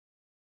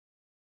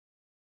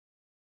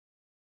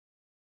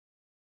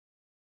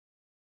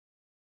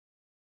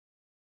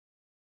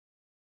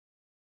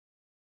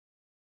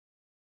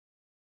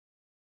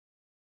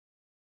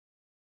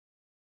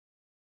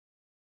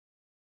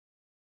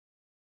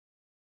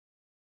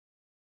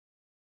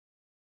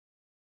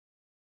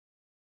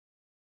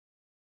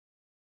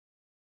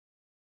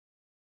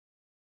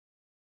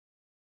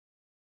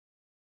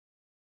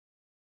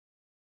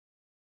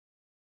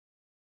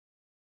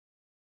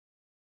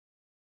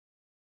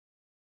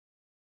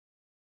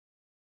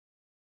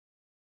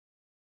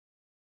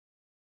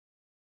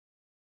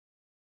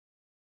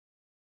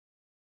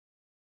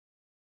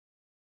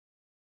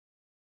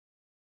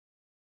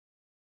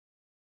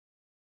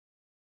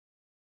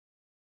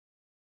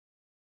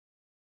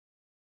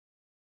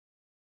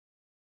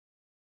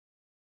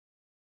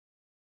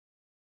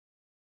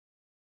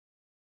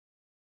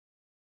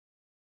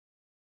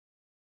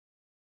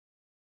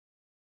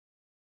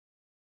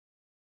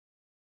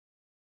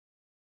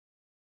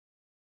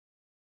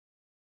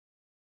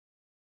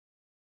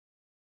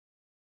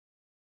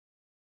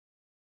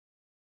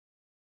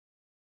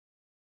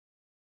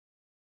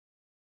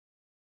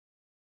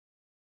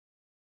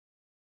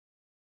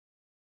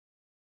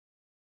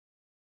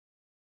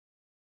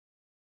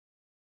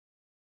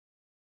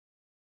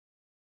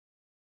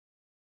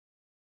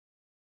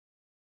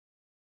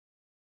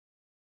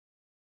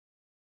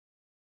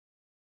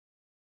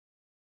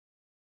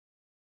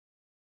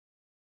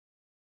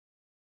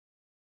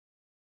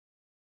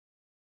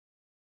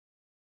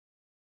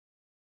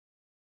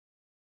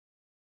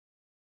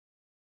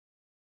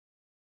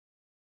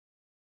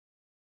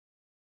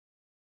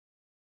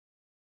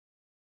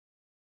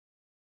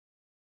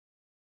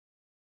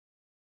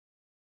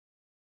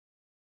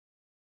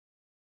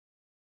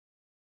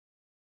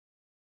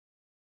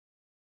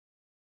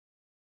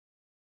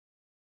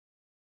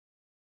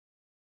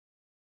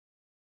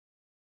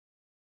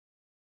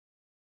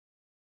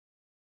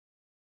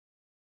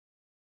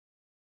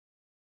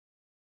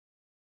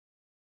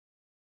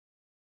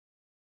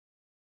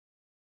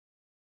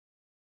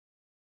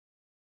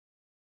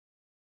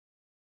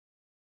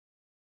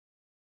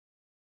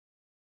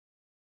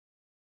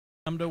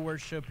come to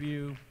worship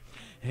you.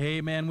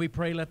 Amen. We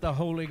pray let the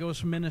Holy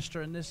Ghost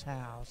minister in this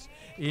house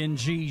in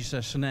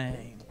Jesus'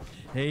 name.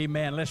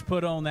 Amen. Let's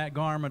put on that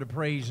garment of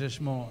praise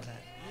this morning.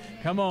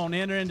 Come on,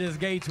 enter into his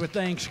gates with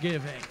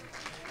thanksgiving,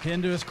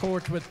 into his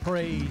courts with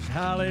praise.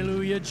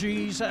 Hallelujah,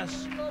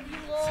 Jesus.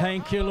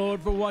 Thank you,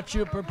 Lord, for what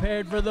you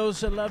prepared for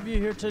those that love you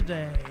here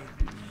today.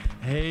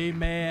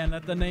 Amen.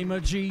 Let the name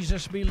of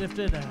Jesus be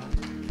lifted up.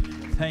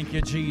 Thank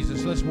you,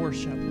 Jesus. Let's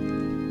worship.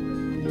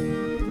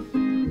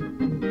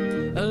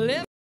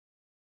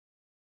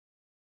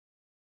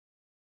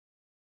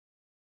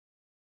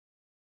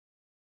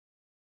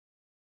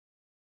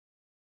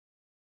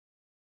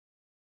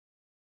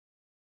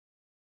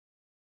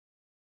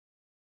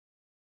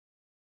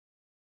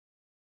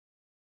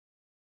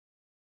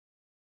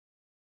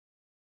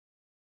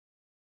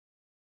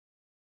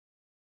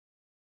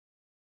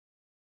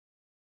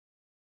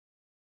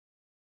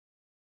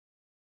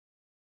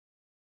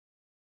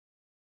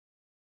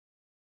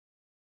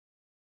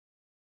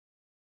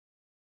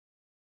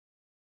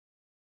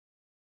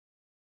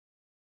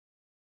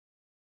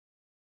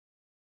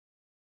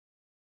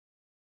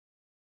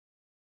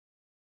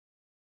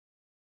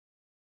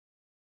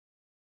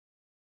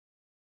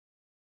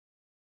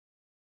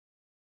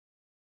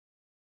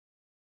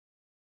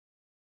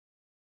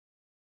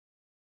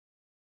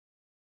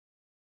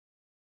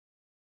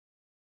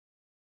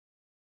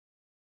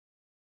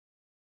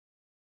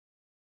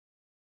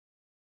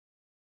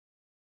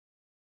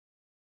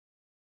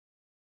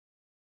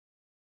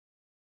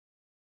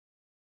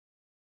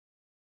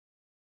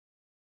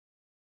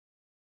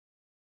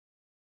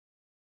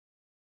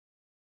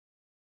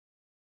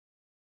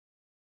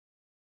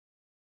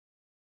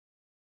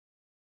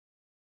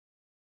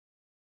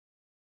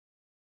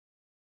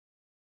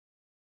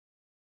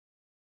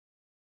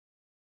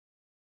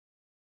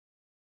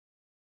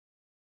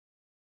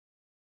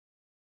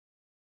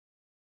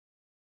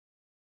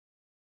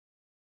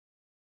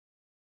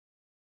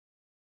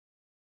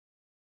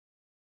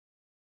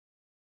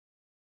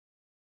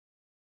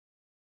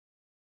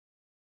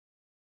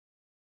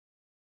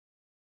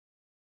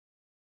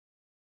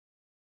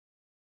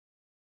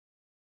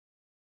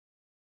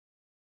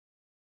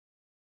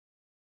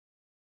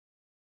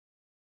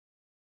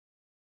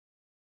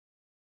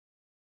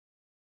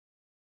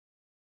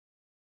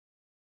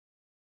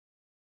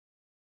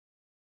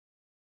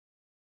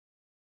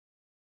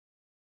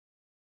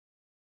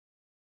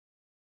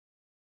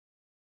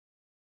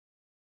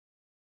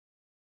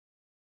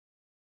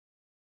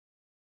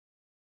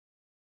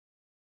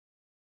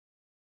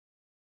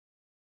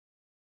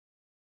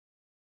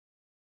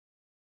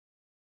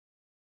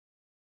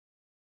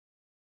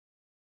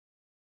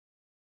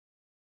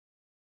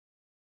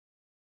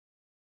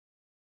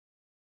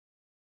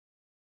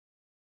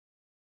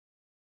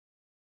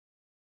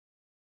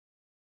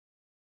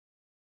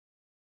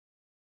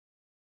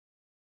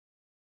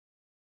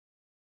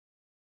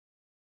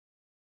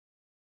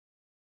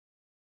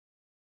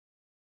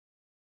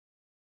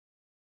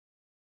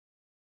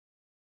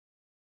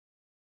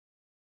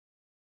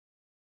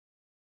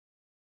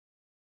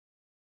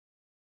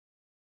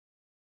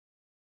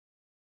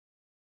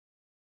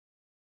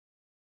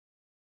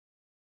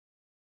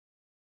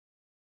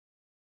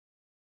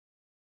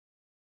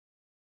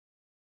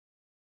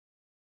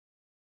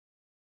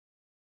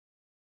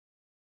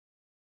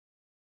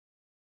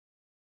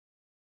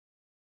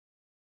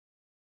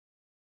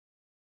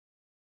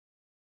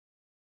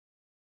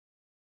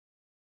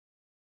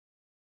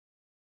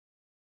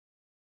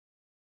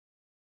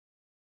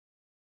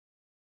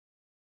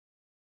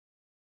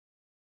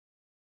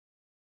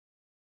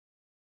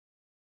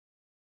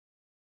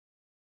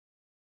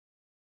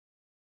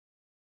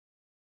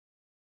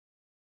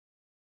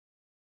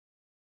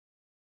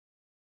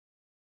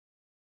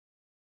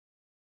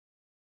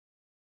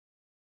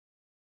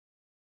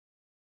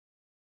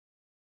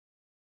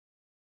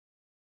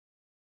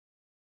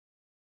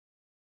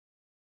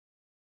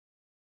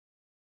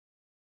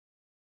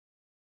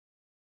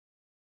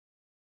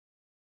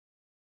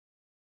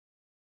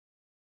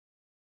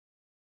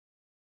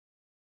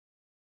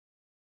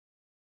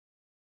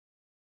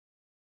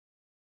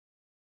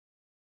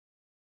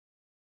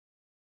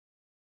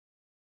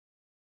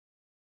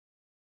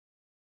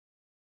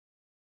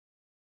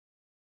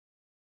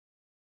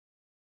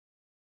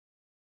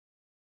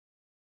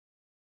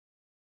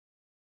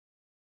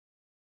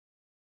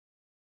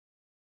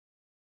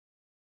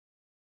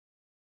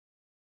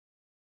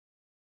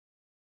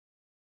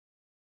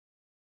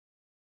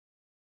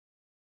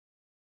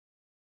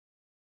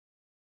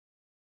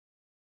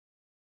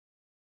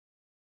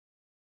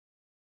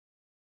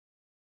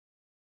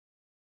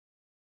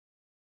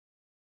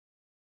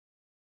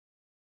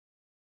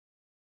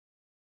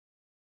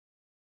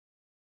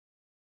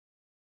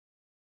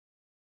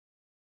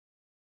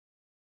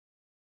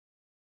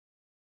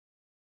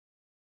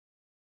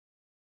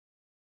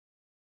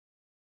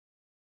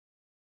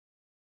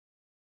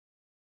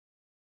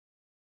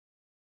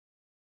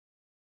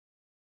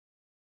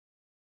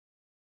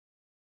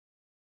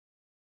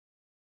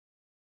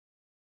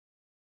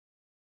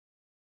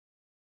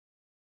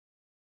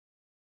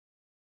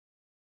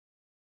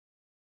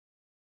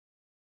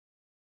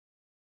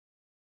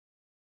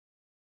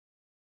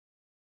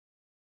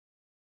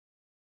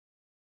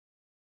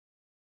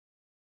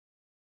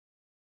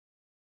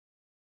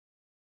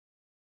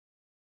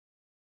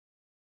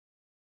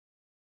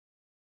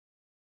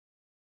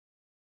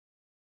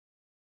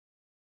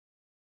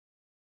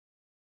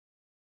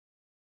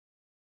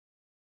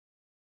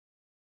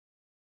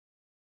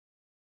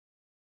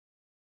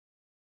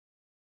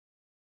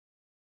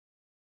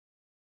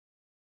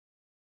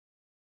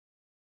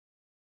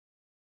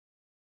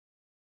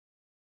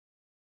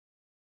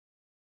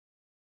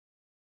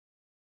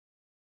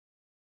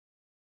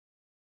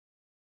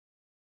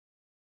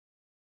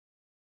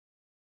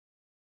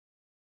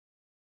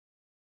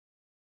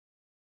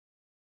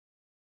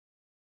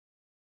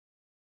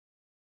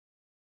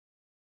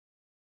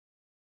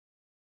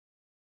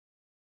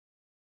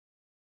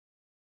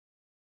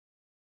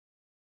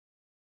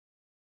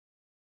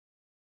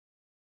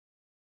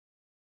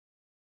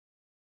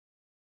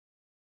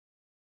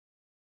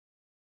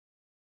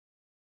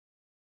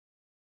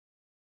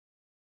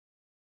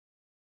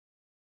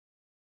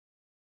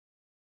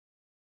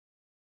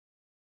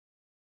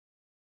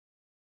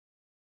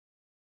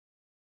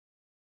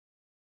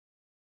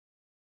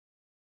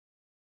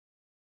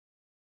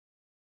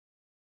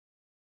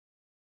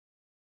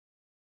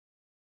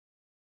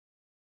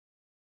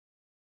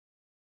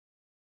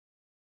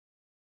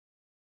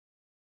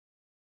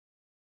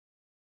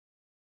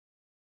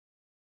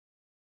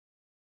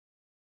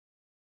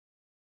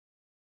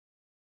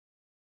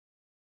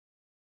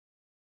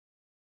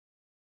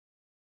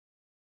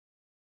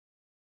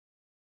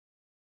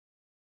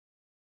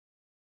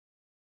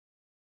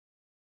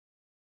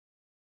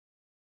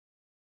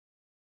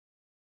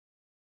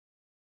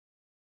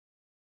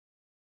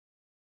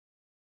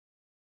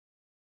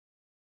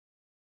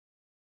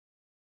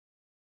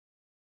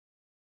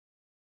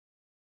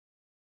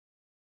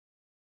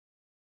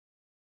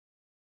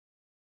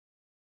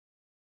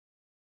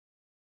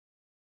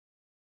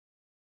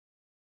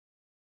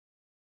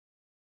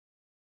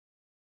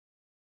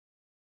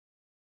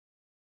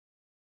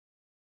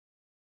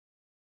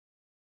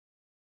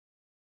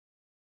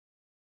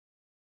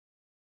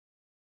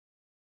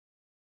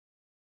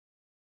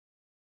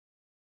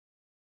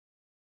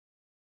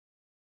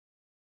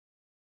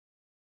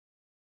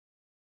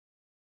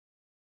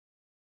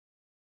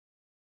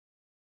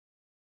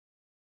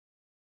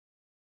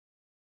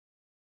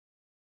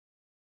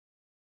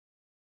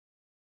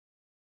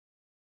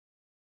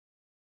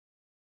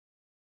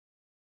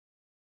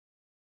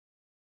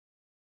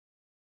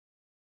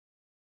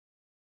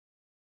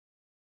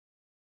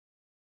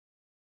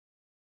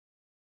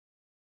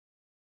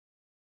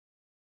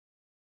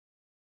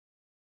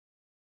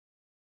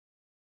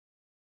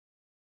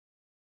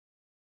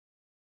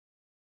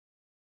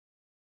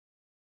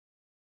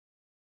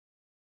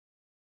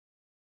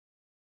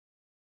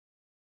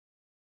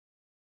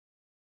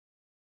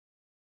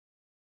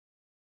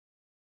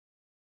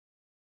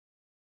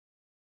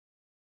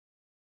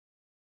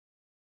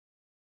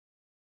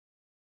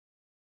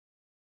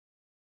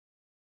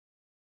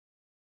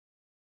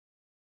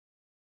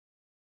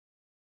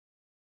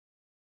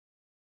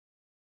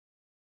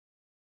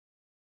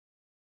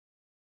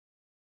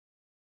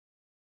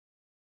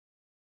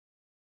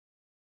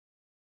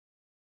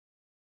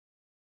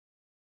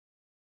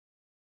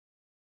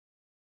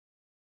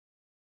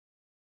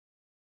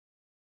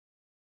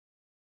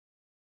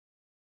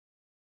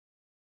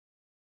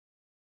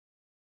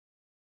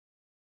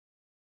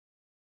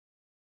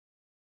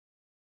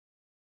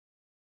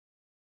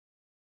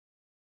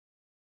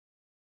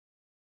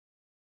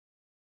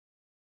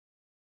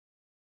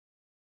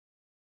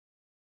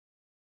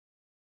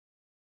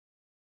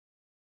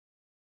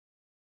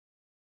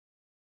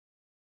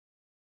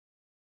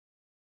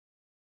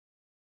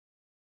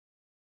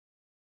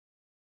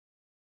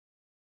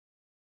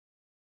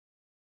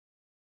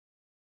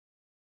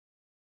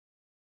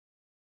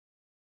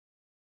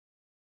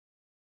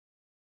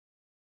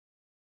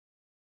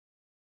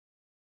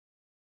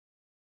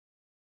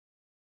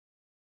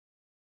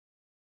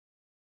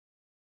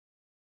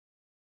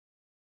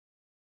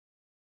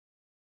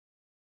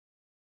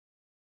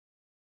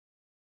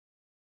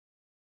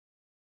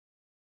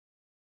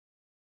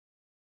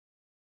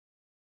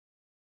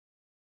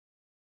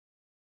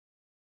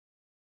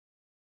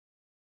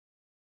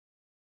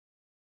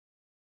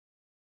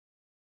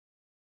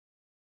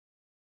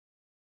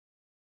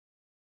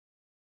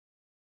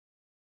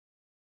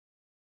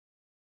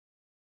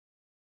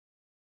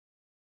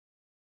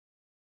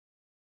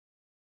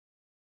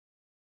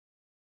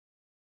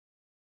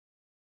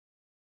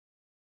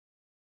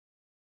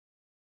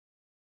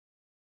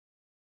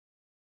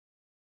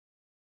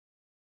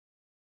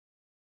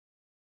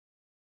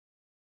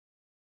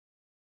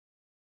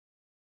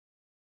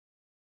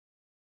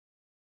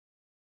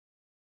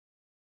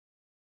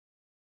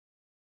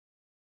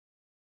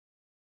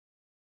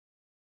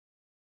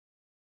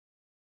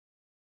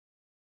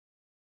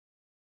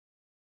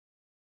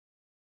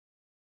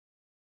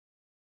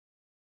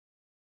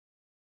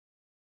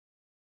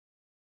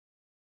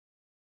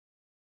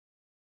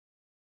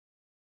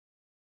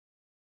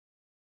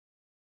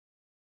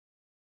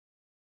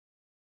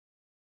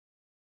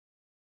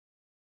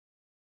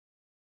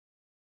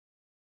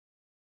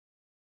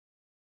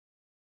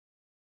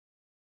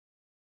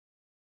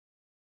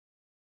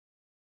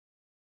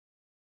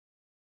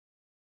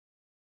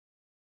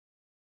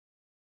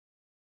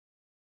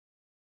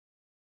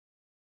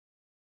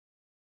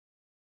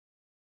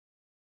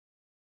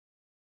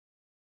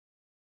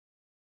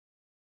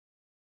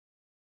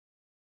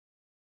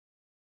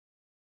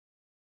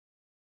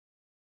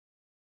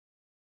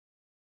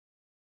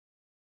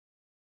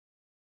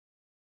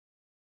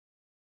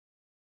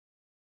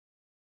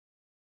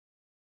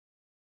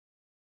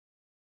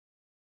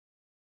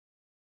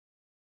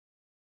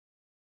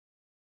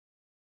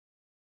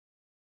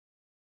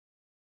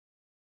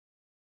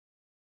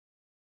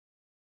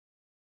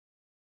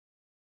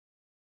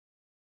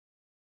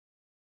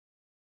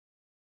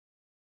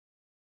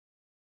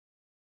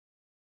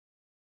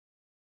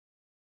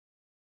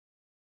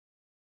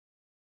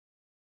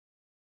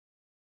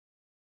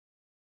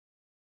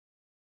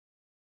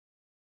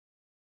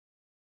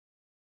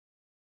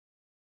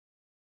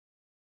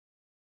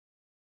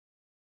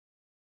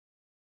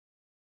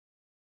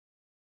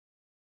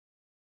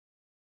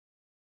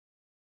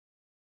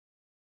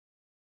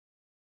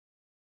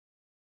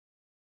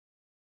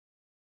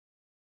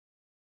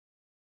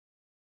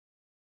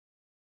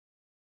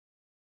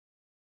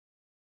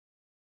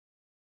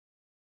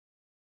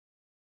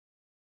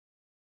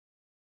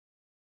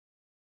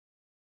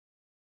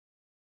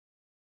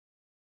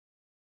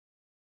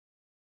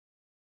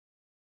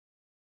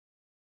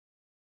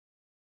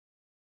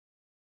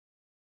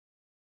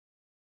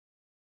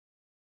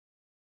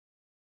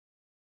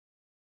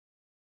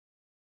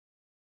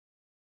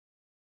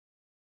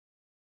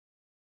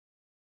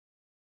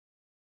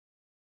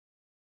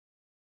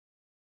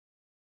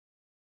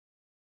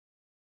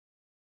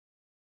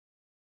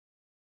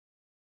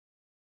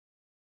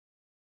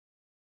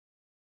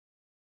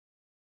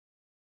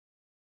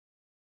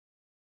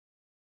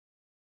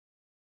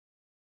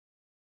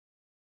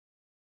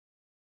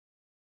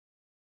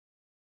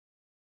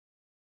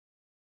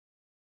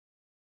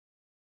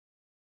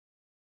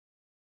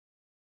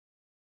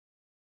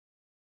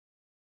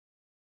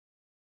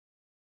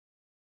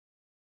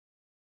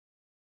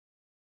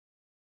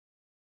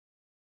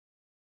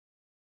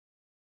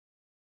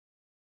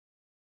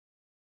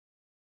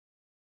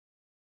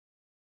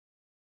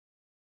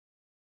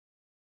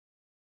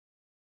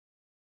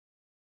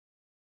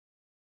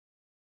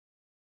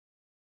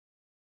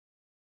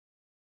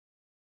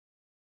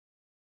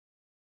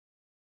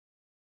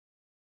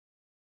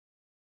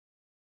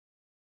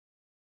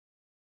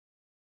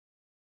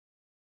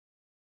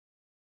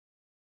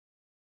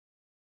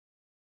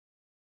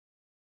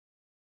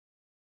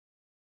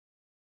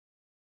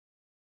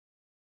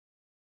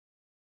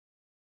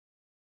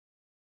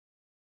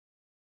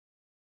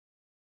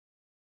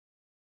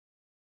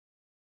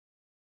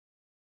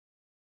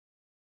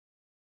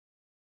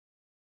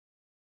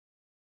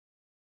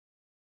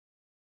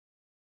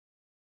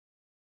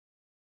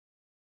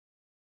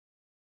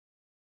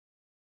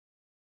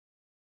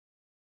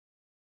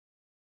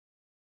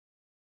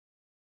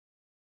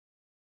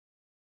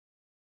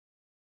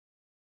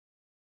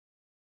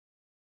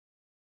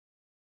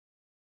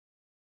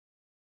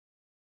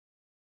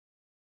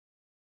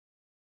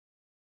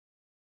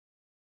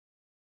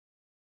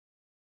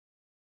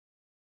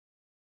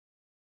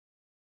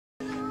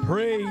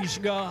 Praise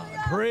God.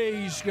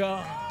 Praise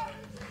God.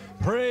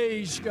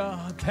 Praise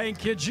God.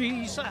 Thank you,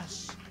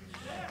 Jesus.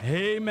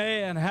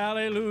 Amen.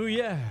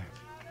 Hallelujah.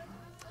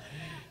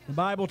 The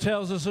Bible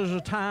tells us there's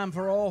a time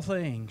for all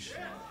things.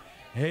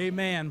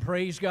 Amen.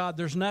 Praise God.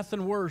 There's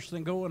nothing worse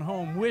than going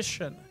home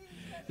wishing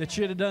that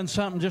you'd have done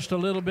something just a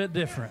little bit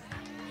different.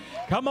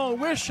 Come on,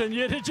 wishing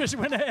you'd have just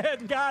went ahead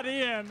and got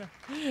in.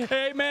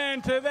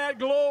 Amen. To that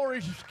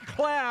glory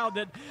cloud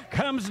that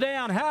comes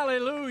down.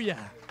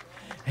 Hallelujah.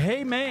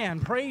 Amen.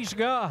 Praise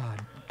God.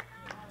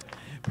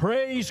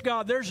 Praise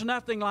God. There's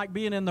nothing like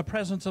being in the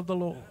presence of the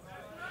Lord.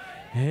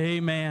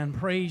 Amen.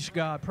 Praise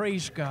God.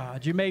 Praise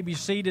God. You may be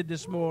seated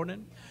this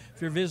morning.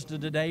 If you're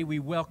visiting today, we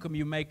welcome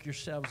you. Make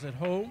yourselves at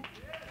home.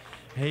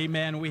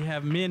 Amen. We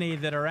have many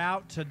that are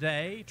out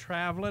today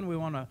traveling. We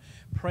want to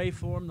pray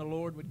for them. The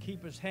Lord would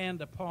keep His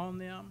hand upon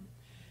them.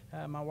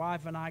 My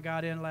wife and I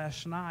got in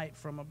last night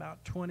from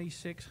about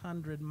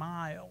 2,600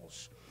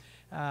 miles.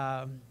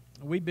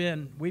 We've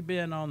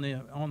been on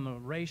the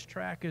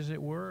racetrack, as it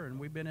were, and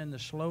we've been in the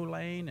slow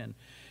lane, and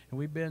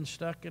we've been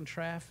stuck in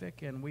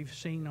traffic, and we've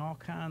seen all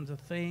kinds of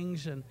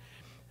things, and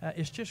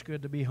it's just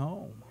good to be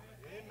home.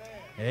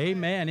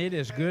 Amen. It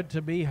is good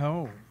to be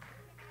home.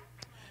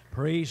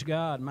 Praise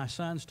God. My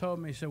sons told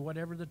me, he said,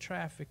 whatever the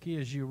traffic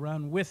is, you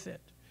run with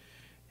it.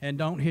 And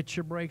don't hit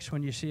your brakes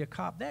when you see a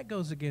cop. That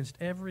goes against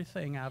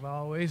everything I've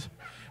always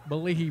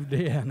believed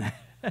in.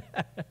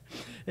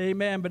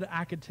 Amen. But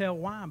I could tell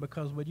why.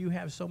 Because when you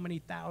have so many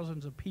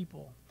thousands of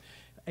people,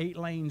 8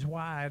 lanes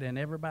wide, and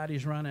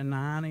everybody's running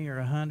 90 or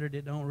 100,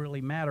 it don't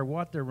really matter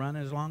what they're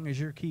running as long as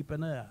you're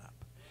keeping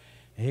up.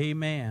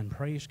 Amen.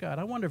 Praise God.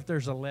 I wonder if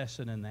there's a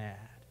lesson in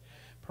that.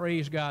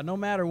 Praise God. No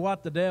matter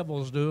what the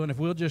devil's doing, if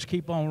we'll just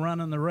keep on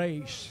running the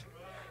race.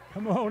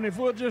 Come on, if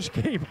we'll just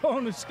keep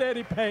on a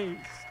steady pace,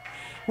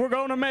 we're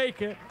going to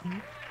make it.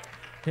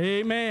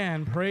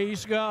 Amen.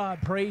 Praise God.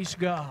 Praise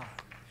God.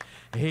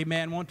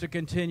 Amen. Want to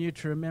continue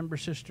to remember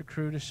Sister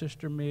Cruddas,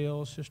 Sister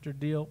Mills, Sister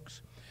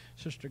Dilks,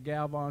 Sister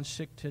Galvon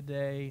sick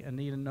today,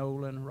 Anita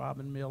Nolan,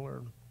 Robin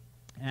Miller,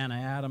 Anna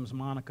Adams,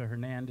 Monica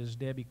Hernandez,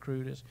 Debbie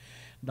Cruddas,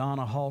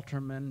 Donna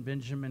Halterman,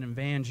 Benjamin and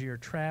Vanjie are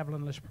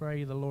traveling. Let's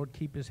pray the Lord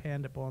keep His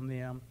hand upon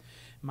them.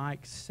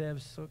 Mike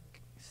Sevsik,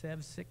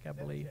 I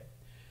believe.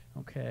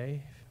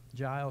 Okay.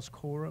 Giles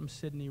Coram,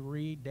 Sidney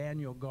Reed,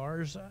 Daniel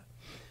Garza.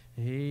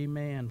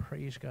 Amen.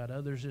 Praise God.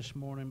 Others this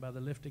morning by the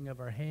lifting of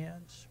our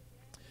hands.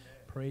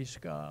 Praise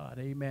God.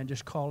 Amen.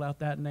 Just call out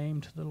that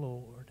name to the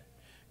Lord.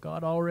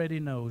 God already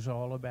knows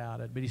all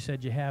about it, but He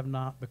said you have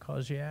not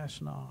because you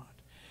ask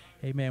not.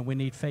 Amen. We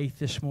need faith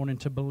this morning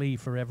to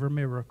believe for every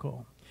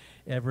miracle,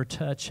 every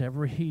touch,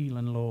 every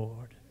healing,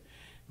 Lord.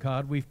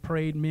 God, we've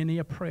prayed many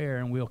a prayer,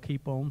 and we'll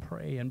keep on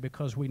praying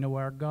because we know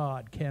our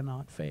God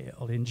cannot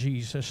fail. In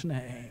Jesus'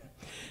 name.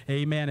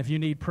 Amen. If you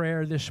need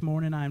prayer this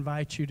morning, I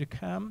invite you to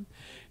come.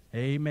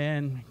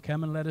 Amen.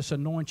 Come and let us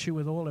anoint you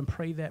with oil and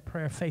pray that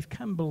prayer of faith.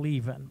 Come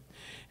believing.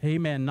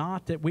 Amen.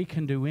 Not that we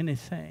can do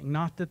anything,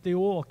 not that the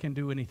oil can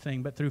do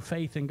anything, but through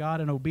faith in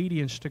God and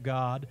obedience to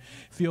God,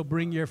 if you'll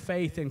bring your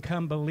faith and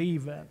come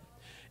believing.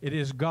 It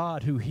is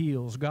God who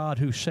heals, God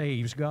who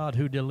saves, God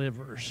who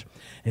delivers.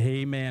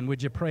 Amen.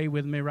 Would you pray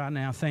with me right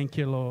now? Thank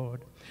you,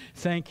 Lord.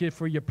 Thank you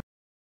for your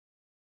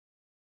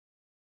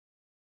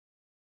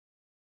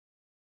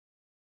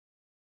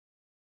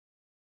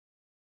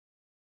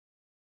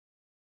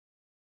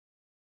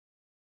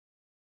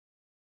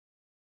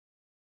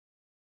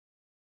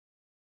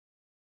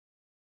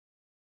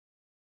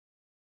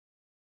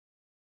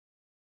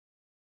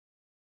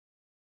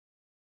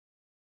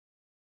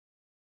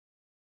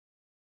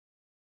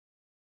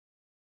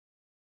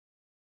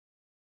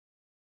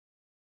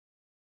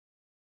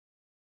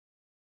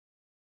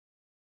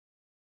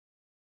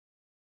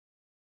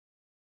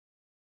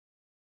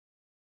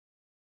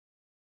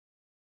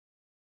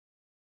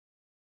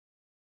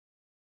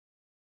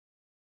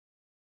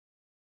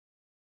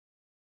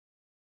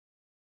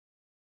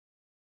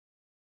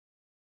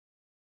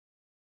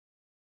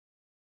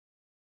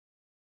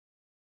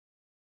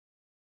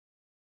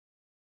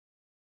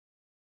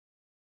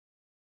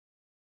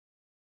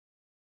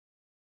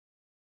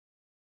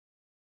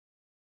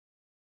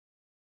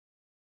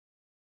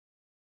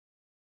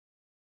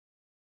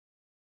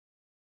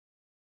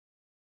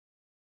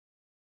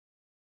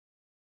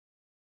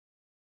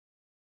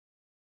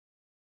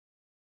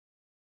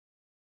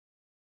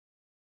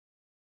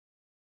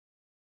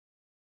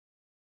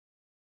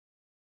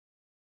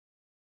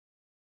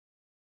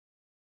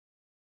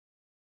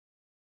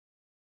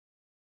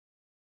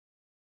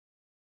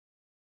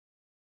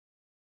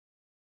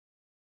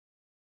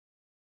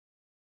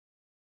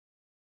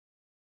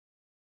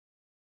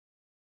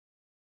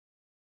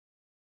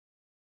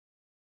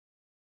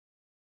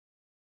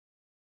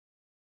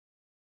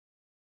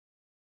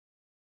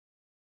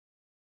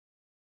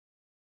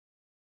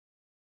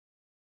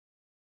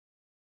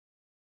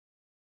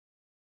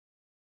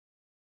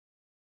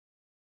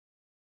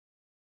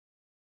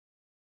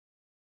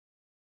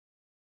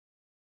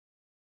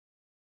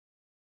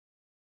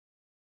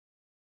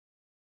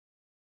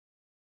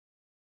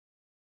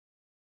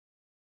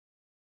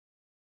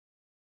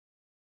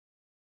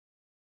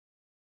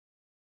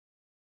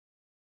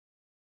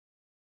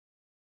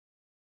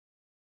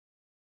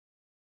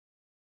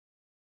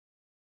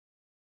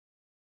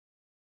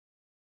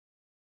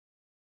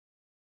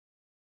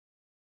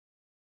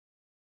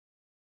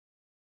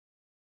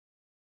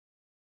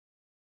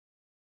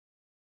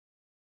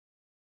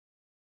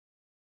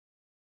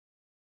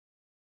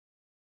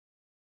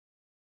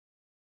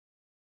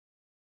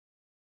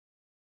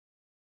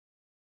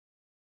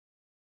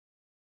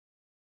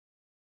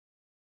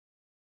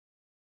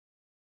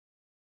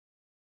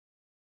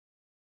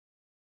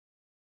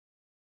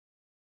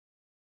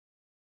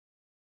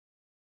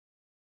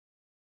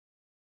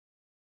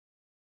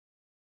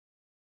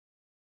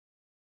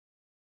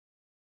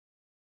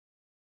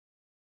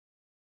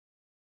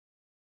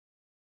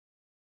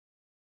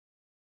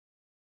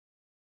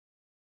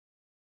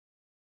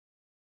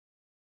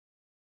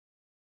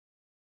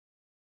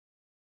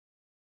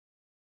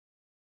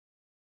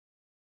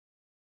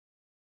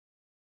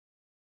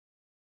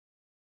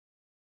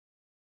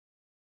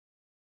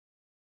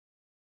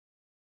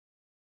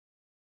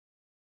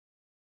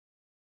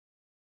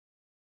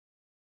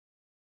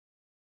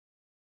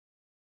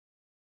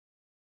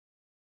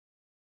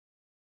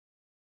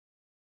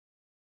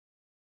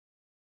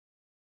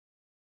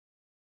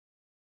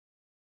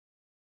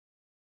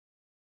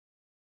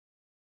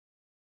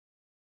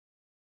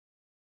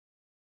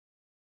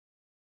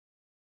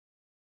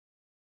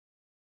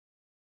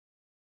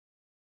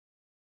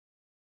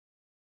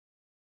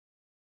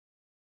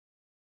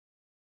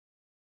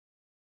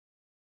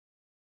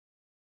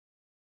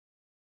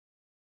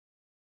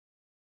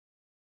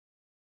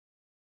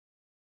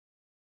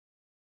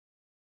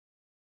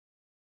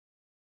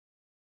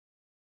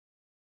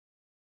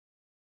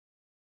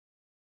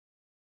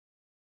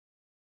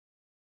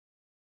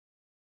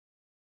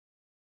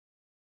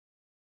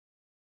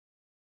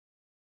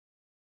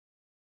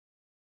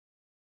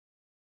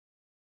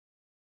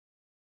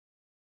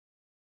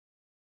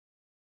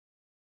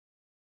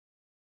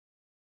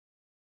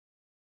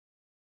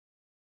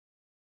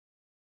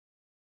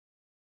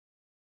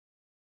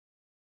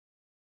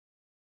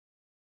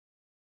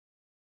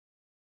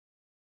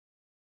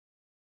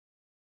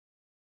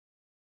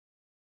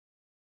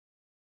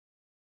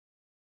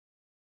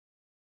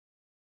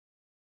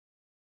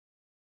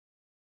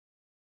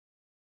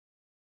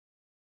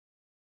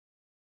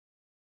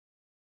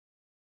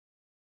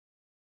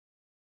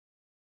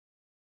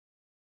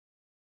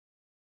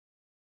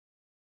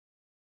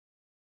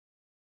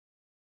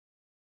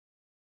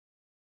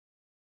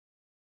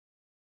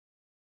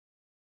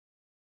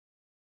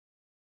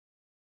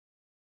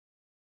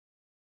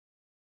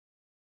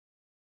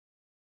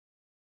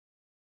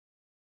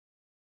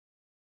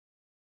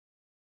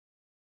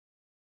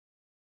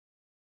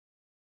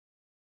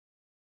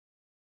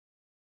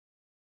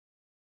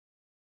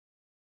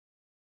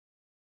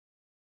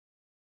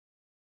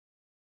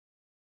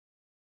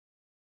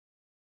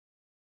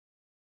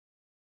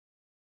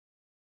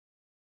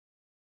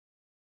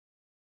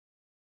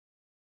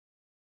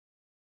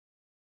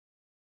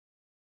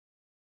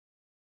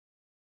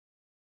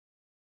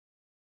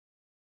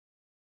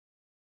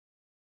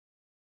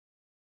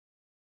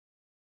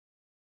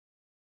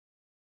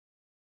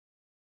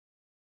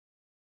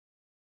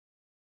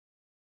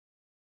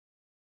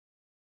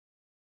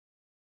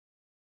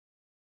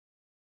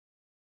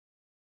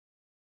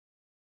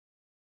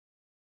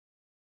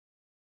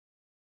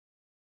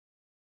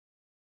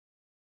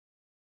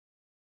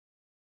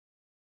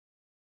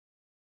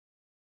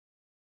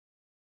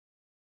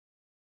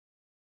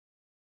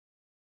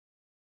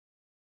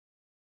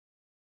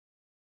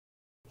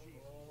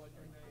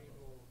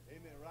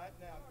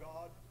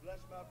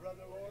my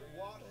brother, Lord.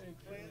 Wash and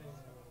cleanse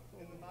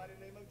in the mighty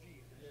name of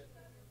Jesus.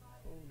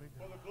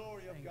 For the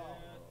glory of God.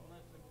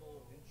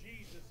 In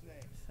Jesus'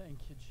 name. Thank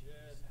you,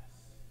 Jesus.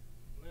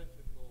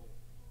 Blessed Lord.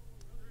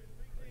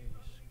 Praise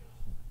God.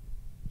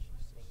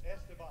 Brother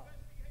Esteban.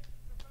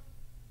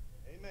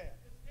 Amen.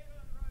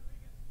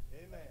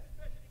 Amen.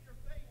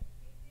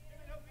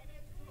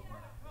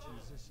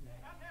 Jesus'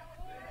 name.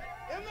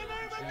 In the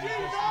name of Jesus'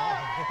 Jesus.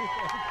 name.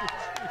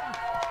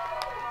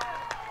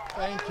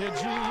 Thank you,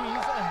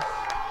 Jesus.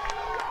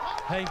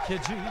 Thank you,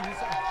 Jesus.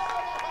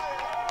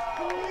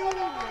 Ooh,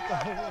 let the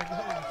Holy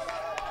Ghost.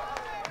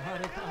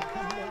 Mighty God,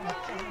 come down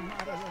upon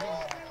mighty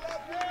Lord.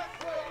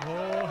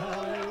 Oh,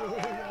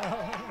 hallelujah.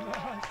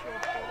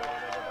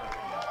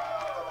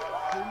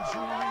 In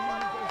Jesus'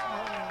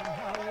 name,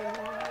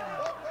 hallelujah.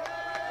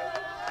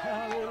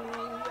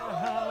 Hallelujah,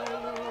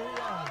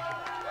 hallelujah.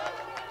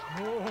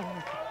 Oh.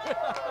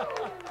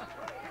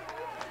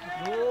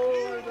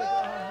 Glory to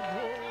God,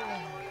 glory.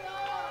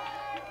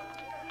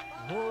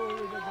 Glory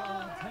to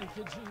God. Thank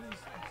you, Jesus.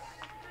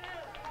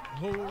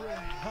 Glory,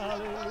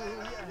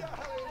 hallelujah.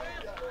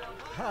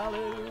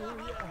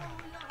 Hallelujah.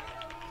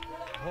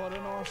 What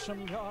an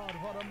awesome God.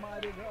 What a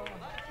mighty God.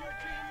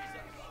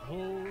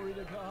 Glory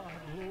to God.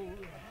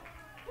 Glory.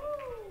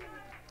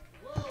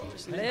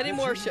 Just let him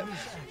worship.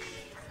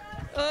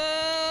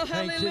 Oh,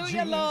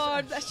 hallelujah,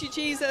 Lord. Bless you,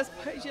 Jesus.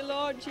 Praise you,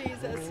 Lord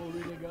Jesus.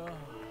 Glory to God.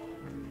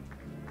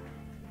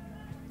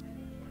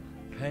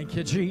 Thank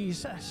you,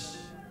 Jesus.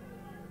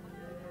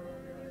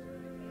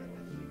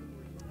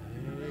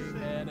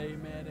 Amen,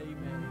 amen, amen.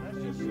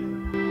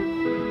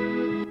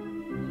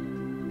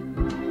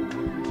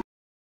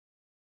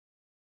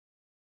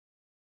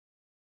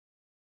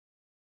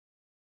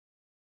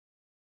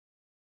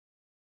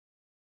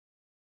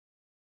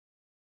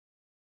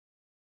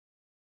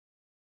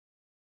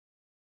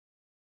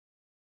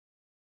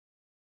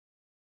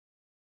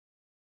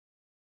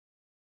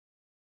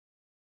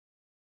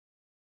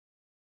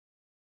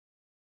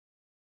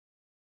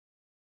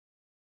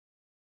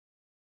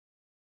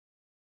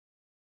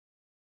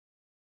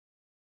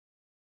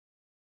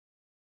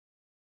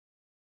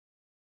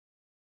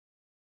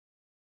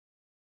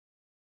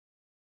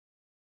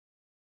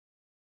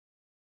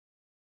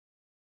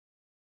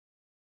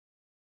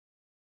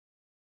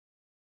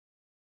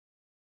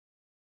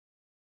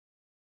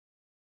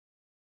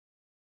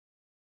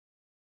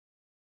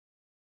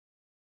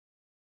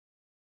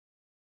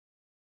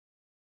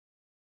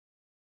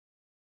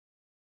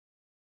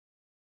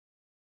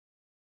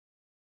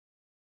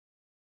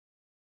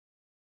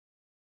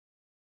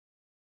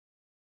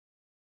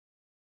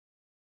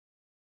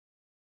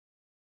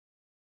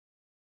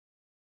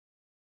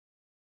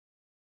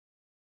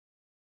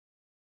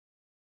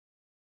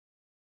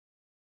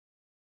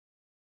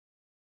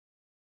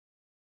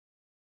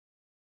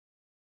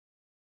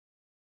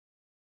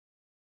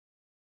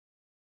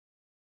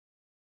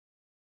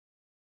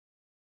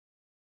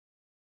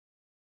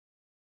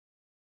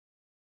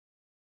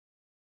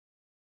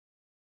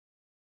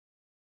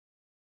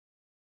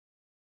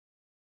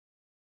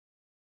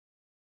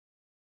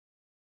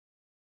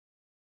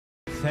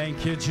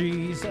 Thank you,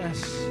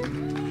 Jesus.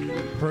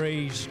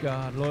 Praise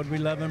God. Lord, we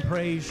love and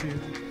praise you.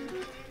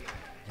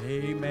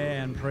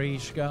 Amen.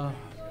 Praise God.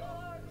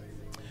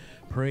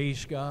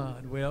 Praise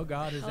God. Well,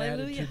 God has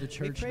added to the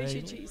church we praise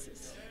daily. you,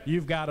 Jesus.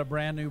 You've got a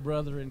brand new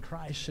brother in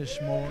Christ this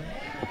morning.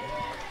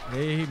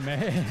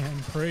 Amen.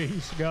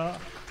 Praise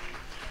God.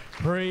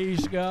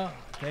 Praise God.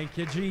 Thank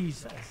you,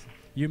 Jesus.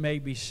 You may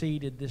be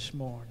seated this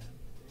morning.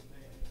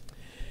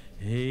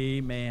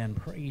 Amen.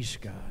 Praise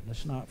God.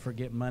 Let's not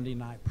forget Monday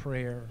night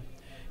prayer,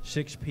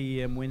 6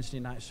 p.m., Wednesday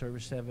night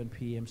service, 7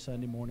 p.m.,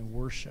 Sunday morning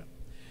worship,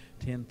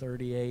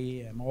 10:30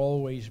 a.m.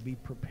 Always be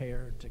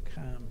prepared to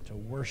come to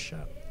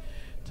worship,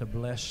 to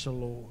bless the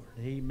Lord.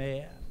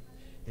 Amen.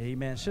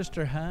 Amen.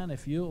 Sister Hun,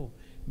 if you'll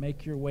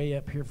make your way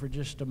up here for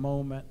just a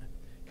moment.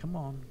 Come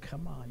on,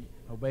 come on.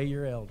 Obey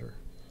your elder.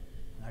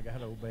 I got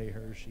to obey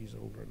her. She's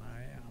older than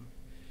I am.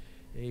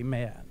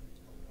 Amen.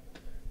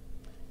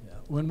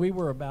 When we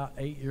were about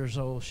 8 years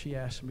old, she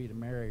asked me to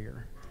marry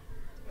her.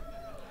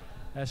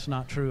 That's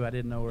not true. I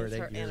didn't know her at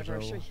 8 years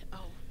old.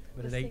 Oh,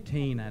 but at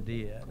 18, I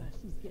did.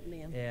 she's getting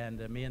in.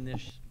 And me and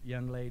this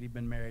young lady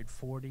been married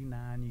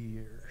 49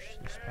 years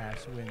this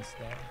past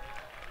Wednesday.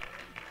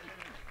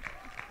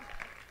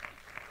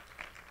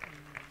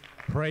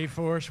 Pray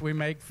for us, we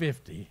make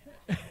 50.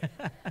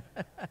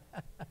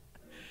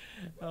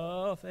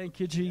 Oh, thank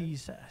you,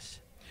 Jesus.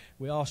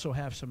 We also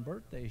have some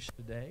birthdays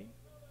today.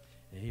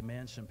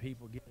 Amen. Some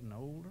people getting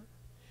older.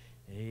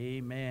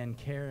 Amen.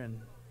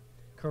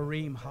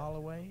 Kareem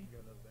Holloway.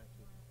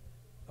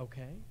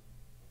 Okay.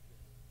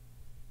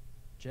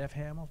 Jeff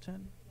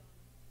Hamilton.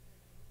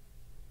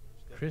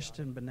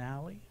 Kristen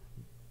Benally.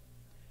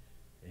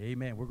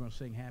 Amen. We're going to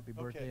sing happy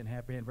birthday and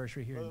happy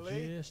anniversary here Brother in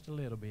Lee? just a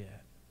little bit.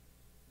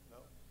 No.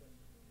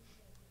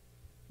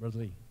 Brother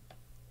Lee.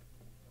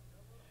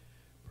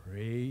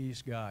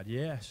 Praise God.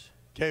 Yes.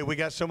 Okay, we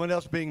got someone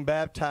else being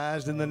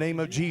baptized in the name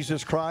of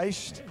Jesus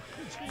Christ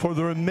for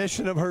the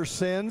remission of her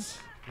sins.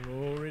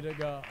 Glory to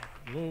God.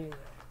 Glory.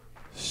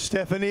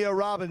 Stephania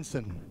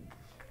Robinson.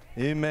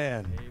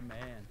 Amen.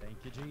 Amen. Thank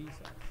you, Jesus.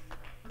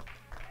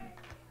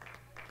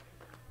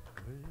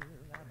 Well,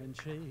 I've been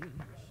changed.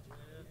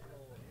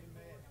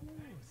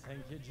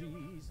 Thank you,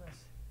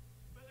 Jesus.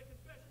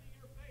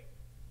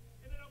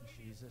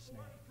 In Jesus'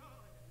 name.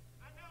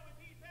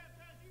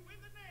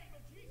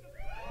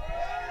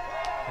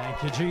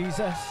 Thank you,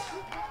 Jesus.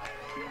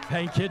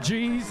 Thank you,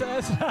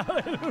 Jesus.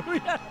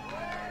 Hallelujah.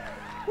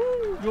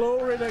 Woo,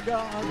 glory to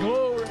God.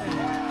 Glory.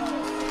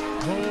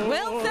 Oh,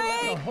 Well,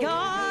 thank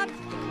God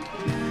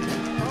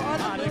for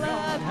the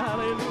blood.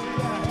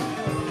 Hallelujah.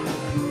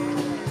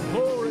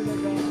 Glory to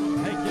God.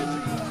 Thank you,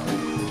 Jesus.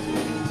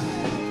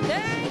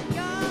 Thank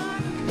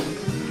God.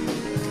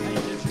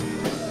 Thank you,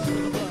 Jesus, for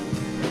the blood.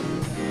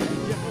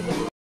 Thank you for the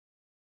blood.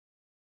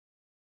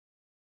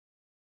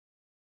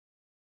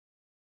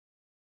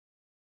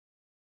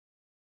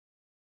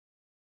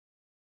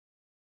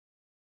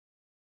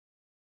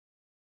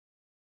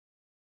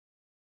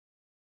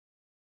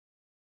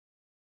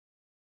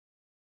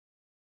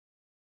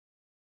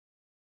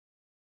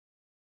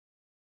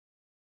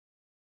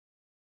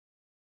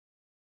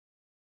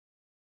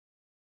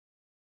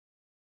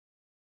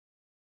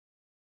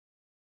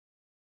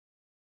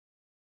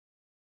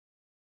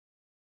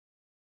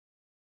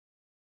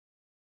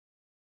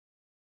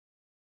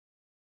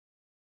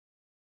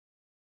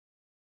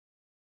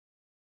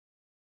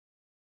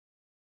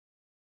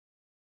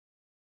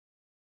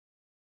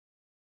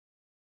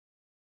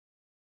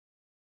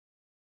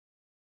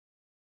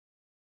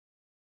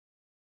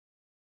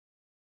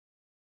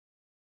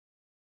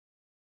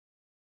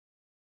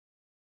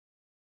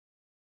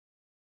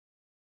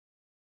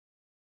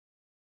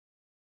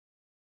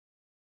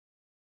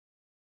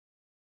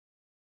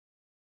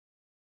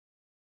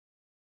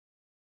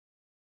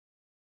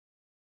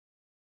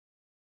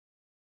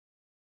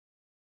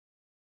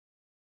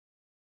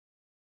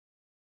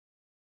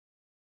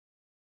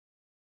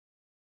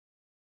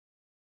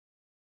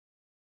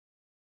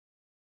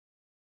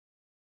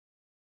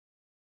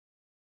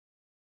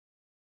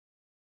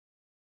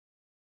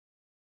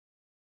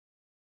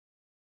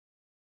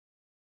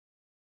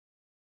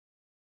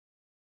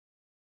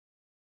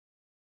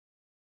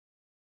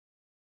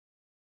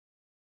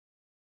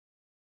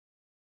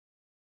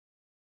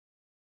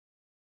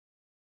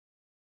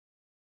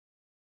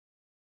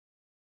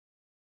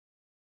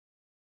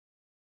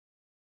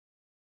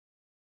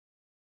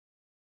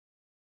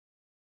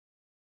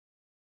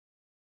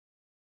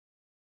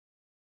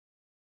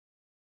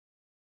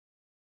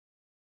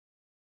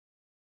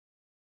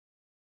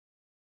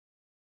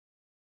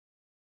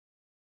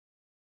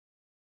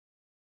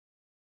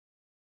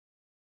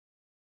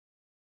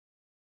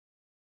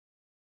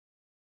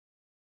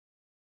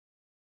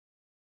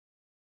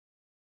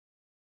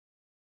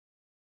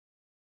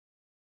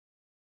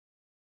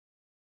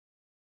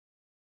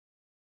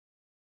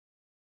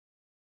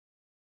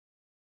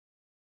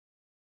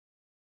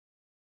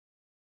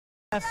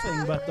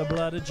 Nothing but the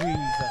blood of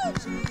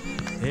Jesus.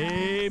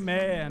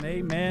 Amen,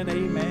 amen,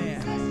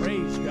 amen.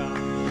 Praise God.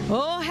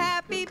 Oh,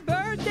 happy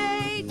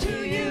birthday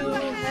to you.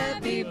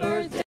 Happy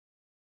birthday.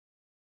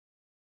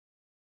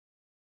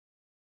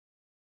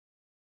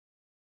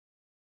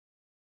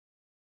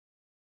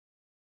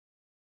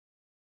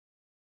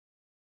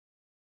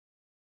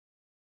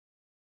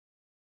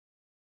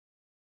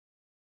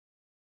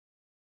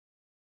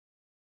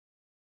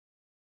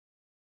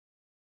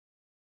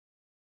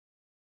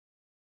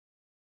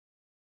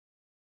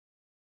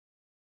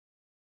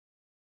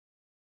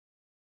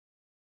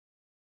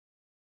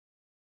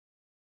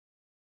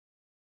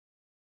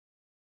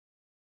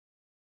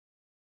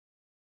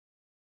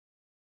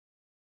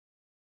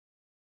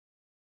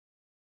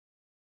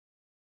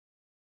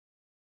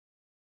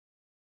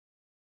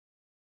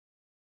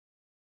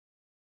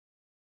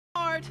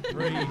 Lord.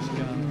 Praise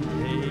God.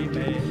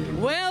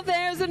 Amen. Well,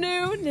 there's a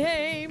new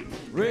name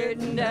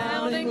written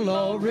down in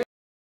glory.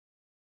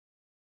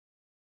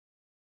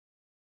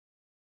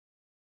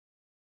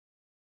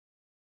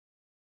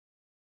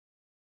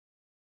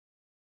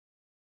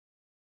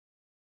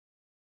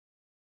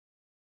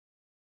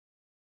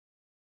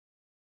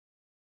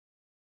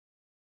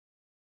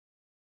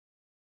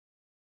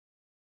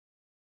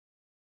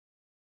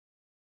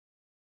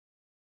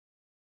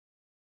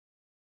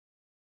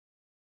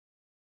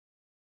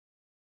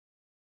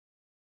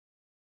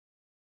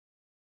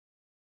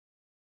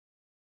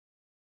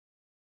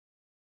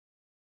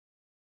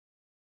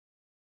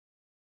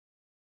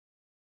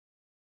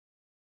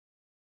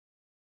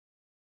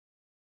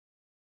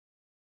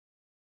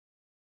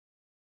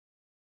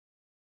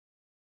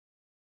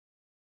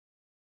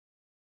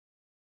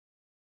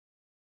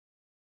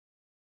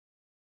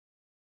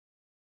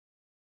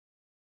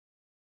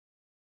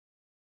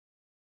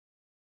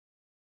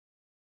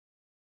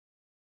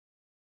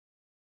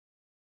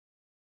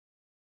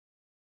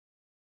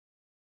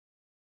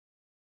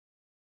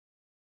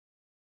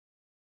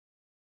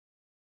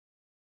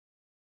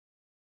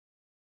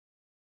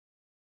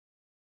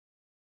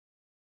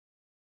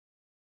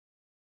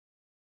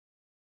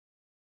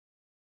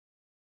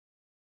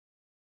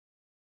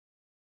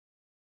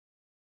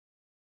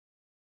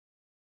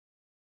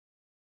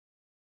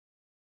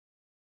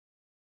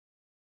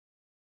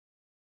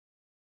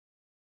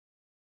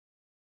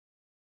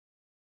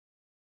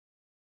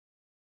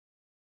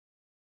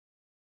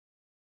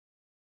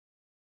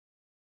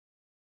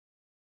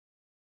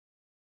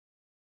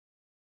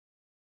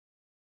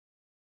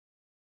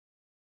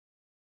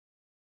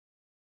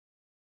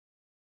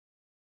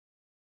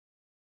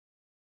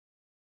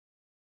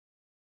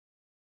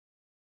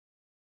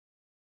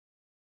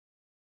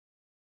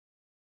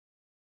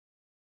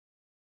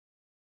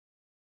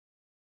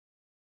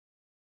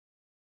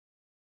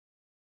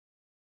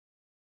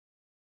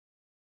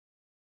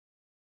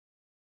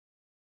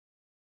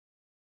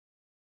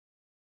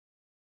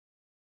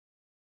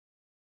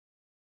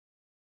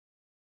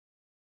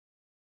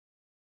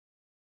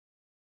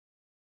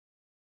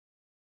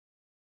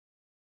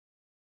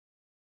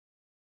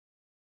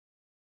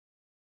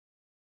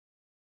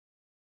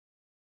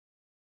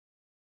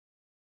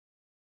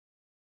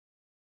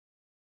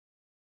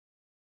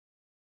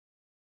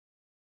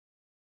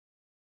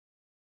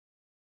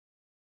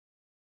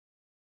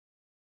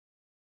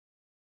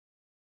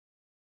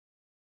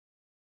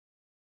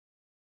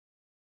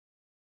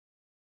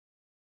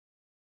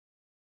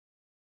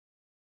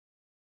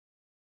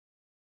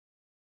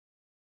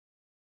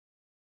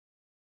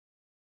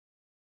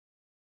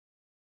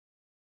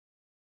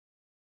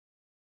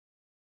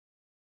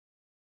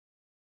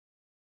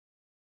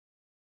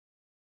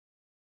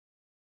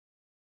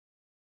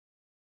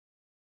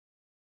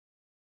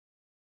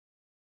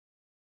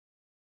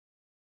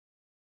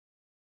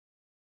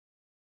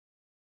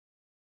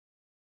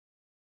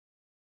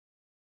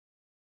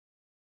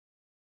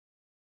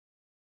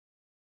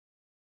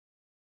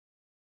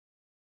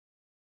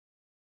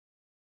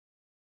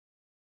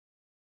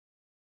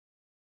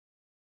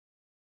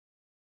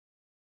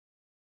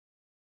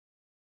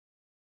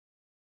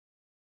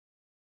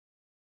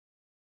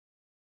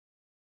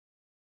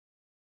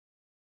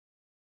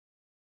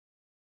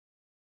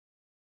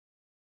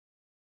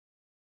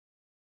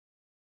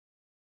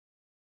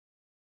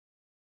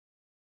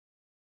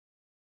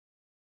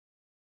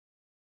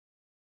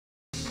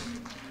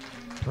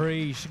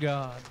 Praise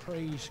God.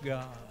 Praise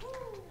God.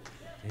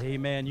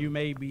 Amen. You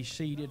may be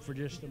seated for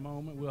just a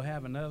moment. We'll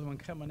have another one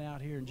coming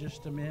out here in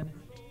just a minute.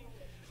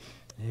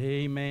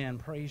 Amen.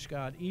 Praise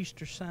God.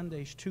 Easter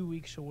Sunday's 2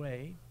 weeks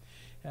away.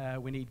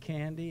 We need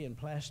candy and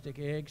plastic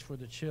eggs for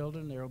the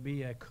children. There will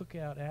be a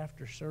cookout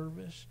after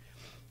service.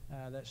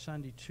 That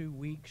Sunday 2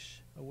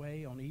 weeks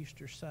away on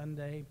Easter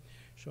Sunday.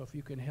 So if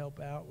you can help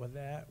out with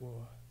that,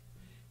 well,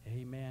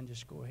 amen,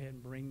 just go ahead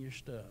and bring your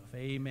stuff.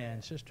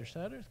 Amen. Sister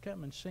Sutter,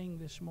 come and sing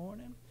this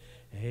morning.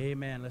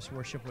 Amen. Let's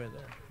worship with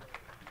her.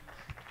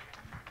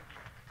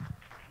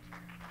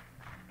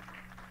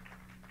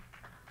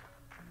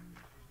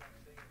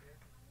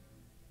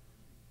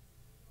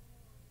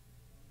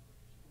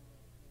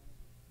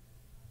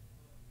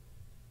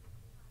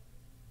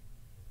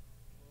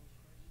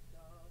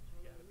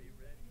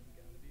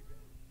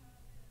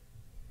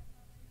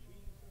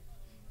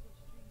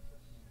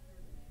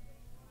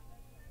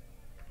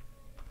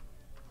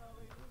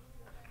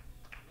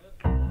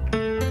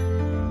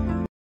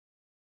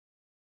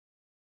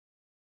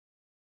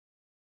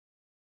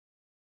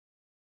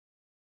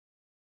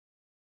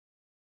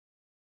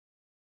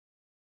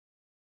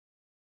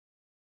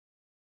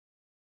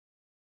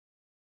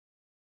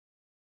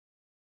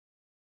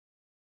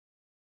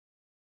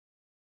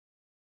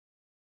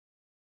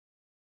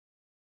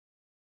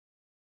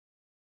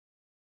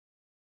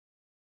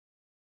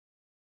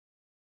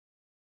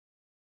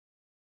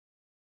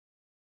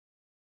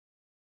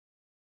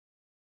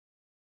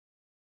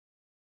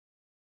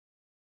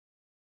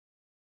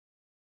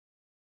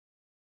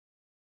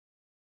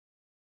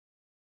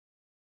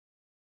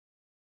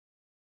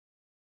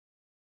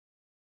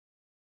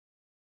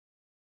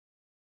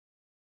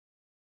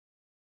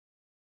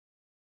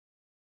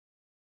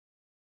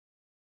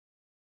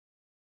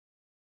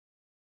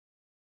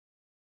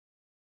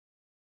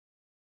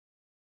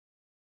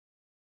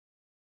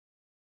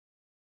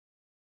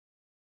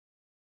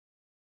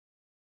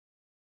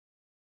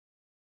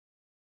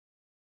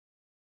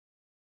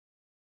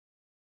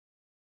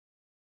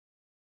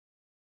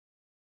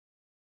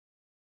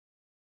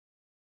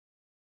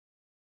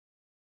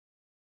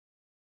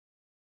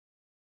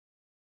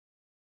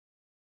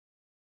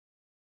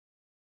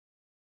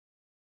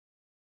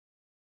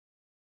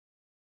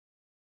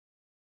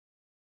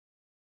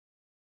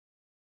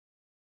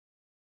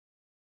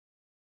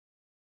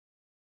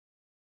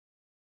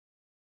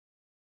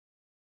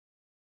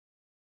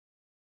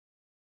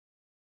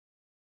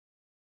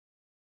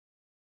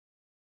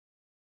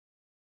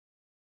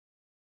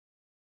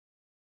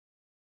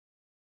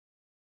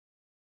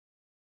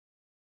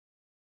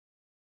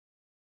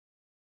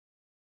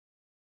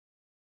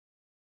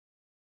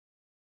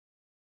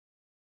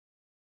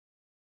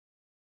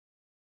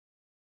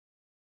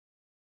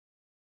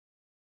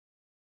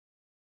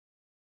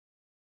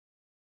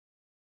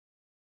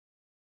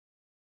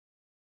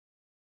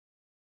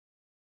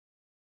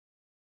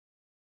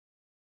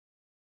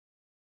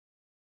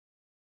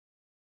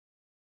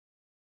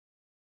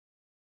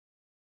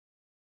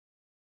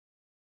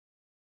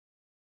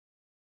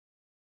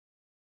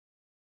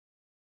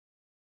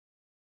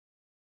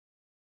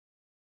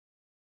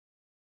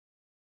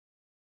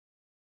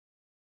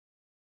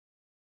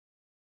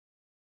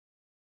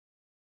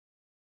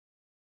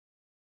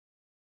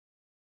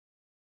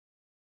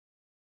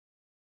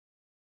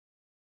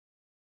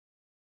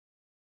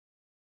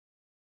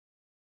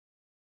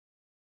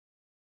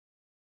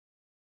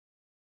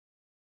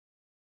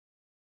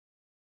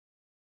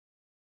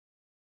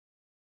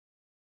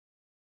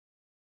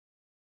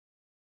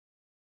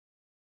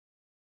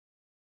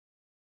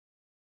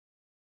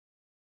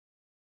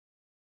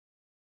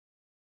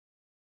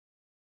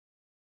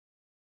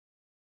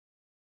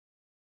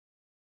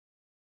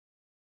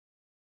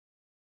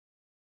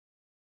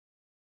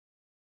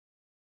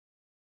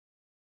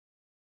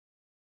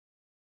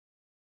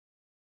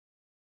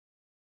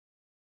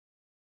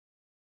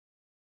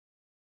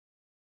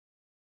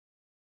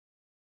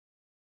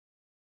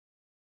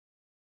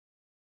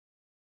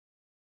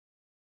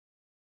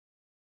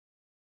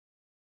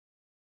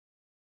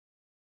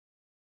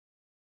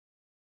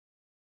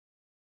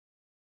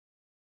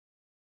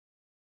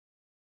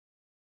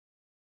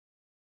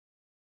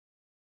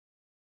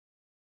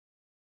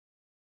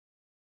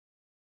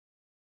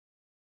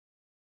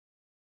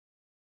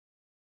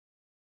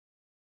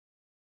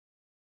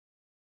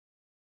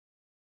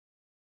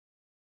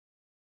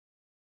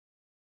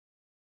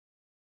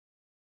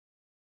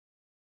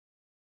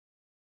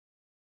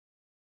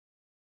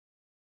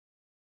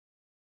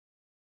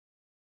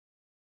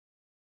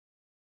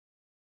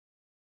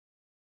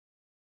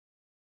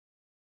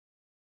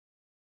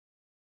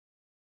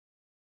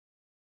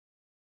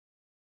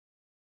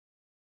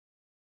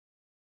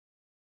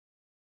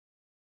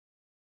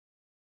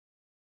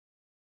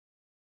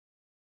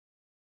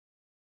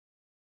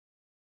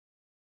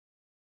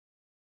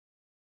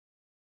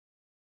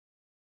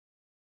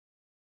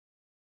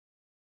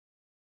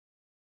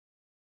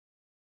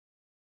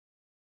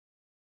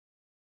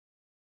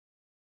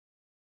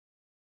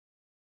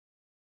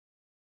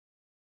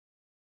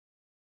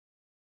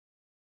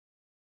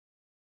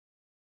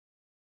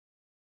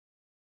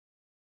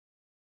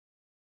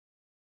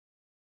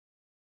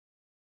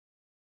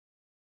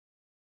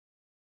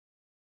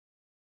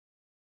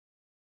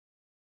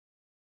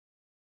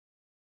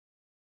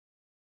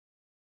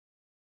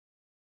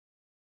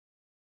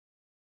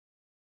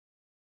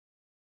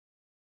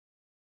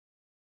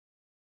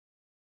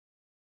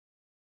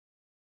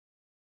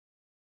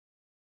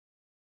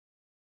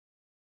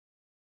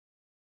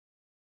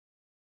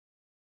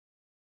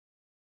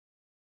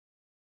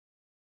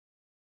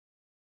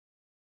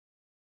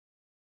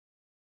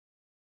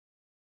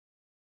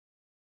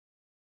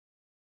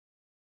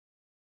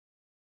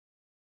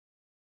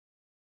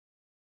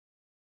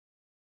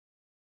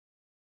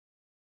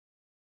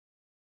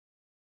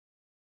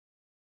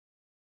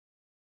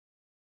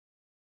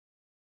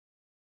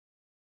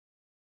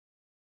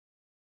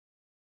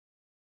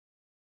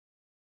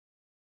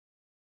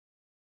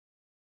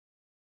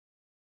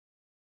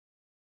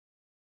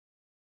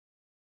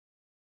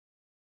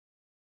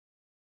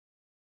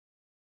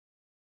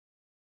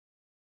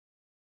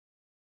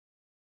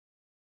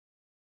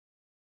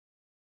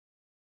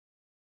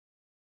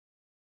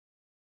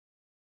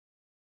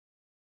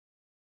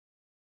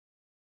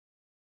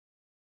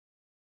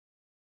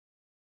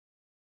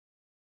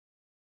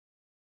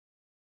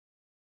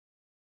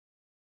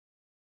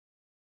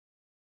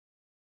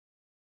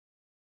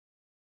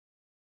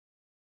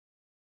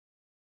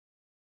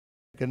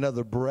 take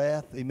another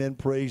breath. Amen.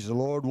 Praise the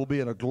Lord. We'll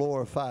be in a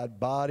glorified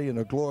body, in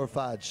a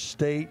glorified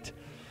state.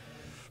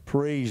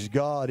 Praise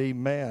God.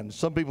 Amen.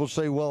 Some people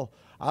say, well,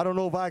 I don't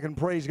know if I can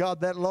praise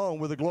God that long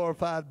with a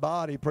glorified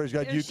body. Praise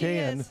God. There You she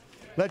can. is.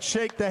 Let's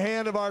shake the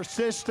hand of our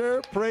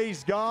sister.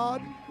 Praise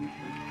God.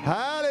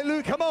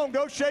 Hallelujah. Come on,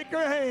 go shake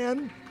her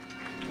hand.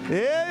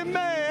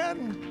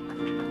 Amen.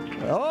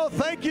 Oh,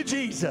 thank you,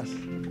 Jesus.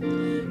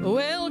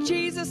 Well,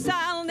 Jesus,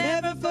 I'll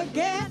never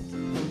forget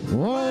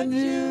What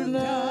you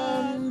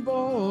done,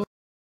 boy.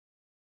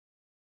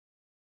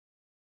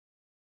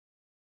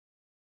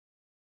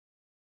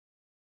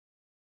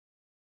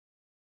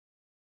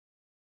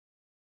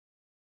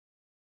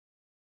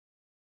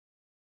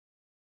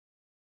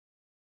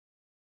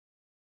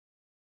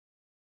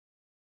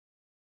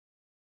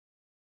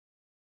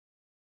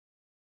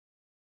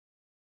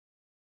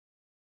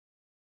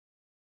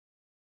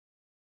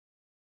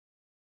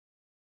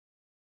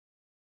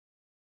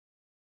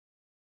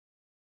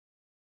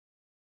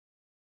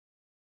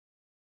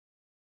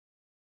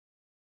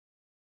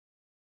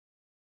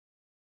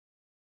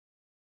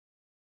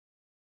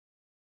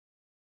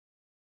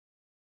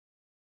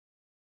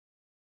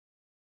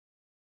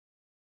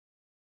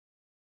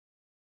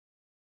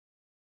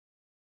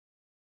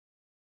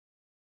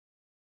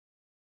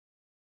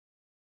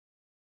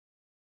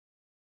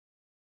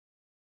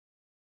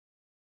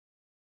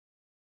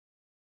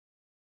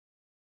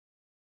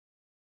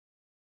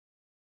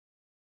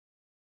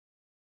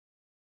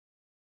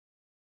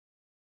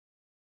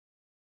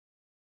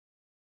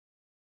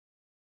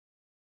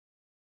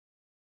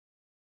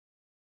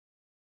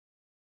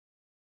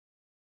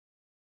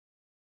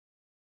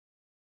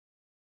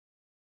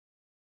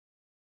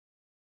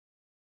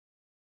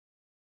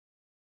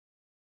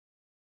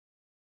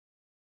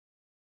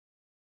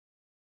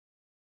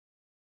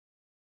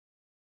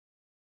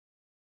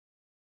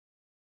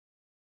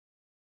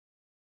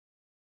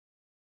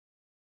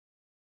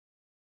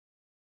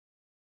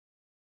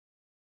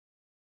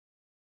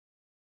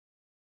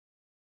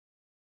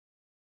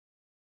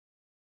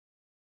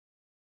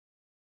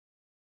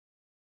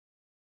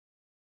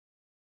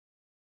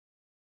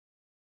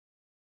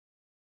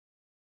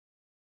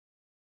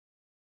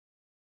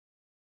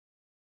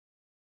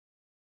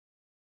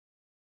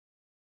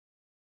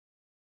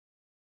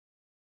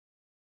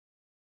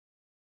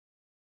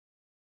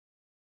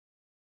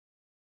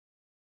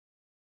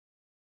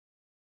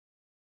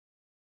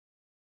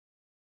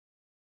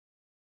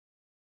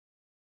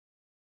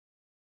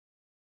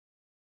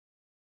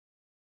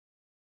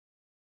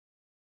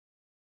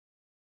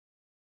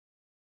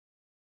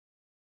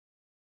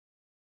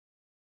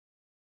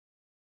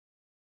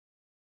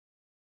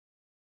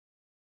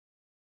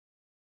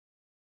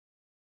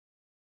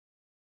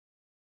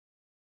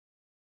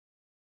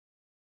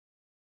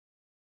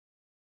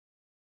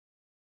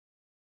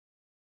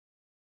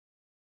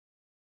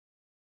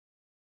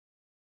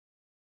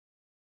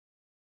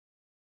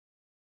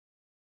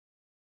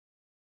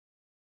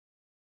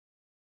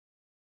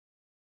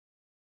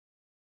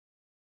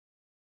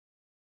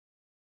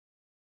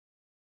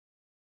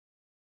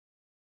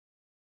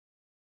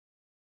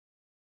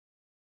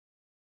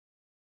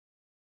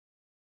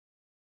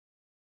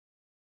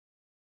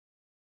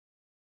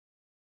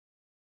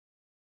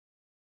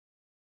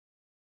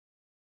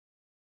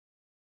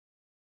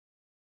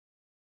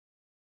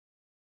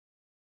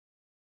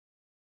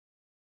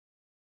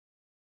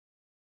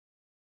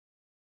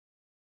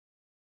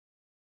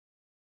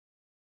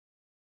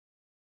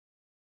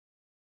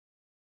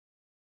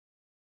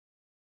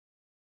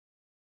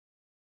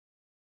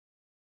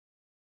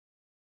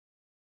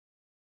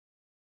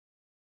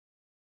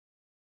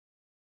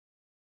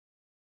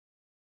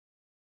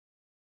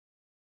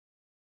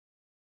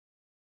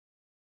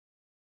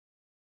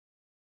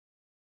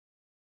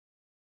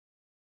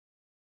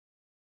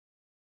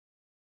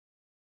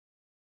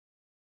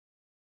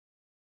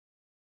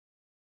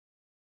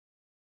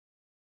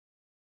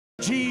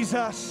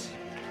 Jesus.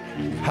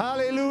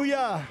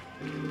 Hallelujah.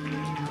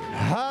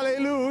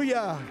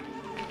 Hallelujah.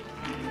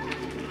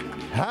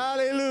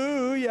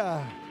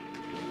 Hallelujah.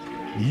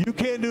 You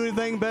can't do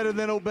anything better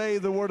than obey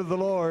the word of the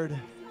Lord.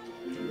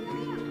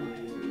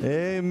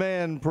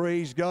 Amen.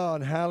 Praise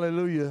God.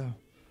 Hallelujah.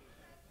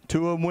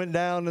 Two of them went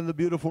down in the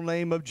beautiful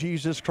name of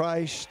Jesus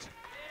Christ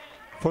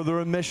for the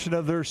remission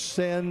of their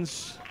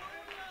sins.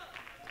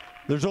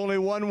 There's only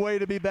one way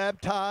to be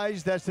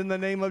baptized. That's in the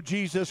name of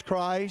Jesus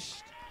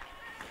Christ.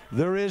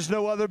 There is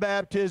no other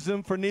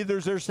baptism, for neither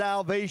is there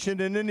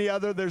salvation in any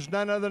other. There's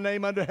none other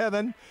name under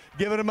heaven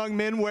given among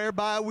men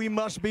whereby we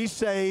must be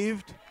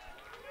saved.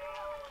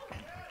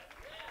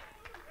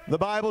 The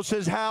Bible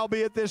says,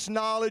 howbeit this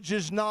knowledge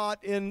is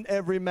not in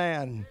every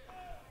man.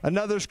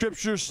 Another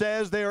scripture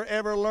says they are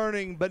ever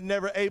learning but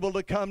never able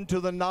to come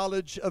to the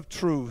knowledge of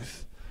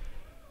truth.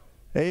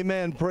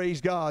 Amen. Praise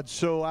God.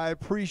 So I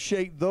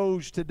appreciate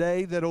those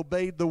today that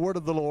obeyed the word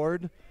of the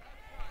Lord.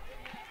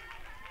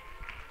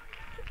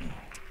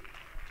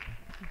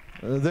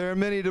 There are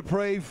many to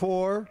pray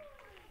for.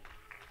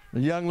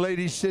 The young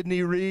lady,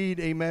 Sydney Reed,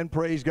 amen,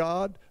 praise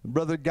God.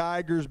 Brother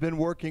Geiger's been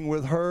working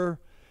with her.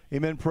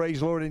 Amen.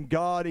 Praise the Lord. And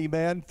God,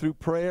 amen, through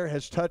prayer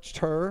has touched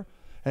her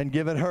and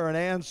given her an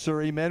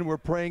answer. Amen. We're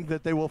praying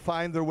that they will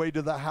find their way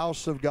to the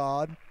house of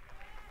God.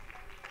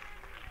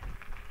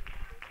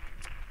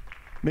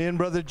 Me and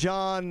Brother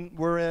John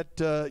were at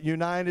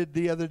United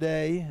the other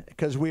day,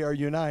 because we are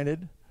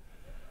united.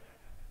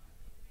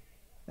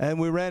 And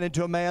we ran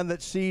into a man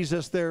that sees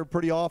us there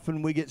pretty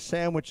often. We get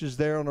sandwiches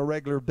there on a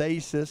regular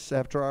basis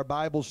after our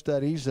Bible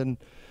studies. And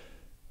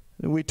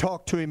we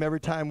talk to him every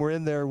time we're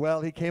in there.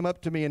 Well, he came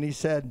up to me and he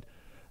said,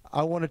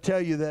 I want to tell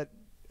you that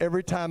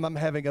every time I'm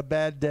having a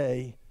bad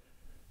day,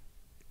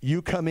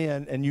 you come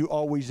in and you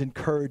always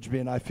encourage me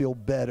and I feel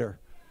better.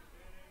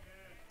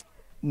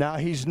 Now,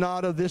 he's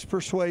not of this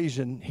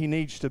persuasion. He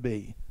needs to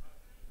be.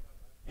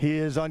 He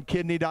is on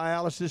kidney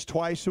dialysis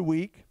twice a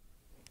week.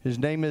 His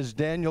name is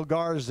Daniel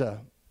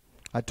Garza.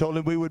 I told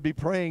him we would be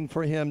praying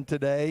for him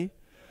today.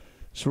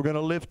 So we're going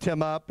to lift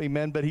him up.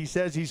 Amen. But he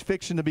says he's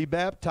fixing to be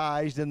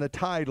baptized in the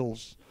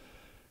titles.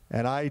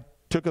 And I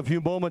took a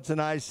few moments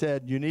and I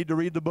said, you need to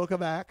read the book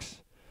of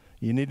Acts.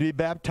 You need to be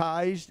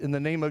baptized in the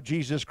name of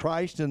Jesus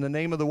Christ, in the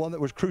name of the one that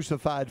was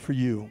crucified for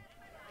you.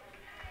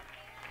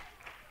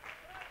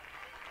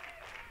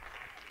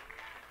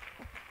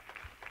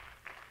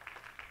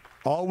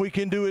 All we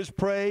can do is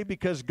pray,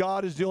 because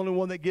God is the only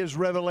one that gives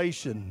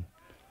revelation.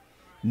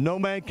 No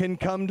man can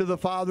come to the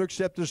Father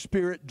except the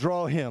Spirit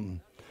draw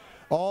him.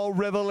 All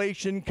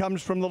revelation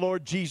comes from the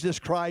Lord Jesus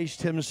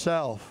Christ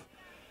himself.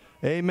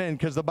 Amen.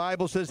 Because the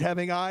Bible says,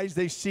 having eyes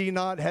they see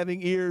not,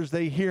 having ears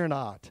they hear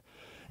not.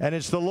 And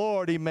it's the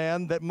Lord,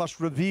 amen, that must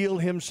reveal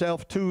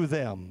himself to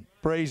them.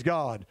 Praise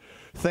God.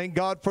 Thank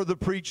God for the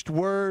preached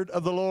word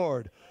of the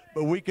Lord.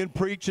 But we can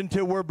preach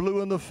until we're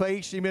blue in the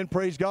face, amen,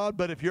 praise God.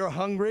 But if you're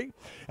hungry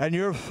and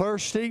you're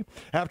thirsty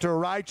after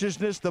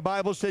righteousness, the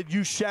Bible said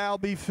you shall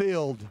be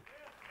filled.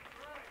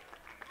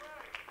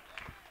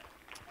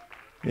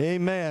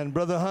 Amen.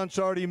 Brother Hunt's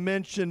already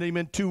mentioned,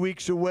 amen, 2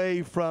 weeks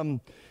away from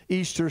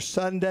Easter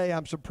Sunday.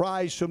 I'm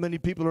surprised so many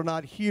people are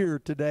not here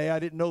today. I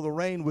didn't know the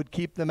rain would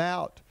keep them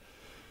out.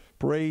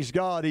 Praise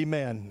God,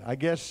 amen. I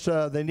guess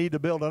they need to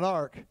build an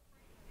ark.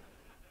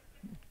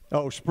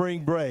 Oh,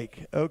 spring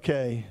break.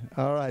 Okay.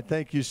 All right.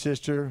 Thank you,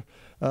 sister.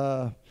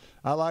 I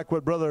like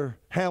what Brother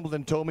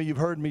Hamilton told me. You've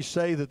heard me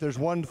say that there's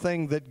one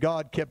thing that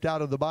God kept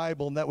out of the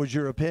Bible, and that was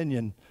your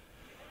opinion.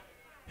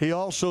 He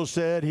also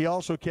said, he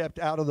also kept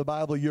out of the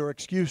Bible your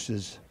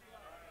excuses.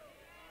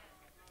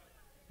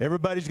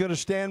 Everybody's going to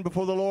stand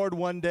before the Lord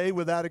one day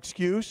without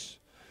excuse.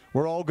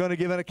 We're all going to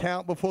give an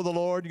account before the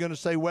Lord. You're going to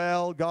say,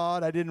 well,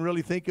 God, I didn't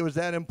really think it was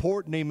that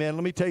important. Amen.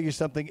 Let me tell you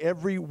something.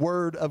 Every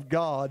word of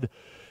God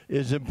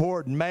is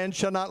important. Man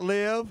shall not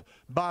live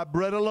by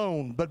bread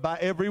alone, but by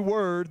every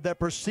word that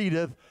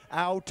proceedeth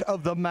out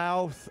of the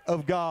mouth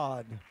of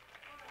God.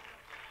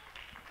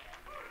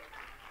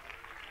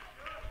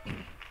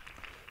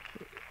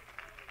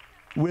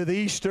 With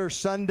Easter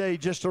Sunday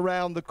just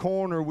around the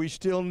corner, we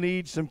still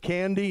need some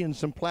candy and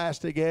some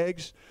plastic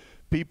eggs.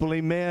 People,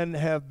 amen,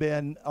 have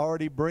been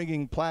already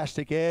bringing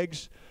plastic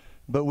eggs,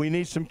 but we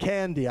need some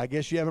candy. I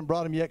guess you haven't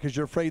brought them yet because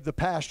you're afraid the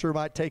pastor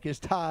might take his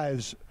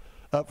tithes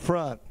up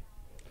front.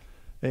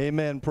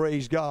 Amen.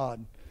 Praise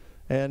God.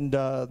 And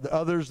the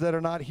others that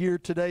are not here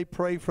today,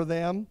 pray for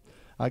them.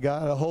 I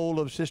got a hold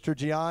of Sister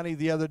Gianni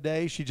the other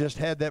day. She just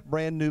had that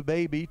brand new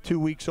baby, 2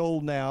 weeks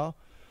old now.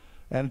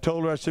 And I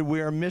told her, I said, we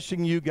are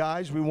missing you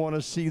guys. We want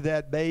to see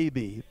that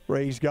baby.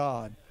 Praise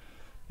God.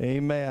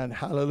 Amen.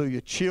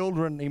 Hallelujah.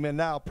 Children, amen.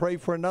 Now pray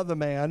for another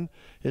man.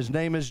 His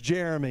name is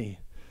Jeremy.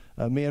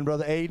 Me and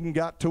Brother Aiden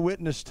got to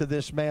witness to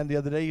this man the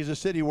other day. He's a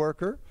city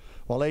worker.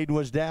 While Aiden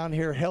was down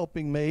here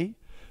helping me,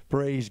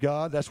 praise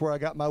God. That's where I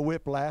got my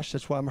whiplash.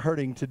 That's why I'm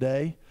hurting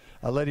today.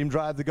 I let him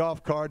drive the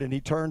golf cart, and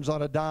he turns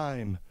on a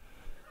dime.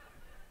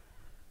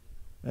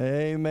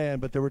 Amen.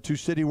 But there were 2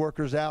 city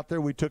workers out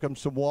there. We took them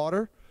some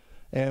water,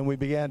 and we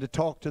began to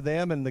talk to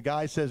them. And the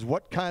guy says,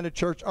 what kind of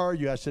church are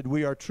you? I said,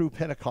 we are True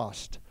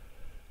Pentecost.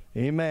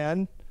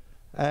 Amen.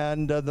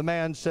 And the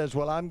man says,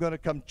 well, I'm going to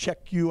come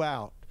check you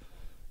out.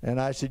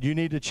 And I said, you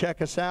need to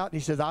check us out? And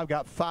he says, I've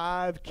got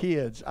 5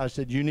 kids. I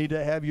said, you need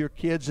to have your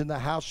kids in the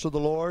house of the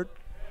Lord.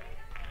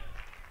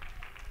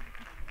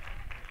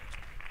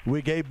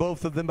 We gave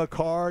both of them a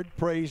card.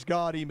 Praise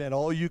God, amen.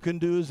 All you can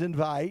do is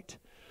invite.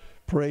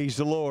 Praise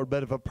the Lord.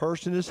 But if a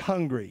person is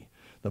hungry,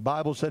 the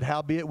Bible said,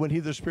 howbeit when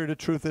he, the Spirit of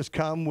truth, is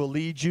come, will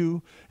lead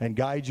you and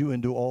guide you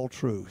into all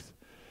truth.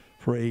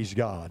 Praise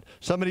God.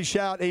 Somebody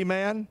shout,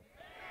 amen.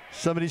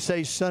 Somebody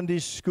say Sunday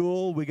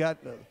school. We got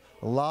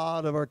a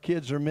lot of our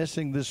kids are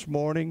missing this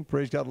morning.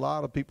 Praise God. A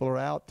lot of people are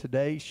out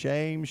today.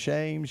 Shame,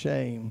 shame,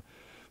 shame.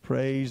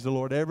 Praise the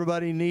Lord.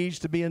 Everybody needs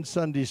to be in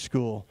Sunday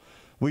school.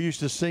 We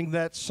used to sing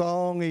that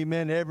song,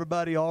 amen.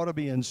 Everybody ought to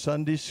be in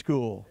Sunday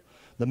school.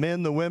 The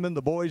men, the women,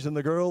 the boys, and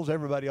the girls,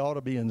 everybody ought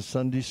to be in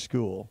Sunday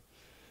school.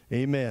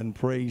 Amen.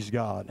 Praise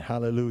God.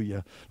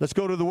 Hallelujah. Let's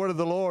go to the word of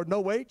the Lord.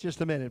 No, wait just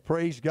a minute.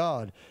 Praise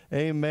God.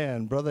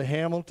 Amen. Brother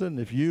Hamilton,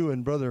 if you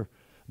and Brother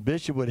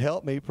Bishop would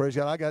help me, praise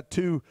God. I got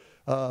 2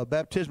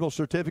 baptismal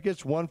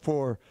certificates, one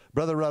for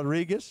Brother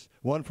Rodriguez,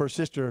 one for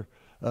Sister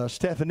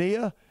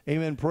Stephania.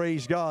 Amen.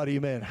 Praise God.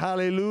 Amen.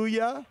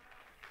 Hallelujah.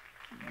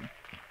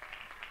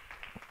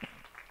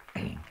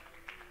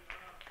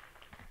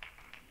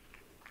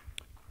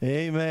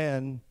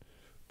 Amen.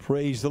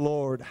 Praise the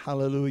Lord.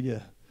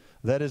 Hallelujah.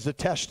 That is a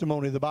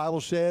testimony. The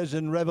Bible says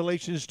in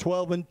Revelations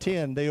 12 and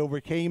 10, they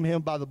overcame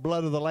him by the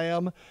blood of the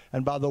Lamb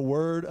and by the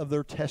word of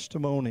their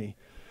testimony.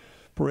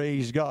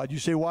 Praise God. You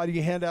say, why do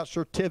you hand out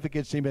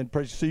certificates? Amen.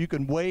 Praise, so you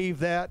can wave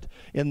that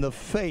in the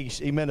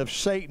face, amen, of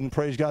Satan.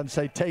 Praise God. And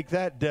say, take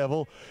that,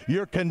 devil.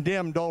 You're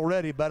condemned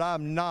already, but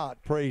I'm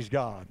not. Praise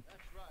God.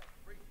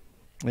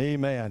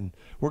 Amen.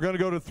 We're going to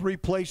go to 3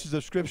 places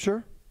of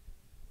Scripture.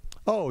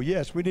 Oh,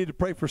 yes, we need to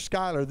pray for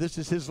Skylar. This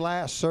is his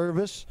last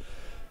service.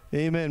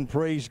 Amen.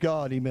 Praise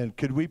God. Amen.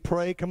 Could we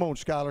pray? Come on,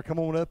 Skylar. Come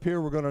on up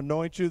here. We're going to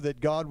anoint you that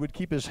God would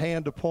keep his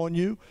hand upon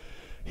you.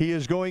 He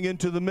is going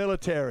into the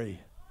military.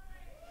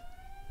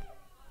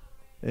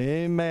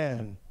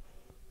 Amen.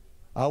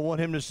 I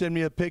want him to send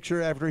me a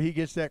picture after he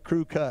gets that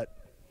crew cut.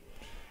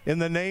 In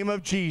the name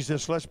of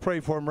Jesus, let's pray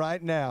for him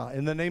right now.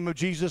 In the name of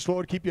Jesus,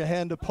 Lord, keep your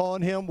hand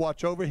upon him.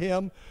 Watch over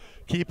him.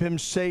 Keep him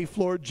safe,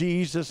 Lord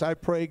Jesus. I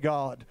pray,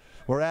 God.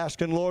 We're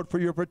asking, Lord, for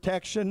your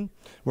protection.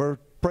 We're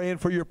praying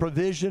for your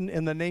provision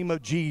in the name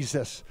of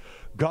Jesus.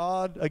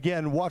 God,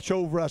 again, watch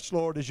over us,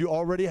 Lord, as you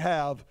already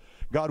have.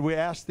 God, we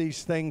ask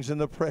these things in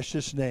the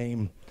precious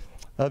name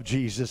of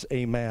Jesus.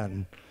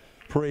 Amen.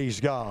 Praise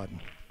God.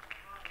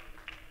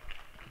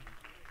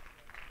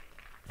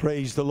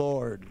 Praise the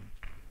Lord.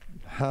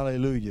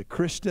 Hallelujah.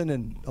 Kristen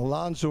and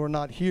Alonzo are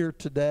not here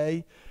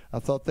today. I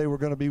thought they were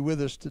going to be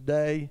with us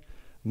today.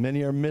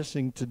 Many are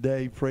missing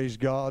today. Praise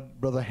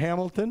God. Brother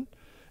Hamilton,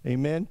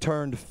 amen,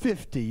 turned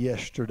 50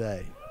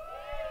 yesterday.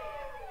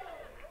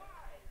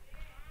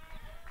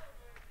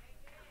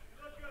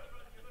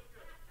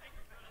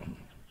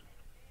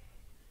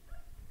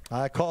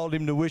 I called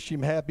him to wish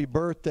him happy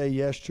birthday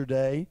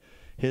yesterday.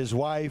 His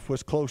wife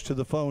was close to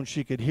the phone.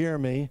 She could hear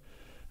me.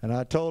 And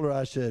I told her,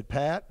 I said,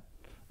 Pat,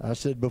 I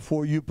said,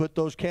 before you put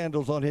those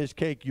candles on his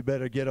cake, you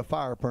better get a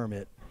fire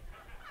permit.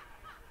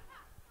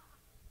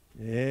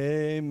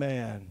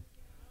 Amen.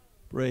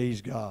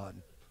 Praise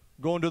God.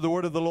 Going to the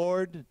word of the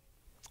Lord,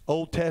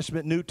 Old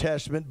Testament, New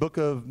Testament, book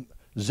of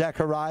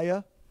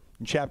Zechariah,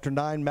 chapter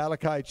 9,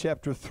 Malachi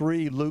chapter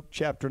 3, Luke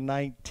chapter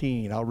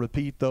 19. I'll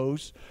repeat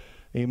those.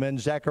 Amen.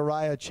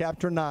 Zechariah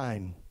chapter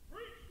 9.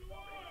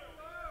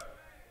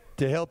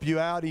 To help you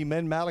out,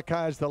 amen,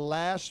 Malachi is the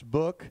last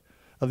book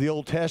of the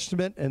Old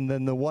Testament, and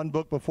then the one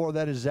book before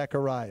that is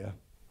Zechariah.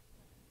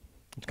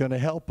 It's going to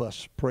help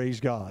us, praise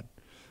God.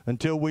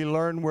 Until we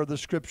learn where the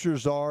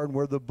scriptures are and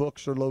where the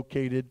books are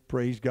located,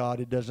 praise God,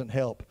 it doesn't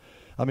help.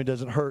 I mean, it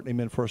doesn't hurt,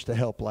 amen, for us to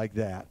help like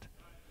that.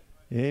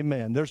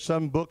 Amen. There's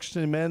some books,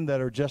 amen,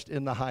 that are just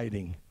in the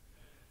hiding.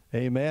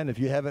 Amen. If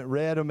you haven't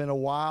read them in a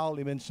while,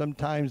 amen,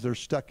 sometimes they're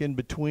stuck in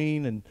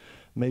between, and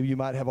maybe you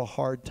might have a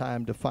hard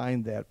time to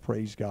find that,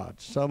 praise God.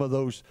 Some of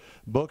those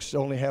books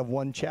only have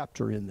 1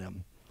 chapter in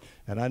them.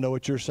 And I know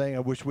what you're saying. I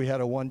wish we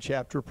had a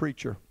 1-chapter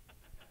preacher.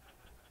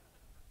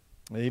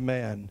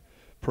 Amen.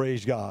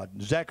 Praise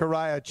God.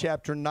 Zechariah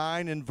chapter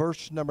 9 and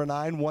verse number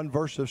 9, 1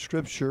 verse of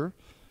Scripture.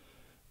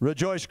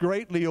 Rejoice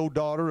greatly, O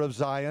daughter of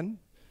Zion.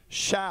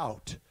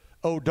 Shout,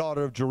 O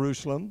daughter of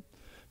Jerusalem.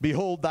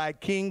 Behold, thy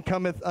king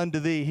cometh unto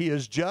thee. He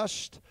is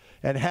just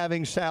and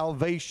having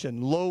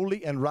salvation,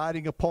 lowly and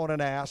riding upon an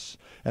ass,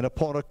 and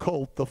upon a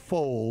colt, the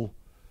foal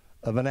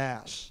of an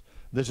ass.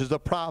 This is the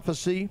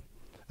prophecy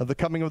of the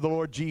coming of the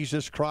Lord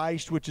Jesus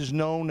Christ, which is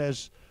known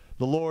as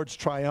the Lord's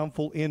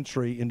triumphal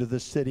entry into the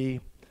city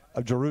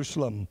of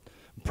Jerusalem.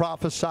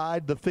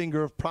 Prophesied, the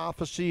finger of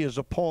prophecy is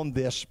upon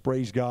this,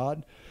 praise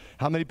God.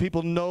 How many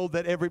people know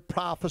that every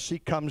prophecy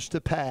comes to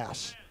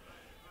pass?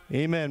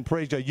 Amen.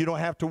 Praise God. You don't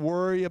have to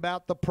worry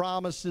about the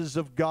promises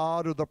of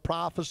God or the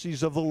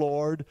prophecies of the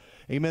Lord.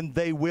 Amen.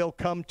 They will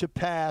come to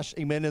pass,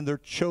 amen, in their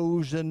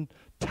chosen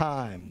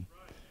time.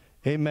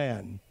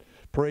 Amen.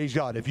 Praise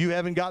God. If you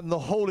haven't gotten the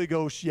Holy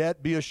Ghost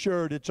yet, be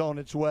assured it's on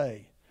its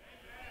way.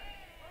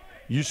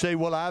 You say,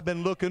 well, I've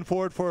been looking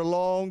for it for a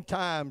long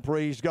time.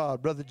 Praise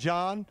God. Brother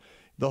John,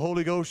 the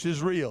Holy Ghost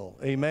is real.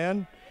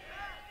 Amen.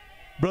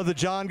 Brother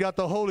John got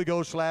the Holy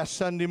Ghost last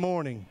Sunday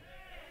morning.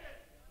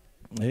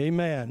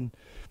 Amen.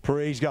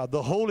 Praise God.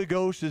 The Holy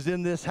Ghost is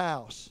in this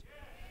house.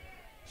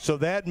 So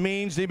that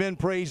means, amen,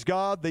 praise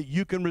God, that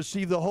you can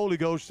receive the Holy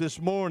Ghost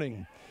this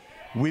morning.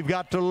 We've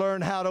got to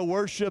learn how to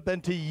worship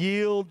and to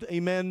yield,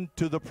 amen,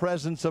 to the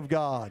presence of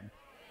God.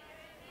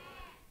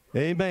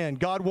 Amen.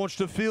 God wants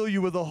to fill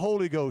you with the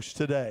Holy Ghost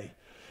today.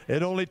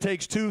 It only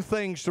takes 2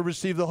 things to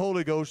receive the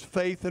Holy Ghost,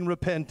 faith and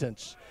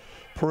repentance.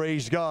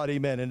 Praise God,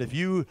 amen. And if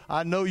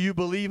I know you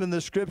believe in the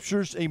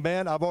Scriptures,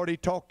 amen. I've already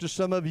talked to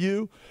some of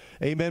you,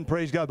 Amen,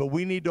 praise God. But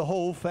we need to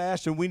hold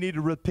fast and we need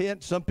to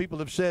repent. Some people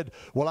have said,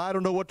 well, I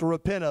don't know what to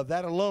repent of.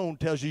 That alone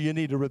tells you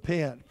need to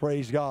repent,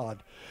 praise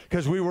God.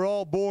 Because we were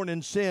all born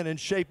in sin and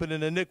shapen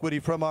in iniquity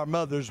from our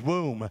mother's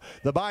womb.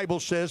 The Bible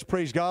says,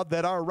 praise God,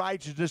 that our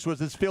righteousness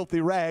was as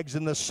filthy rags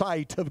in the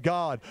sight of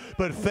God.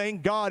 But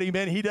thank God,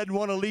 amen, He doesn't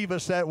want to leave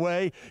us that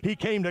way. He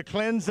came to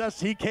cleanse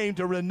us. He came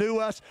to renew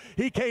us.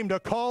 He came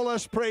to call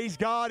us, praise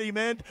God,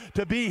 amen,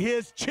 to be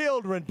His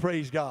children,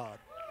 praise God.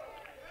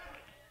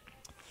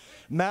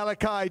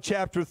 Malachi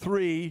chapter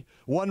 3,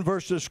 one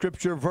verse of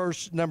Scripture,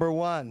 verse number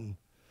 1.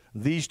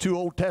 These two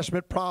Old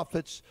Testament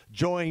prophets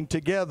joined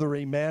together,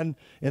 amen,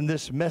 in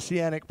this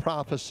messianic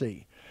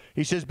prophecy.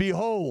 He says,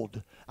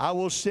 behold, I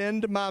will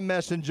send my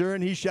messenger,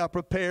 and he shall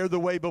prepare the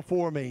way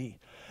before me.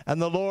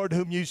 And the Lord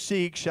whom you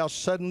seek shall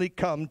suddenly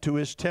come to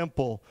his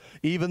temple,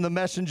 even the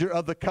messenger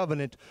of the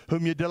covenant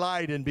whom you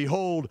delight in.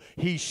 Behold,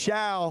 he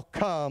shall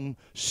come,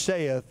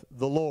 saith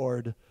the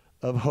Lord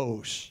of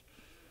hosts.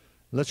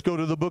 Let's go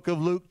to the book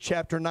of Luke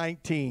chapter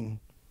 19. I'm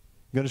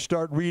going to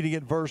start reading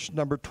at verse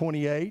number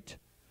 28.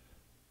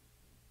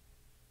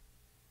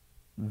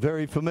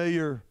 Very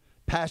familiar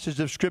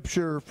passage of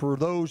Scripture for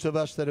those of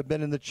us that have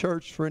been in the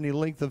church for any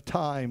length of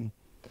time.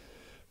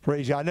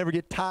 Praise God. I never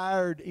get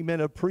tired,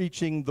 amen, of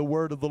preaching the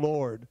word of the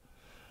Lord.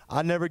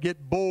 I never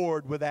get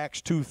bored with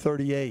Acts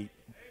 2:38.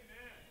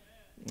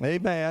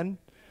 Amen.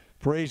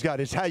 Praise God.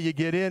 It's how you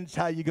get in, it's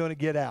how you're going to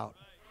get out.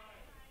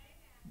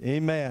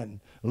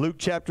 Amen. Luke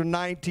chapter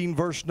 19,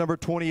 verse number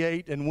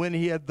 28. And when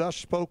he had thus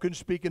spoken,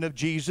 speaking of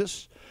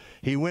Jesus,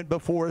 he went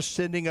before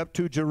ascending up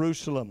to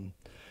Jerusalem.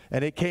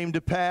 And it came to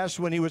pass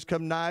when he was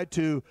come nigh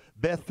to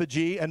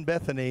Bethphage and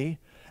Bethany,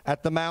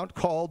 at the mount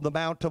called the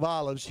Mount of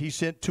Olives, he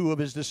sent two of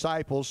his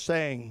disciples,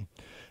 saying,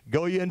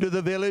 go ye into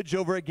the village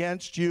over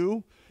against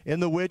you,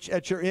 in the which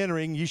at your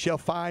entering ye shall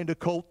find a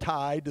colt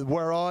tied,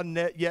 whereon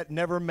yet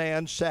never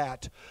man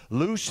sat.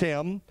 Loose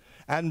him,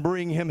 and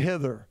bring him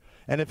hither.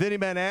 And if any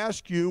man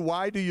ask you,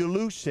 why do you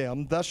loose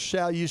him? Thus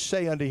shall you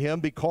say unto him,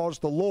 because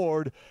the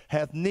Lord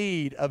hath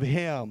need of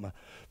him.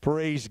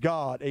 Praise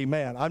God.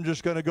 Amen. I'm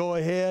just going to go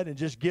ahead and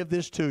just give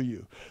this to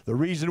you. The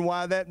reason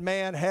why that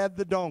man had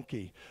the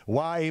donkey,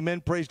 why,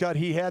 amen, praise God,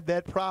 he had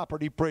that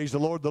property, praise the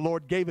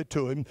Lord gave it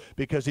to him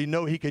because he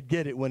knew he could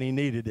get it when he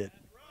needed it.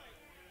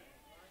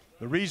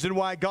 The reason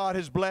why God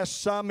has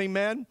blessed some,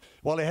 amen,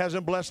 well, he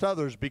hasn't blessed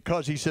others,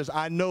 because he says,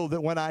 I know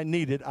that when I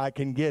need it, I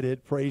can get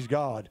it. Praise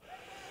God.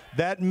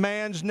 That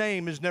man's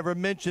name is never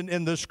mentioned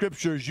in the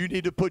Scriptures. You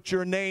need to put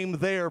your name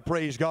there,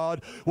 praise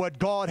God. What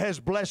God has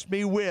blessed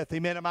me with,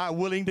 amen, am I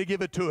willing to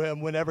give it to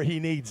him whenever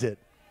he needs it?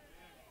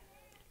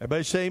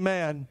 Everybody say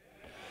amen.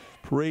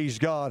 Praise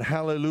God.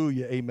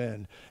 Hallelujah.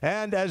 Amen.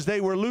 And as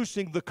they were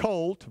loosing the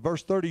colt,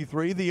 verse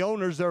 33, the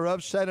owners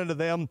thereof said unto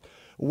them,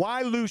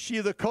 why loose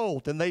ye the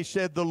colt? And they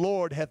said, the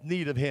Lord hath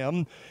need of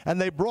him.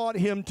 And they brought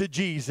him to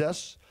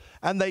Jesus.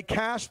 And they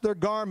cast their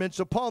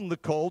garments upon the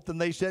colt, and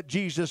they set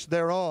Jesus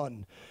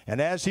thereon. And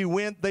as he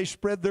went, they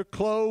spread their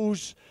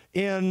clothes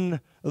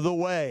in the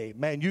way.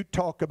 Man, you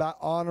talk about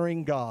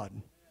honoring God.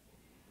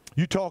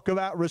 You talk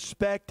about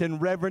respect and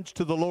reverence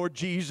to the Lord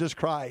Jesus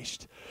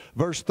Christ.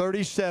 Verse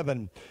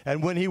 37,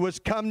 and when he was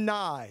come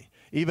nigh,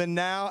 even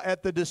now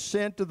at the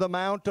descent of the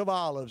Mount of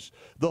Olives,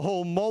 the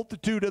whole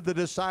multitude of the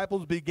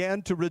disciples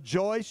began to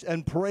rejoice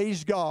and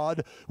praise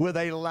God with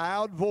a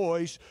loud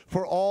voice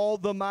for all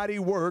the mighty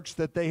works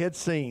that they had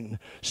seen,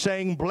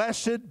 saying,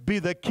 blessed be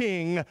the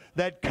King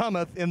that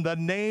cometh in the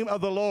name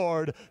of the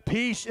Lord,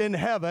 peace in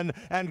heaven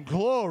and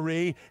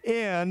glory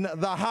in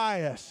the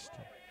highest.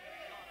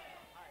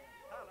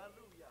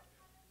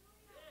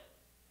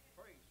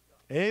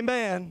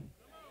 Amen.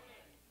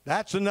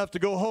 That's enough to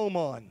go home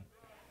on.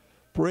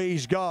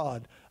 Praise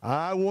God.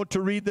 I want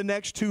to read the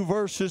next two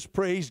verses,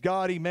 praise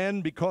God,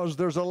 amen, because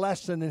there's a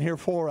lesson in here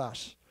for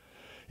us.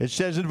 It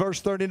says in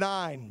verse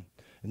 39,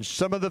 and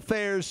some of the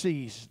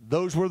Pharisees,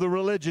 those were the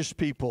religious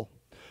people,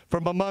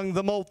 from among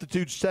the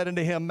multitude said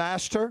unto him,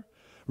 Master,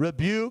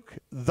 rebuke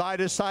thy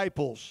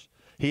disciples.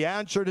 He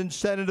answered and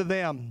said unto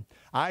them,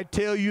 I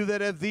tell you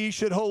that if these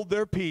should hold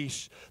their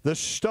peace, the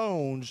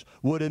stones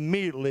would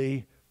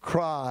immediately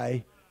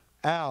cry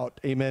out.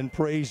 Amen.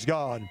 Praise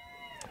God.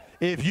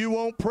 If you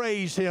won't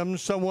praise him,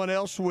 someone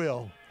else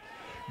will.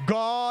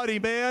 God,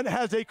 amen,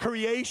 has a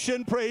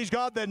creation, praise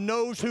God, that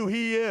knows who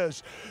he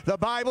is. The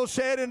Bible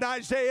said in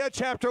Isaiah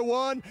chapter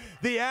 1,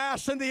 the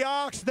ass and the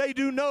ox, they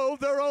do know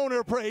their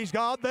owner, praise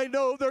God. They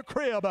know their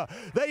crib.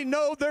 They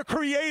know their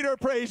creator,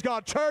 praise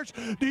God. Church,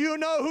 do you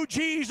know who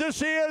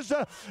Jesus is?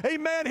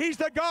 Amen. He's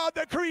the God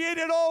that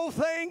created all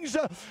things.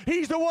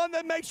 He's the one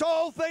that makes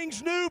all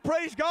things new,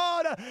 praise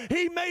God.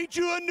 He made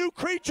you a new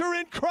creature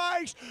in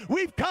Christ.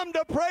 We've come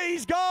to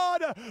praise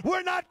God.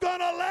 We're not going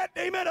to let,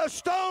 amen, a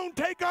stone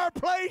take our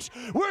place.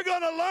 We're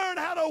going to learn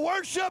how to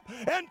worship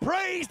and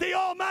praise the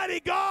Almighty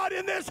God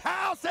in this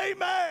house.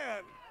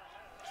 Amen.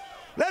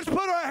 Let's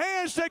put our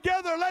hands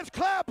together. Let's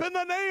clap in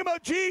the name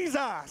of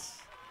Jesus.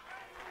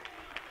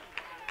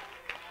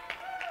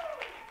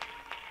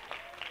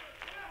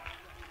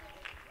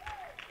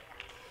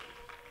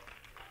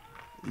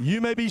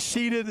 You may be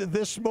seated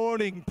this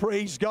morning.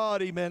 Praise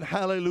God. Amen.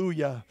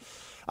 Hallelujah.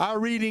 Our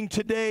reading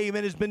today,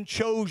 amen, has been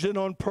chosen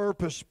on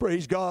purpose,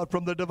 praise God,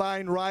 from the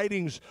divine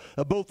writings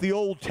of both the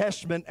Old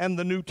Testament and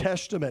the New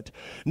Testament.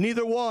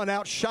 Neither one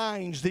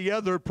outshines the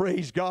other,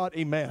 praise God,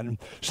 amen.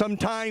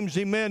 Sometimes,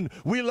 amen,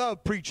 we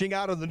love preaching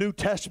out of the New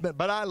Testament,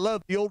 but I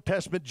love the Old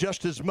Testament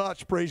just as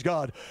much, praise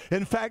God.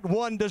 In fact,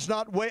 one does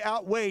not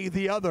outweigh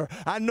the other.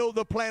 I know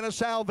the plan of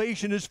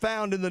salvation is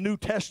found in the New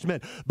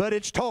Testament, but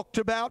it's talked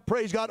about,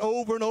 praise God,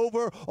 over and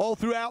over all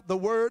throughout the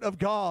Word of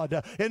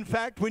God. In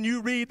fact, when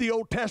you read the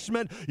Old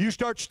Testament, you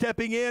start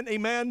stepping in,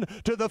 amen,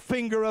 to the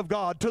finger of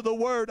God, to the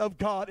Word of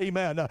God,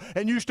 amen.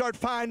 And you start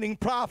finding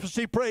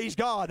prophecy, praise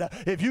God.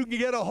 If you can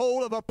get a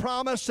hold of a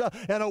promise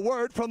and a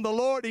word from the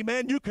Lord,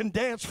 amen, you can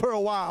dance for a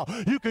while.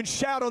 You can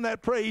shout on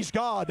that, praise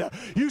God.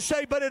 You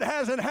say, but it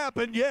hasn't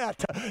happened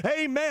yet.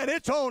 Amen.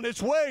 It's on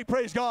its way,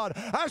 praise God.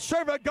 I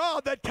serve a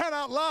God that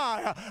cannot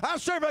lie. I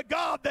serve a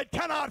God that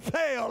cannot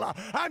fail.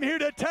 I'm here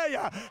to tell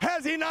you,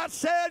 has He not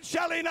said,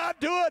 shall He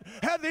not do it?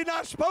 Has He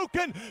not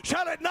spoken,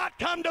 shall it not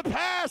come to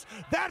pass?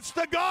 That's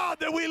the God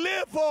that we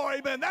live for,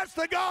 amen. That's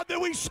the God that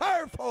we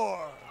serve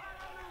for.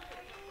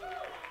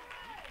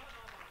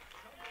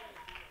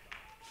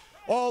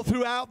 All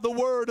throughout the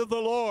Word of the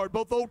Lord,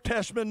 both Old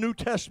Testament and New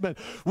Testament,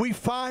 we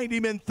find,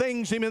 amen,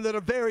 things, amen, that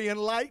are very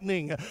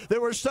enlightening. There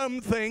were some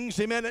things,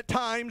 amen, at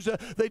times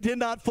they did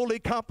not fully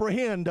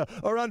comprehend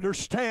or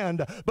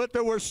understand, but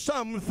there were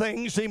some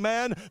things,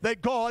 amen,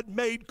 that God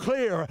made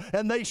clear,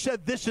 and they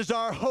said, this is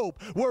our hope.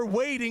 We're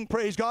waiting,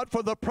 praise God,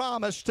 for the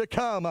promise to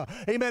come.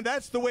 Amen.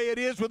 That's the way it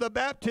is with the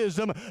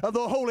baptism of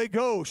the Holy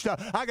Ghost.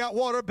 I got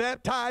water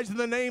baptized in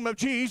the name of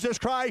Jesus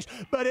Christ,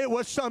 but it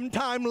was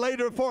sometime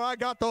later before I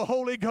got the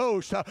Holy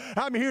Ghost.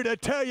 I'm here to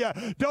tell you,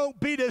 don't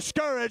be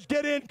discouraged.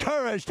 Get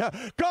encouraged.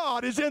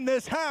 God is in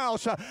this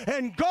house,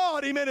 and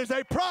God, amen, is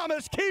a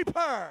promise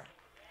keeper.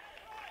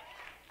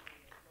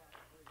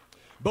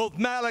 Both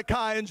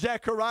Malachi and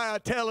Zechariah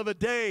tell of a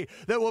day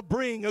that will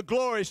bring a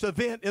glorious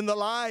event in the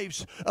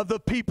lives of the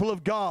people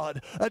of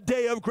God. A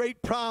day of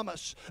great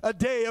promise, a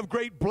day of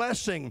great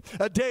blessing,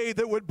 a day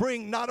that would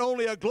bring not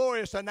only a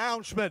glorious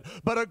announcement,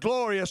 but a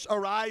glorious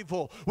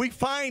arrival. We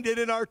find it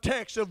in our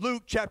text of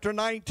Luke chapter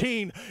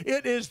 19.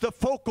 It is the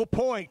focal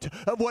point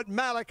of what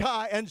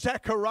Malachi and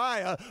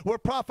Zechariah were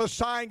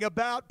prophesying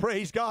about,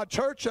 praise God.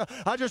 Church,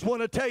 I just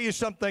want to tell you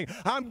something.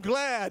 I'm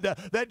glad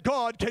that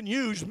God can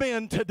use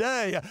men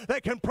today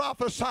that can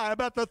prophesy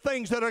about the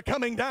things that are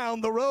coming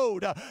down the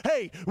road.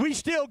 Hey, we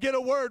still get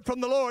a word from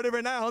the Lord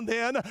every now and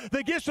then.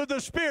 The gifts of the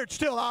Spirit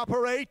still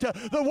operate.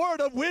 The word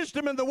of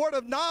wisdom and the word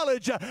of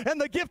knowledge and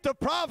the gift of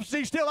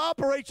prophecy still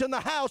operates in the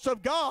house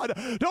of God.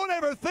 Don't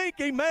ever think,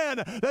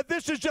 amen, that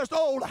this is just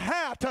old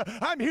hat.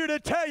 I'm here to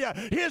tell you,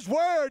 His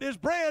word is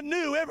brand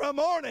new every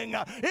morning.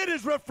 It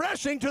is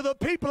refreshing to the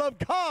people of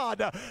God.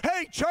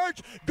 Hey,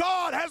 church,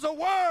 God has a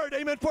word,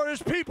 amen, for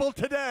His people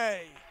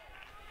today.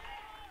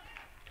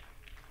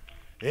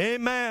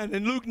 Amen.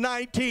 In Luke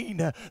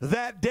 19,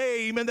 that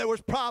day, amen, that was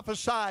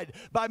prophesied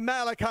by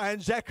Malachi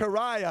and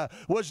Zechariah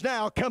was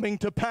now coming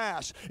to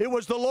pass. It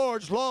was the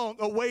Lord's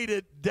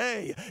long-awaited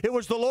day. It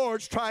was the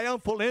Lord's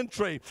triumphal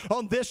entry.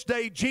 On this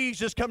day,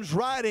 Jesus comes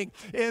riding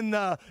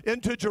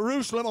into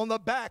Jerusalem on the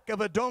back of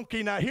a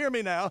donkey. Now, hear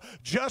me now.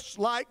 Just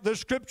like the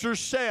Scripture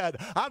said,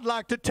 I'd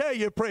like to tell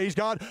you, praise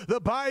God,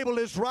 the Bible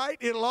is right.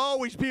 It'll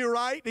always be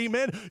right.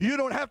 Amen. You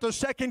don't have to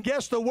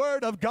second-guess the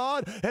Word of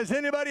God. Has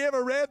anybody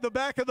ever read the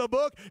back of the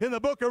book? In the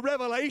book of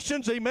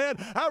Revelations, amen,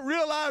 I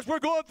realize we're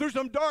going through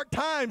some dark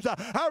times.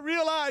 I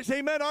realize,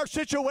 amen, our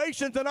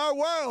situations in our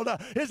world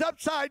is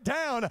upside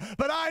down,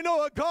 but I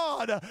know a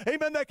God,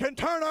 amen, that can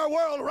turn our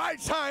world right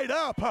side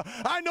up.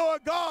 I know a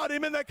God,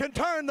 amen, that can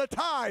turn the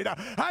tide.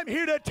 I'm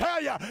here to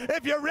tell you,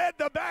 if you read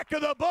the back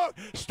of the book,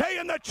 stay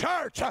in the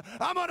church.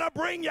 I'm going to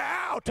bring you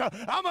out.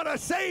 I'm going to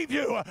save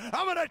you.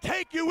 I'm going to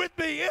take you with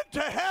me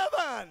into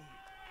heaven.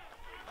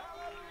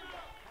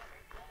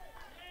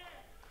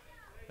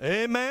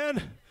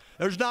 Amen.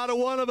 There's not a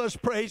one of us,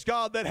 praise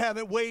God, that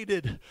haven't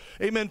waited,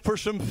 amen, for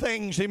some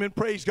things, amen,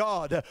 praise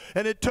God.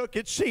 And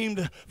it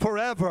seemed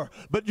forever.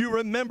 But you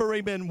remember,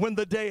 amen, when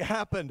the day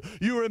happened.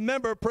 You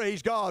remember,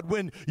 praise God,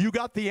 when you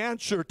got the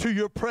answer to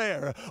your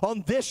prayer.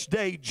 On this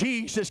day,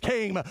 Jesus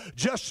came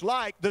just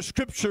like the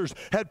Scriptures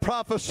had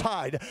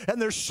prophesied. And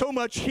there's so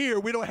much here,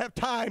 we don't have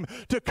time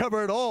to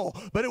cover it all.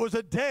 But it was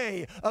a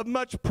day of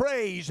much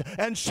praise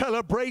and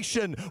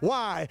celebration.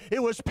 Why?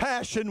 It was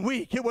Passion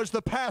Week. It was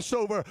the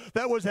Passover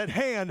that was at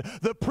hand.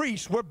 The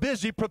priests were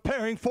busy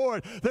preparing for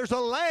it. There's a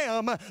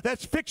lamb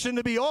that's fixing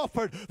to be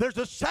offered. There's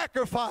a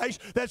sacrifice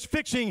that's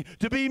fixing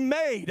to be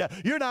made.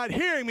 You're not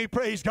hearing me,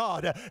 praise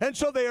God. And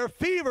so they are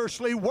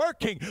feverishly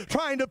working,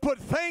 trying to put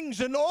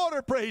things in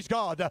order, praise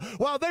God.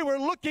 While they were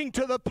looking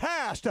to the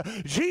past,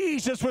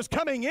 Jesus was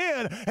coming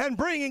in and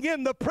bringing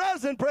in the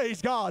present,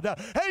 praise God.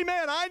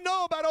 Amen. I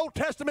know about Old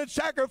Testament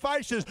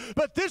sacrifices,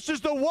 but this is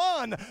the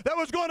one that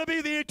was going to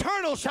be the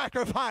eternal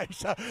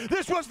sacrifice.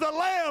 This was the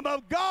Lamb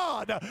of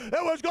God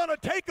that was going going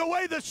to take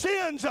away the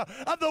sins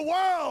of the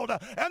world.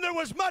 And there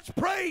was much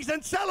praise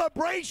and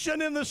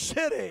celebration in the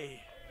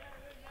city.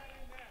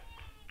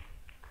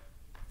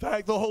 In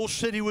fact, the whole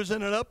city was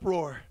in an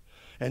uproar.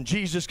 And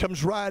Jesus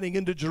comes riding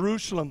into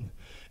Jerusalem,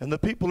 and the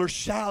people are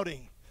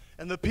shouting,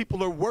 and the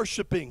people are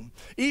worshiping.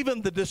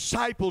 Even the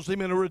disciples,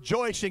 amen, are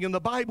rejoicing. And the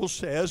Bible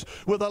says,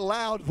 with a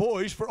loud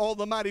voice, for all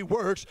the mighty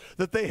works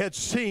that they had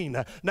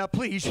seen. Now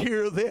please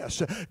hear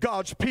this.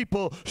 God's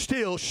people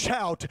still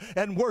shout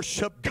and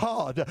worship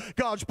God.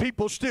 God's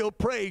people still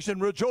praise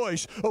and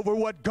rejoice over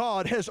what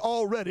God has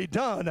already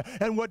done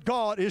and what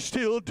God is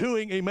still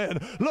doing. Amen.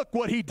 Look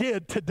what he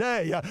did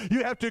today.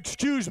 You have to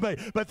excuse me,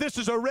 but this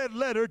is a red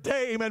letter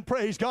day. Amen.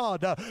 Praise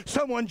God.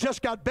 Someone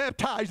just got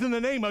baptized in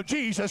the name of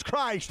Jesus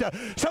Christ.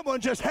 Someone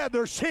just had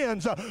their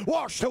sins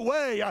washed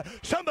away.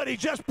 Somebody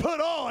just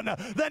put on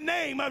the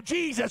name of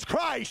Jesus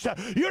Christ.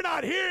 You're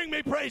not hearing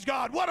me, praise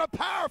God. What a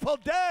powerful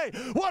day.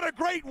 What a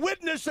great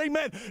witness,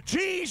 amen.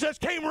 Jesus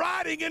came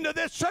riding into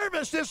this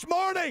service this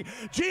morning.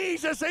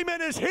 Jesus,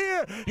 amen, is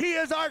here. He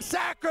is our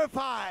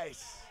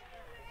sacrifice.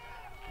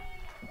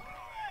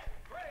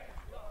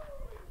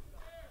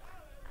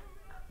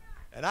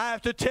 And I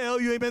have to tell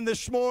you, amen,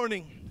 this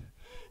morning,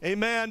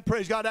 amen,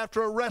 praise God,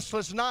 after a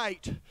restless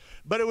night,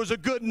 but it was a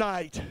good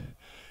night.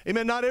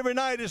 Amen. Not every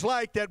night is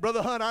like that,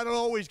 Brother Hunt. I don't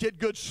always get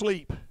good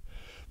sleep.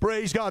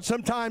 Praise God.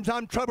 Sometimes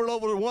I'm troubled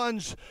over the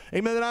ones,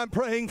 amen, that I'm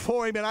praying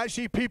for. Amen. I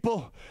see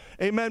people,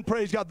 amen,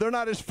 praise God, they're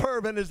not as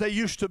fervent as they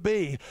used to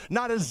be,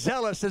 not as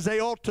zealous as they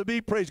ought to be,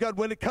 praise God,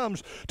 when it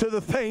comes to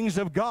the things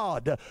of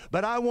God.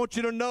 But I want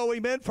you to know,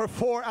 amen, for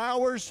 4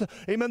 hours,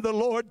 amen, the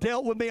Lord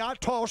dealt with me. I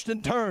tossed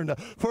and turned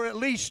for at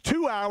least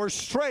 2 hours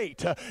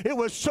straight. It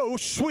was so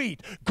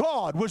sweet.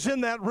 God was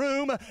in that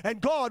room,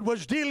 and God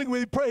was dealing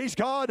with me, praise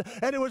God,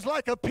 and it was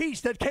like a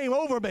peace that came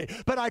over me.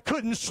 But I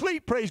couldn't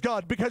sleep, praise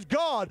God, because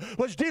God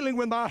was dealing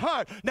with my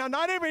heart. Now,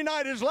 not every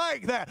night is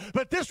like that,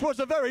 but this was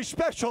a very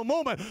special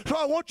moment. So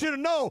I want you to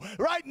know,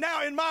 right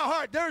now in my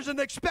heart, there's an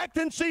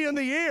expectancy in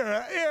the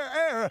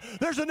air.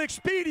 There's an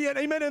expedient,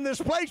 amen, in this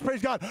place,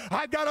 praise God.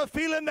 I've got a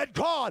feeling that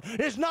God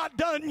is not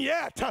done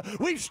yet.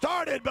 We've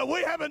started, but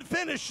we haven't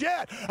finished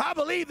yet. I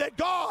believe that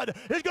God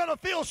is going to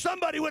fill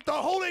somebody with the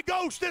Holy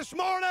Ghost this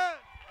morning.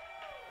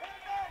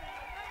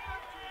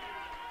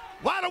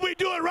 Why don't we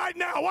do it right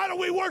now? Why don't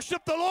we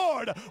worship the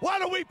Lord? Why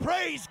don't we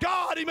praise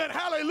God? Amen.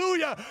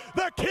 Hallelujah.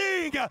 The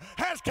King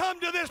has come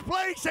to this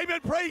place. Amen.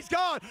 Praise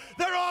God.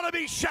 There ought to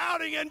be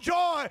shouting and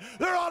joy.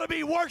 There ought to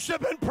be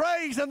worship and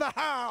praise in the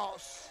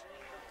house.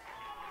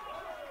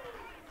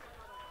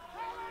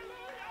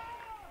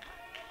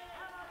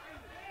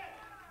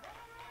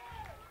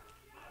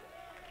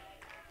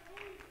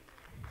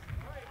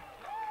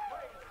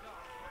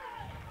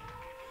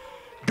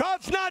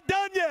 God's not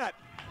done yet.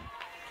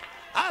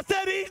 I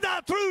said he's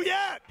not through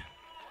yet.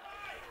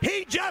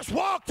 He just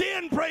walked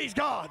in, praise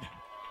God.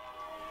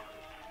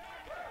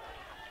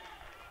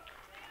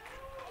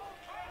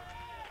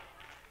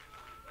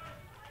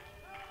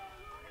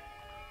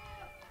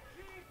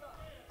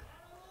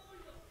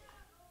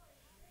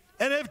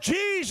 And if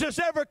Jesus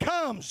ever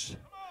comes,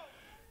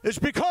 it's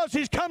because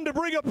he's come to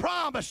bring a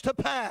promise to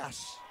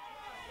pass.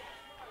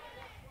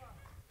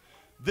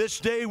 This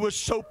day was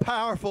so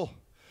powerful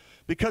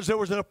because there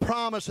was a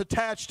promise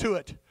attached to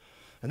it.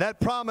 And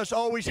that promise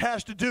always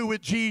has to do with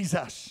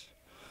Jesus.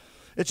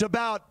 It's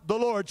about the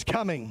Lord's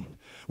coming.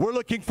 We're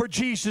looking for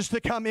Jesus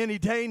to come any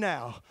day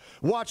now.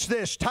 Watch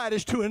this,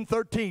 Titus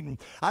 2:13.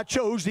 I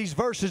chose these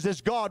verses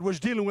as God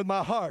was dealing with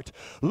my heart.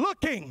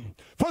 Looking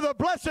for the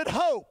blessed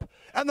hope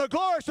and the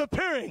glorious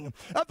appearing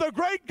of the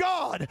great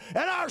God and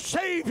our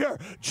Savior,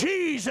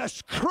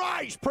 Jesus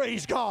Christ,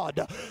 praise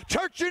God.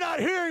 Church, you're not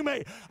hearing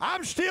me.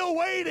 I'm still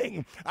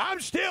waiting. I'm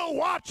still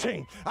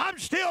watching. I'm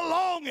still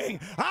longing.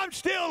 I'm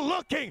still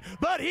looking.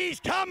 But he's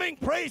coming,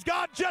 praise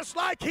God, just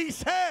like he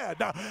said.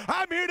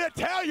 I'm here to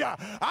tell you,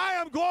 I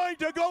am going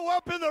to go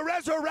up in the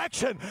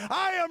resurrection.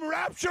 I am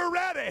rapture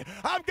ready.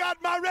 I've got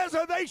my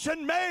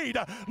reservation made.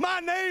 My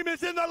name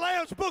is in the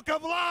Lamb's book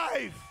of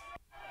life.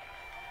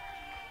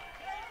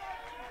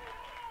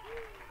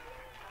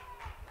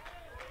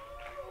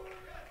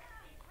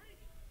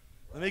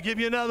 Let me give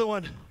you another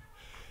one.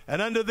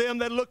 And unto them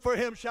that look for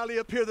him shall he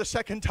appear the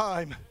second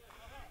time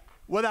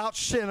without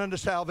sin unto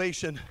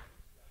salvation.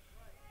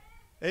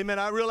 Amen.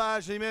 I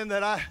realize, amen,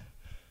 that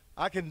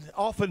I can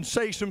often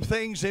say some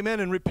things, amen,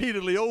 and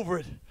repeatedly over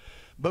it.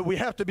 But we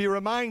have to be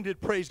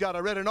reminded, praise God. I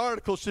read an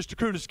article Sister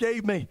Cruddas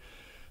gave me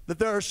that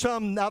there are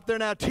some out there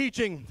now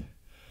teaching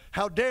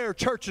how dare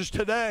churches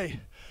today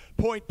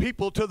point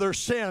people to their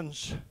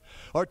sins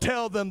or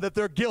tell them that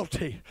they're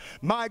guilty.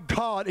 My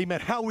God,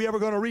 amen. How are we ever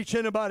going to reach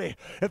anybody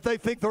if they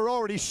think they're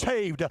already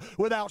saved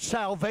without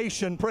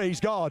salvation? Praise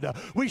God.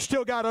 We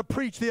still got to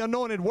preach the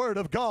anointed word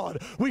of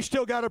God. We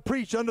still got to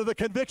preach under the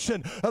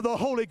conviction of the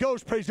Holy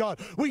Ghost. Praise God.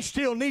 We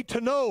still need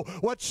to know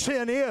what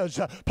sin is.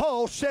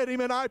 Paul said,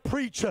 amen, I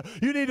preach.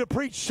 You need to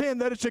preach sin,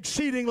 that it's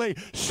exceedingly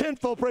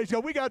sinful. Praise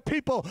God. We got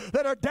people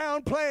that are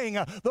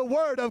downplaying the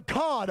word of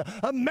God.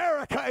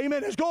 America,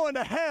 amen, is going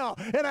to hell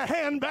in a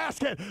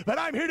handbasket. But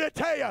I'm here to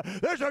tell you,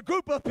 There's a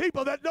group of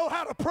people that know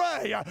how to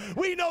pray.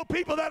 We know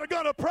people that are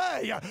going to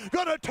pray,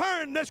 going to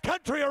turn this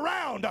country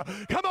around.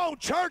 Come on,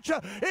 church.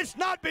 It's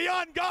not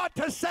beyond God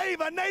to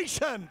save a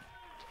nation.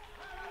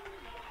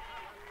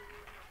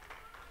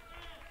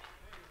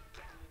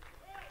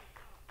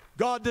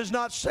 God does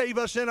not save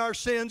us in our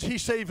sins. He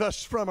saves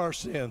us from our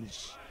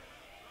sins.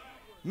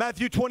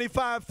 Matthew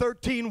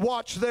 25:13,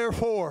 watch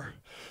therefore,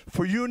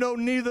 for you know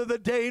neither the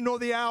day nor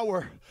the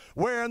hour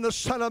wherein the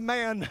Son of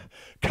Man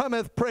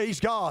cometh, praise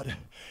God.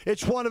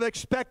 It's one of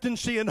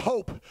expectancy and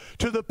hope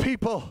to the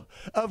people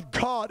of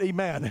God,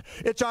 amen.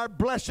 It's our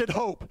blessed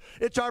hope.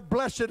 It's our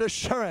blessed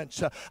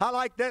assurance. I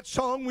like that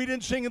song. We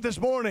didn't sing it this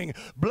morning.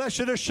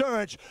 Blessed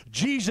assurance,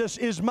 Jesus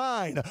is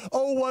mine.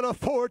 Oh, what a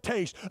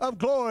foretaste of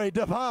glory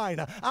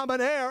divine. I'm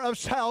an heir of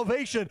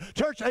salvation.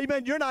 Church,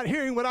 amen, you're not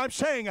hearing what I'm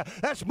saying.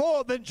 That's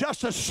more than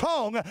just a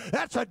song.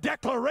 That's a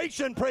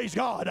declaration, praise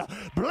God.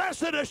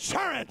 Blessed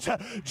assurance,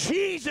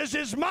 Jesus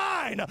is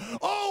mine.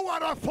 Oh,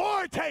 what a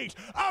foretaste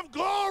of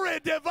glory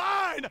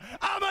divine.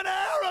 I'm an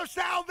heir of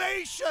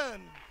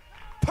salvation.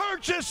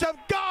 Purchase of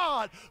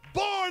God,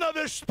 born of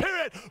His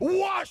Spirit,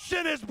 washed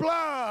in His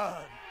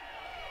blood.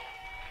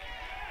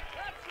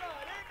 That's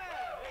right.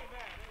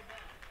 Amen.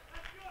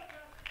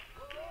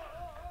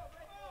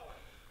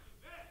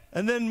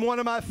 And then one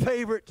of my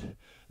favorite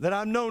that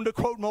I'm known to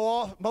quote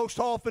most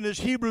often is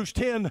Hebrews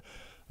 10,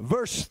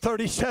 verse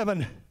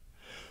 37.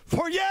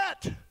 For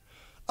yet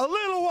a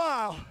little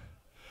while,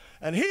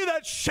 and He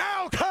that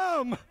shall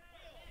come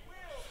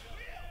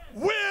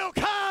will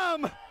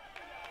come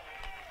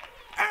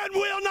and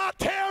will not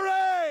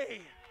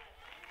tarry.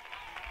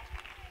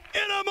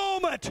 In a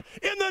moment,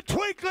 in the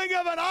twinkling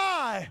of an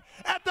eye,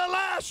 at the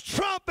last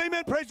trump,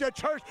 amen, praise the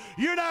church,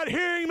 you're not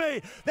hearing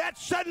me. That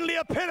suddenly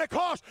a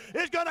Pentecost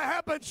is going to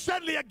happen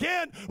suddenly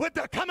again with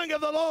the coming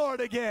of the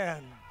Lord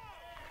again.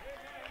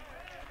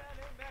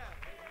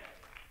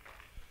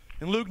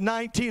 In Luke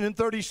 19 and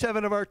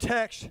 37 of our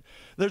text,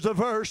 there's a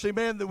verse,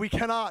 amen, that we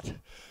cannot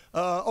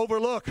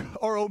overlook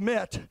or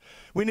omit.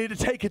 We need to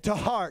take it to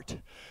heart.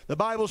 The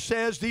Bible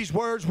says these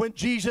words, when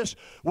Jesus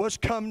was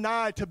come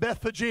nigh to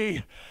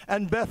Bethphage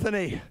and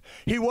Bethany.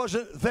 He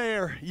wasn't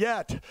there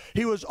yet.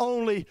 He was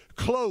only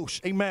close.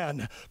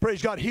 Amen.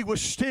 Praise God. He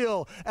was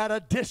still at a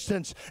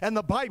distance. And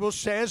the Bible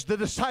says the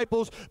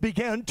disciples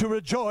began to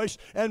rejoice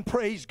and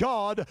praise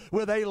God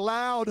with a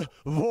loud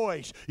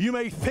voice. You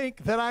may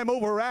think that I'm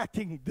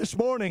overacting this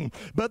morning,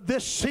 but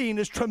this scene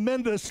is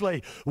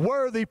tremendously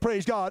worthy,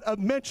 praise God, of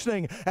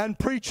mentioning and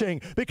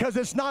preaching, because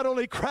it's not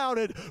only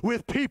crowded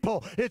with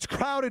people, it's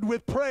crowded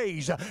with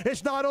praise.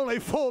 It's not only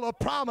full of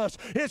promise,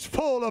 it's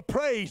full of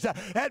praise.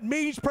 That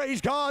means,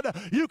 praise God,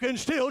 you can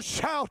still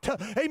shout,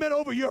 amen,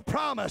 over your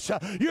promise.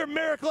 Your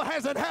miracle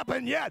hasn't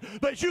happened yet,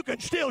 but you can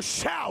still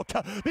shout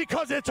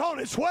because it's on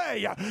its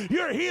way.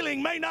 Your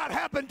healing may not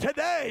happen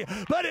today,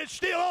 but it's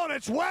still on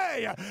its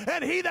way.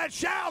 And He that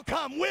shall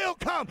come will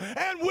come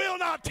and will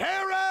not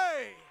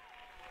tarry.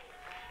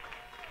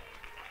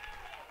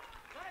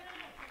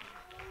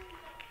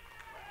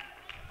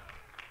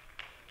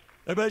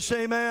 Everybody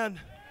say amen.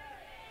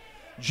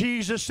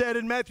 Jesus said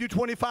in Matthew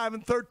 25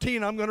 and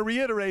 13, I'm going to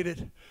reiterate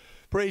it,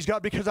 praise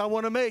God, because I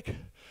want to make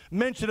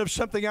mention of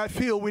something I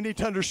feel we need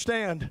to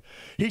understand.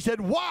 He said,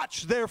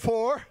 watch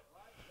therefore,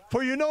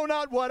 for you know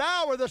not what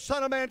hour the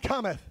Son of Man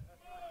cometh.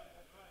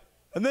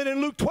 And then in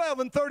Luke 12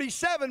 and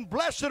 37,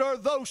 blessed are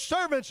those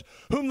servants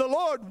whom the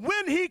Lord,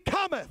 when He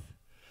cometh,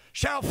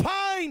 shall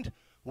find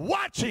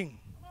watching.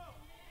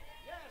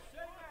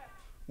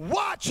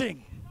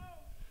 Watching.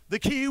 The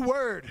key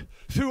word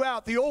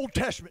throughout the Old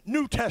Testament,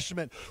 New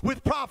Testament,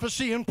 with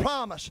prophecy and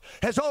promise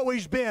has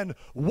always been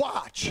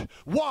watch,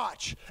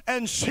 watch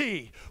and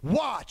see,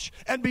 watch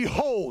and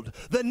behold.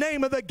 The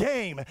name of the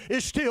game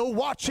is still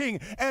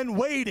watching and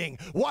waiting.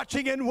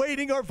 Watching and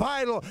waiting are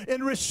vital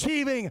in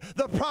receiving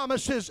the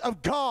promises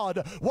of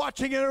God.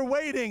 Watching and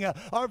waiting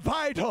are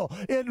vital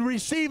in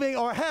receiving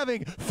or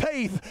having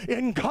faith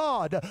in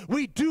God.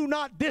 We do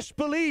not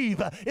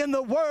disbelieve in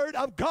the Word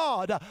of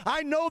God.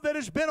 I know that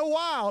it's been a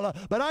while,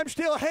 but I'm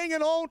still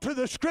hanging on to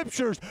the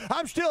Scriptures.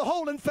 I'm still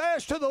holding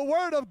fast to the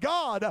Word of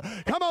God.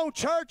 Come on,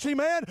 church,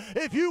 amen.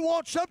 If you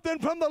want something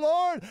from the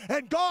Lord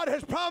and God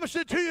has promised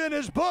it to you in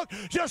His book,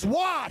 just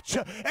watch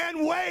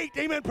and wait,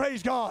 amen,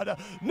 praise God.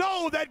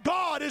 Know that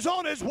God is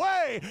on His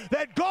way,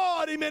 that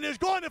God, amen, is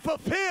going to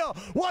fulfill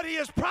what He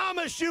has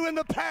promised you in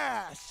the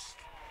past.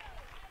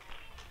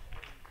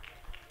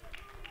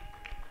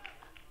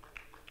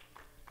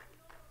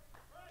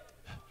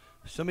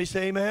 Somebody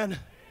say amen.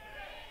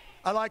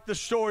 I like the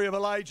story of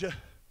Elijah.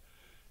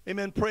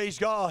 Amen. Praise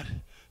God.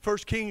 1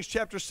 Kings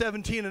chapter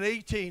 17 and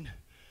 18.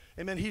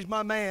 Amen. He's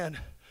my man.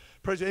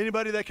 Praise God.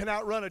 Anybody that can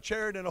outrun a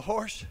chariot and a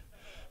horse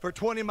for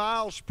 20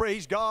 miles,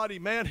 praise God.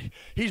 Amen.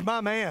 He's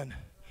my man.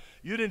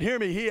 You didn't hear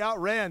me. He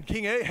outran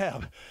King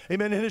Ahab.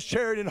 Amen. In his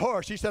chariot and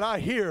horse. He said, I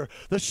hear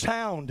the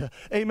sound.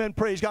 Amen.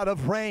 Praise God,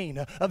 of rain,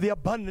 of the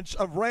abundance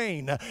of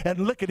rain.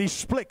 And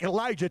lickety-split,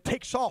 Elijah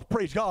takes off,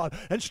 praise God,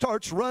 and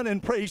starts running,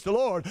 praise the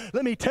Lord.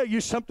 Let me tell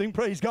you something,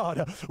 praise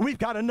God. We've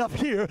got enough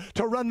here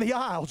to run the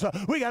aisles.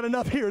 We got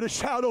enough here to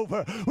shout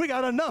over. We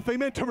got enough,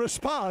 amen, to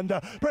respond.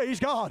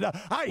 Praise God.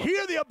 I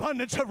hear the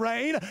abundance of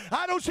rain.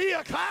 I don't see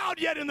a cloud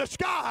yet in the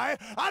sky.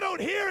 I don't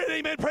hear it,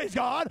 amen, praise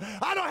God.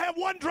 I don't have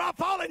one drop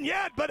falling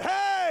yet, but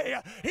hey,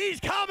 he's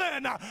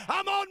coming.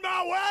 I'm on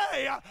my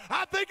way.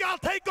 I think I'll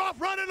take off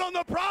running on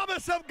the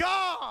promise of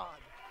God.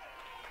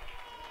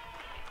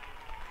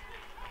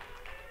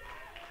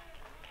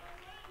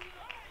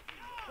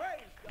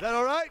 Is that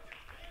all right?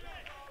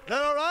 Is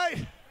that all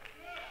right?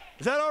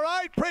 Is that all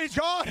right? Praise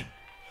God.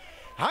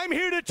 I'm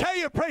here to tell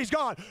you, praise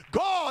God,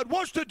 God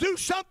wants to do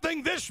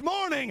something this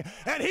morning,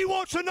 and he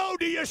wants to know,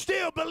 do you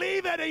still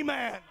believe it?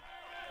 Amen.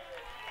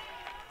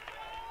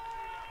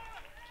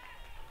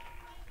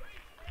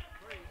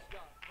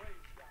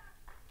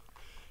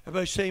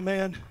 Everybody say,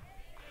 man,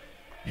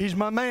 he's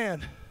my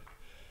man.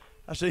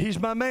 I said, he's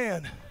my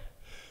man.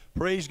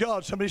 Praise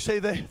God. Somebody say,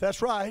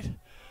 that's right.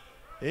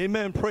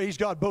 Amen. Praise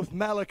God. Both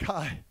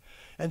Malachi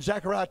and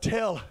Zechariah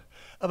tell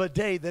of a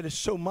day that is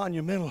so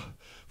monumental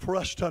for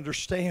us to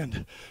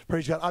understand.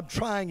 Praise God. I'm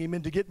trying,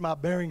 amen, to get my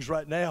bearings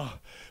right now.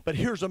 But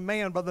here's a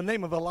man by the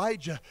name of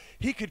Elijah.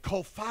 He could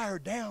call fire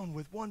down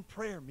with one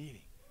prayer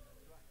meeting.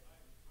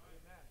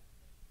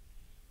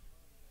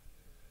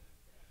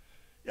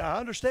 Yeah, I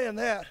understand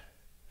that.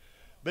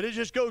 But it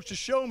just goes to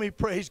show me,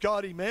 praise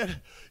God,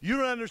 amen. You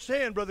don't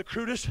understand, Brother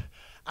Cruddas.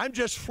 I'm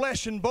just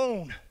flesh and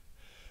bone.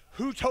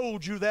 Who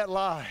told you that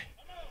lie?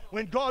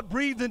 When God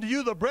breathed into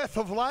you the breath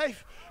of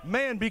life,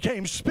 man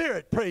became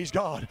spirit, praise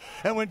God.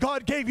 And when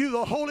God gave you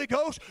the Holy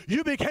Ghost,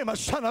 you became a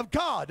son of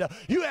God.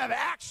 You have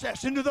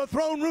access into the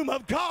throne room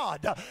of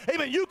God.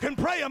 Amen. You can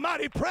pray a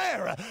mighty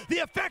prayer. The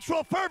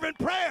effectual fervent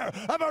prayer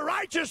of a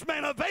righteous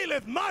man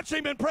availeth much.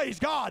 Amen. Praise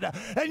God.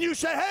 And you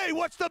say, hey,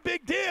 what's the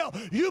big deal?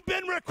 You've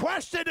been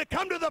requested to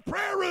come to the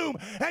prayer room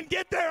and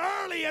get there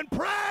early and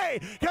pray,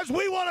 because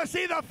we want to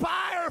see the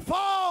fire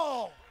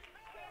fall.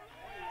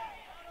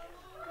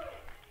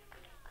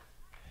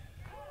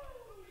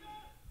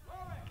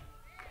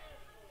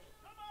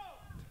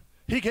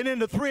 He can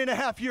end a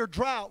 3.5-year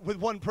drought with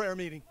one prayer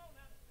meeting.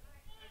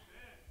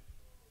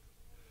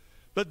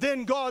 But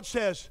then God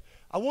says,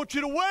 I want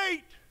you to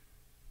wait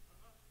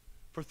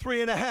for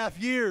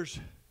 3.5 years.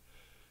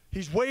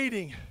 He's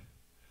waiting.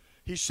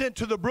 He's sent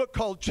to the brook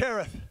called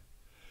Cherith.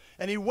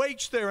 And he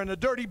waits there, and a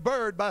dirty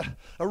bird by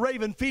a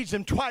raven feeds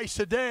him twice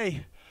a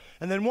day.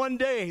 And then one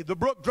day the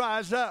brook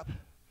dries up.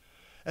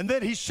 And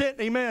then he's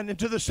sent, amen,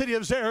 into the city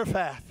of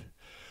Zarephath,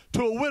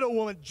 to a widow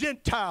woman,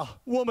 Gentile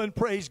woman,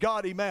 praise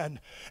God,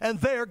 amen. And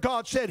there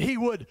God said he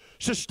would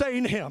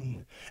sustain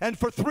him. And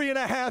for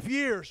 3.5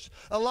 years,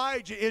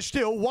 Elijah is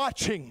still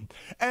watching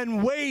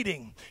and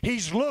waiting.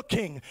 He's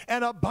looking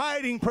and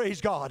abiding,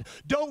 praise God.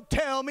 Don't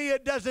tell me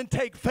it doesn't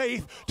take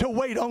faith to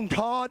wait on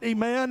God,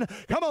 amen.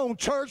 Come on,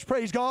 church,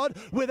 praise God.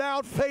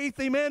 Without faith,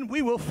 amen,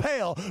 we will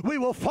fail. We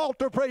will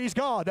falter, praise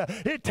God.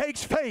 It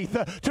takes faith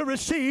to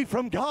receive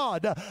from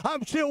God.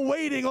 I'm still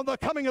waiting on the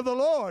coming of the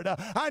Lord.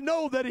 I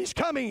know that he's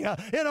coming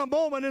in a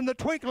moment, in the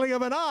twinkling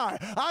of an eye.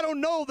 I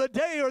don't know the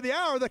day or the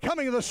hour of the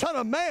coming of the Son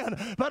of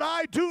Man, but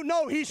I do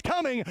know he's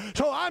coming.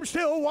 So I'm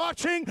still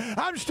watching.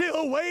 I'm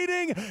still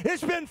waiting.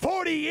 It's been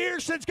 40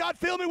 years since God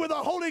filled me with the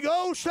Holy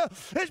Ghost.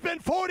 It's been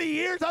 40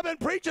 years I've been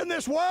preaching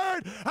this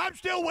word. I'm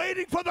still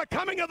waiting for the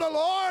coming of the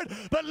Lord.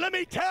 But let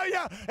me tell you,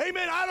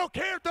 amen, I don't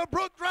care if the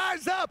brook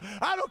dries up.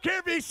 I don't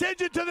care if he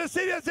sends you to the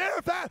city of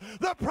Zarephath.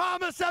 The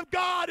promise of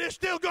God is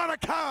still going to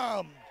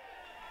come.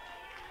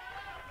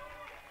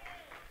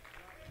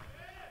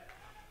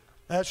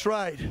 That's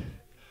right.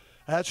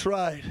 That's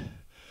right.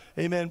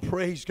 Amen.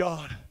 Praise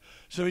God.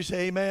 So we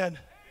say amen. Amen.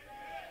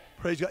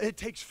 Praise God. It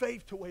takes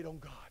faith to wait on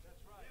God.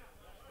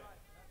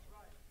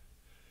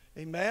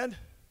 Amen.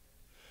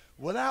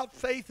 Without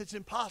faith, it's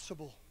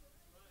impossible.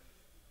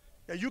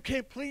 Yeah, you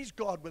can't please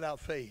God without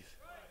faith.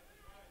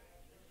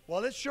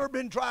 Well, it's sure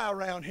been dry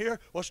around here.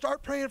 Well,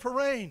 start praying for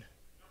rain.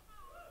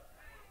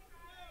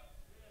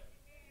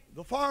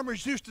 The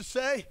farmers used to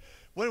say,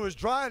 when it was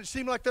dry and it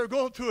seemed like they were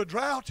going through a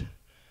drought,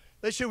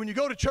 they said, when you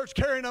go to church,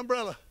 carry an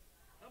umbrella.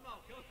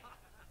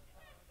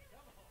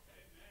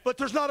 But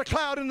there's not a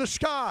cloud in the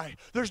sky.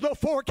 There's no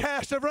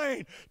forecast of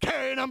rain.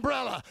 Carry an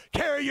umbrella.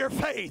 Carry your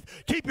faith.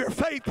 Keep your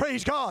faith,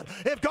 praise God.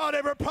 If God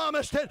ever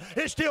promised it,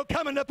 it's still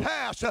coming to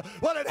pass.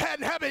 Well, it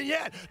hadn't happened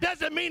yet.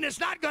 Doesn't mean it's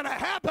not going to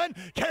happen.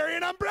 Carry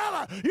an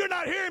umbrella. You're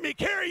not hearing me.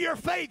 Carry your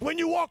faith when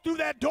you walk through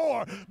that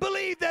door.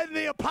 Believe in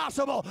the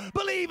impossible.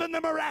 Believe in the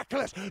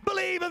miraculous.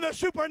 Believe in the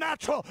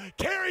supernatural.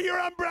 Carry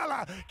your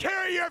umbrella.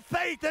 Carry your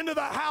faith into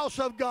the house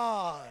of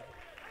God.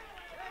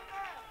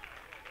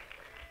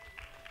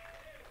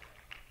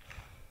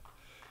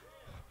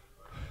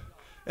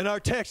 In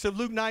our text of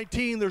Luke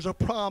 19, there's a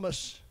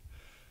promise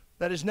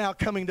that is now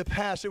coming to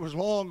pass. It was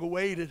long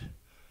awaited.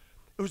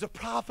 It was a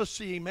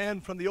prophecy,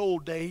 man, from the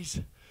old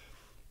days.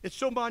 It's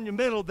so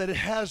monumental that it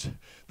has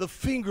the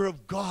finger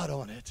of God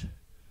on it.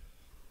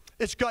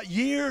 It's got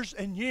years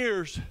and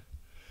years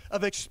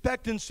of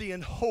expectancy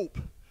and hope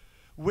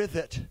with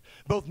it.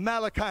 Both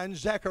Malachi and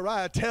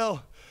Zechariah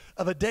tell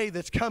of a day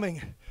that's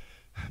coming.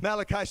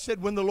 Malachi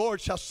said, when the Lord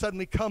shall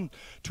suddenly come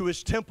to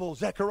his temple.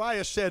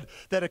 Zechariah said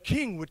that a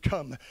king would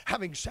come,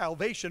 having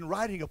salvation,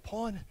 riding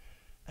upon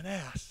an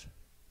ass.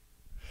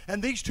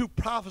 And these two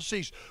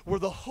prophecies were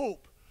the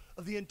hope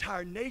of the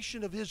entire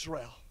nation of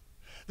Israel.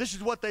 This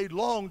is what they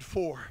longed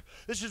for.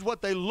 This is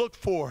what they looked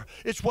for.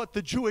 It's what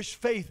the Jewish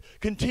faith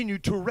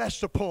continued to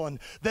rest upon,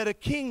 that a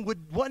king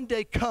would one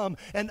day come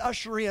and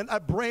usher in a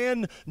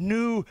brand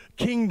new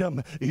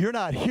kingdom. You're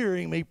not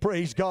hearing me,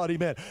 praise God,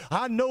 amen.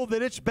 I know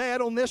that it's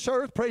bad on this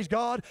earth, praise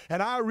God,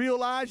 and I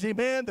realize,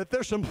 amen, that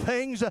there's some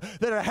things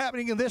that are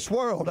happening in this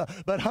world.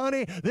 But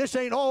honey, this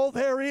ain't all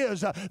there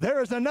is.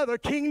 There is another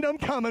kingdom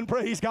coming,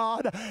 praise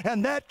God,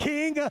 and that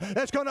king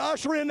that's going to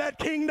usher in that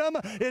kingdom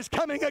is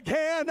coming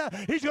again.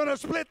 He's going to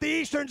split the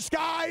eastern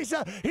skies.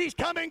 He's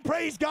coming,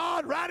 praise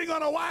God, riding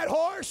on a white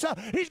horse.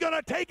 He's going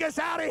to take us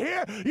out of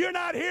here. You're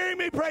not hearing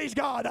me, praise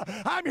God.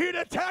 I'm here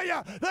to tell you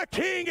the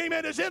king,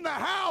 amen, is in the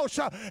house,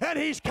 and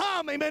he's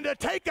come, amen, to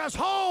take us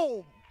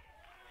home.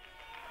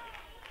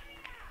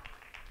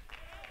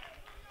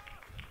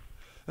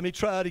 Let me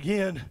try it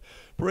again.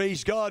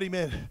 Praise God,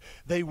 amen.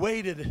 They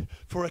waited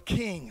for a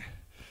king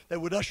that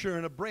would usher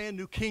in a brand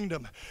new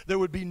kingdom. There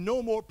would be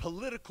no more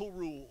political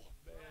rule.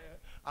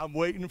 I'm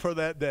waiting for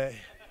that day.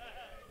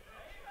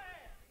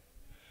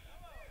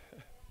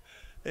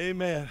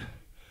 Amen.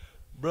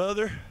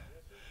 Brother,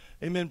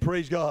 amen,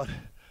 praise God.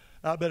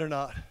 I better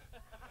not.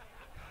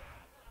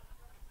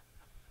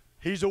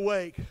 He's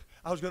awake.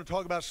 I was going to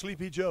talk about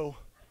Sleepy Joe,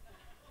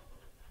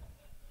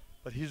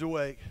 but he's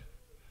awake.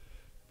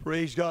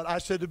 Praise God. I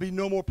said there'll be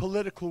no more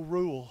political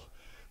rule.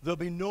 There'll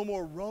be no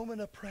more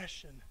Roman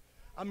oppression.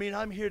 I mean,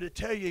 I'm here to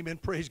tell you, amen,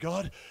 praise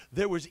God,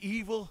 there was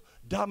evil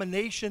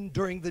domination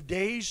during the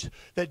days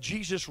that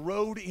Jesus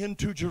rode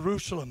into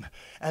Jerusalem,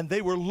 and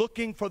they were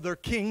looking for their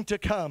king to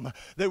come.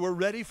 They were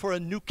ready for a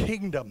new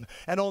kingdom,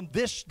 and on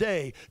this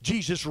day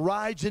Jesus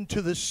rides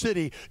into the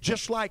city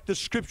just like the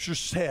scripture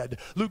said.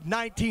 Luke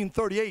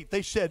 19:38,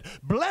 they said,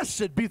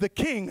 blessed be the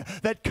king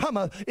that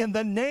cometh in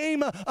the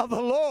name of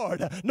the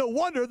Lord. No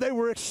wonder they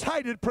were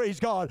excited, praise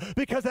God,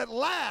 because at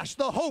last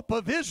the hope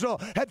of Israel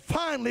had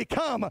finally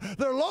come.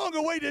 Their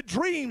long-awaited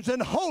dreams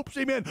and hopes,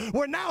 amen,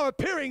 were now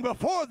appearing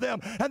before them,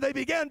 and they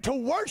began to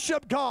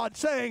worship God,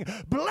 saying,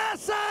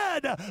 blessed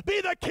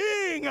be the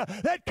king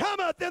that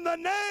cometh in the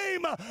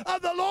name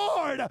of the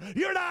Lord.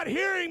 You're not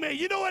hearing me.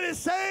 You know what it's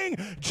saying?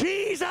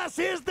 Jesus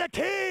is the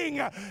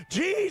king.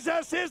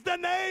 Jesus is the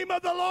name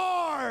of the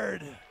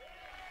Lord.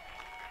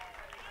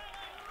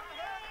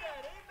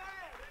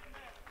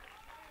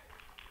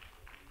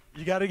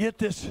 You got to get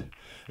this.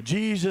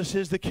 Jesus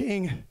is the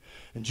king,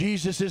 and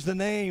Jesus is the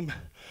name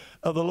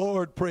of the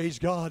Lord, praise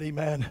God,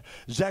 amen.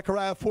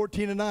 Zechariah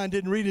 14:9,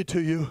 didn't read it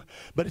to you,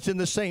 but it's in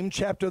the same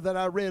chapter that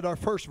I read our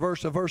first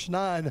verse of verse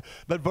 9,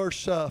 but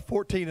verse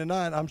 14 and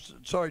 9,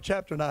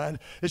 chapter 9,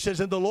 it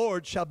says, and the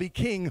Lord shall be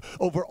king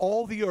over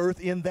all the earth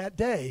in that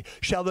day.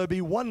 Shall there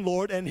be one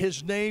Lord, and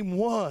his name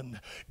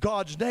one.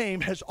 God's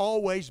name has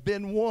always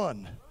been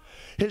one.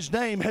 His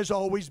name has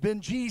always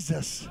been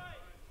Jesus.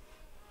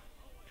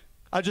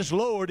 I just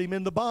lowered him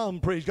in the bomb,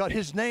 praise God.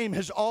 His name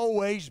has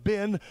always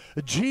been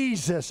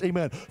Jesus,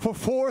 amen. For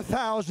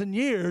 4,000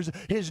 years,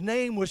 his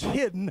name was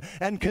hidden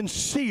and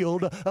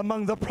concealed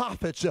among the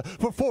prophets.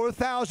 For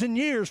 4,000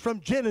 years, from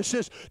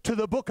Genesis to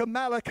the book of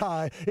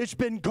Malachi, it's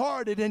been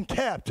guarded and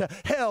kept,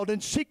 held in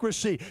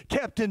secrecy,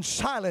 kept in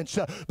silence.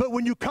 But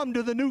when you come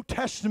to the New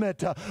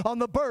Testament, on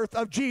the birth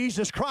of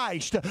Jesus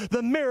Christ,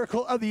 the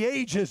miracle of the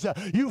ages,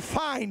 you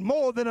find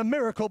more than a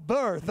miracle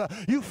birth.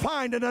 You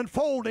find an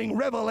unfolding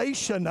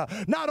revelation.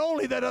 Not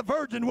only that a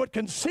virgin would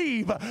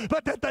conceive,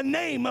 but that the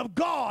name of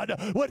God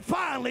would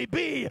finally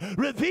be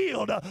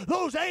revealed.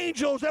 Those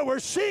angels that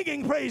were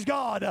singing, praise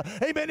God,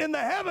 amen, in the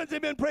heavens,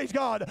 amen, praise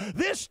God.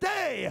 This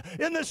day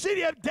in the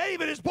city of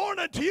David is born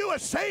unto you a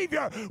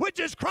Savior, which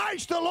is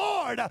Christ the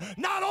Lord.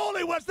 Not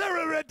only was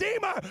there a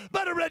Redeemer,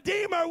 but a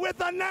Redeemer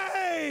with a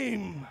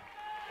name.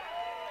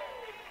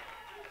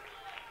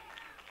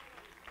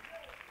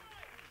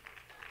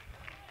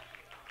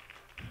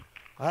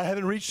 I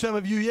haven't reached some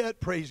of you yet,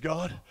 praise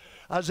God.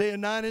 Isaiah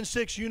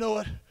 9:6, you know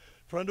it.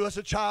 For unto us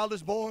a child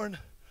is born,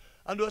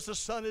 unto us a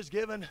son is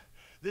given.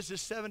 This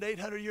is 700 to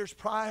 800 years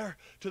prior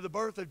to the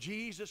birth of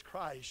Jesus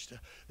Christ.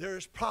 There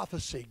is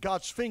prophecy,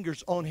 God's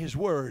fingers on his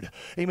word.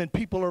 Amen.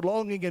 People are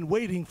longing and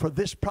waiting for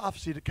this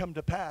prophecy to come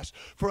to pass.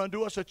 For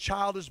unto us a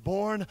child is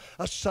born,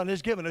 a son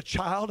is given. A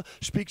child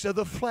speaks of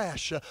the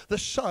flesh. The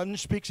son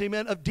speaks,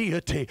 amen, of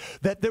deity.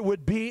 That there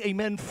would be,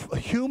 amen,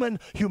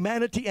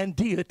 humanity and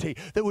deity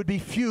that would be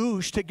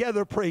fused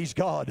together, praise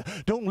God.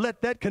 Don't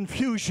let that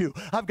confuse you.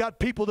 I've got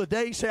people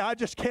today say, I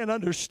just can't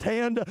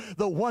understand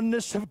the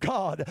oneness of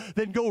God.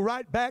 Then go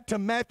right back to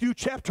Matthew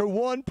chapter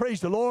 1,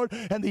 praise the Lord,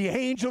 and the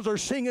angels are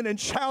singing and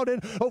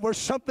shouting over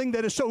something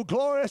that is so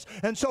glorious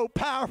and so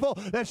powerful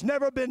that's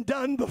never been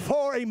done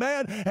before,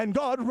 amen. And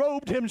God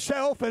robed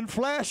himself in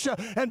flesh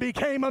and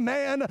became a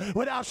man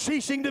without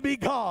ceasing to be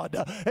God.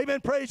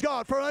 Amen, praise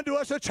God. For unto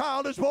us a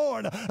child is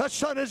born, a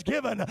son is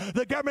given,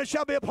 the government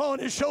shall be upon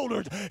his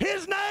shoulders.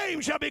 His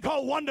name shall be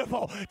called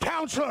Wonderful,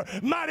 Counselor,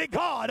 Mighty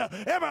God,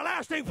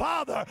 Everlasting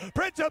Father,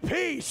 Prince of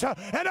Peace,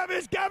 and of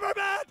his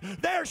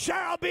government there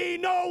shall be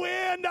no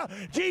end.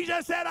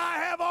 Jesus said, I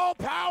have all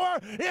power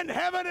in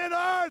heaven and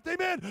earth,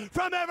 amen,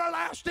 from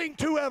everlasting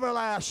to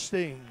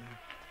everlasting.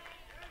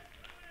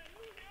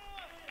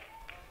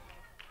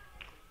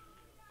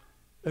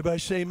 Everybody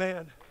say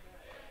amen.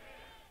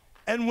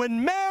 And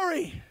when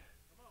Mary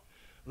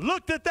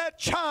looked at that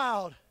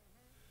child,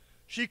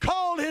 she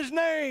called his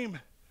name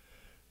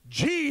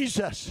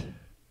Jesus.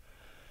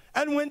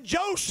 And when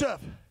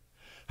Joseph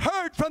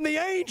heard from the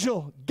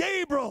angel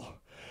Gabriel,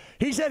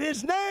 he said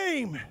his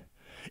name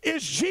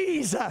is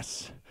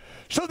Jesus.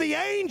 So the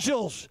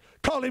angels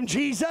call him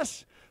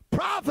Jesus.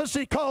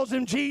 Prophecy calls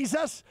him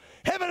Jesus.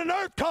 Heaven and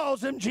earth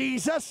calls him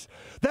Jesus.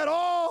 That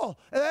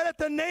at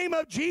the name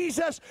of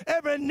Jesus,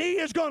 every knee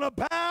is going to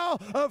bow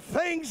of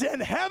things in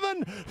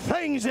heaven,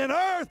 things in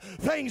earth,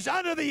 things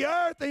under the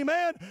earth,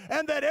 amen.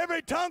 And that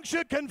every tongue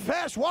should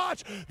confess,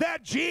 watch,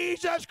 that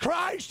Jesus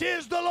Christ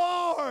is the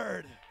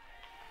Lord.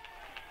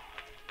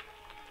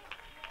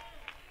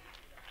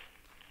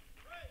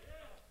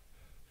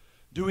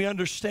 Do we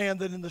understand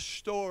that in the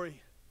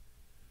story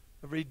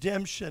of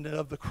redemption and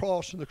of the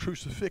cross and the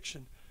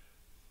crucifixion?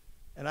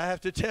 And I have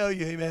to tell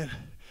you, amen,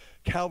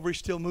 Calvary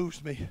still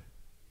moves me.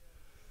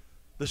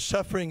 The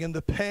suffering and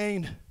the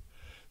pain,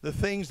 the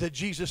things that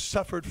Jesus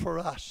suffered for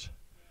us.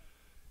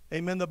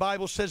 Amen. The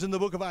Bible says in the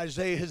book of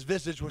Isaiah, his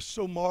visage was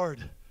so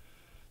marred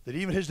that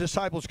even his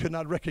disciples could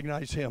not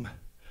recognize him.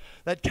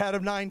 That cat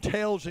of nine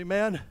tails,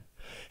 amen,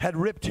 had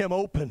ripped him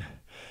open,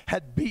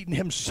 had beaten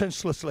him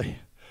senselessly.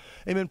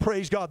 Amen,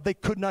 praise God. They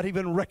could not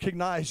even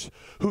recognize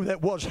who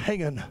that was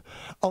hanging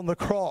on the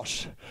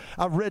cross.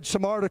 I've read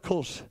some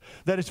articles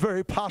that it's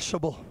very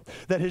possible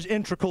that his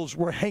entrails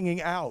were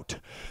hanging out,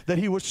 that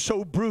he was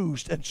so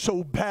bruised and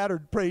so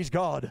battered, praise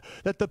God,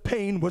 that the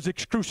pain was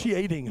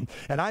excruciating.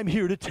 And I'm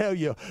here to tell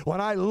you,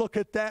 when I look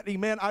at that,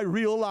 amen, I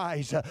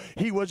realize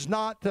he was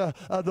not the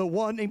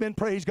one, amen,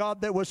 praise God,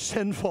 that was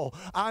sinful.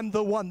 I'm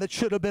the one that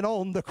should have been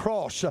on the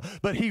cross,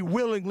 but he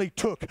willingly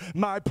took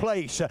my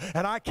place.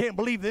 And I can't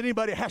believe that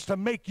anybody has to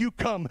make you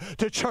come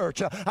to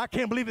church. I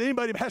can't believe that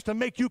anybody has to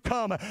make you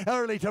come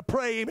early to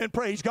pray, amen,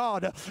 praise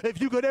God. If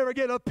you could ever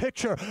get a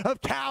picture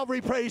of Calvary,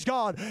 praise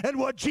God, and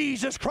what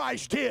Jesus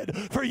Christ did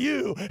for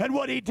you and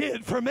what he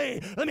did for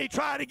me. Let me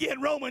try it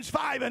again, Romans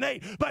 5 and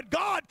 8. But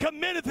God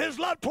commendeth his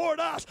love toward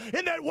us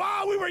in that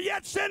while we were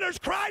yet sinners,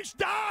 Christ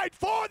died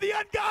for the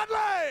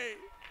ungodly.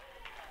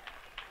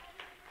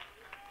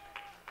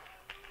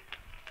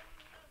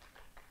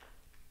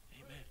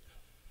 Amen.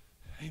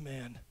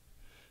 Amen.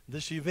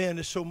 This event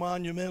is so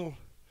monumental.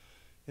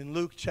 In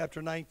Luke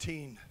chapter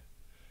 19,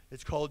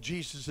 it's called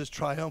Jesus'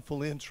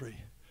 triumphal entry.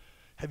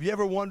 Have you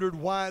ever wondered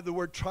why the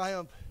word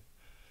triumph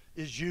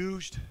is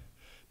used?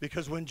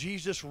 Because when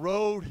Jesus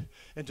rode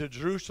into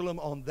Jerusalem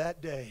on that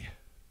day,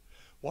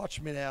 watch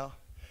me now,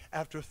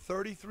 after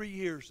 33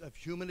 years of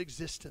human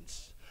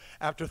existence,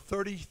 after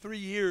 33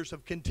 years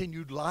of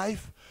continued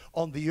life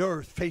on the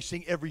earth,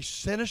 facing every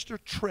sinister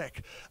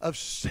trick of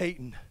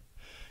Satan,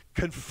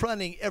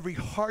 confronting every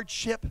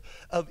hardship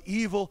of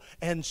evil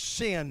and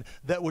sin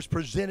that was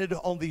presented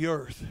on the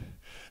earth.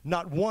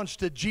 Not once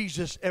did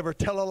Jesus ever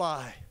tell a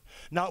lie.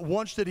 Not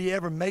once did he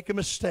ever make a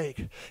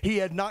mistake. He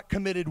had not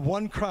committed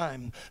one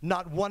crime.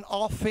 Not one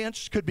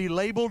offense could be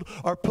labeled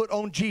or put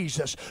on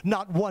Jesus.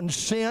 Not one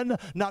sin,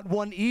 not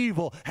one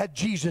evil had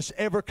Jesus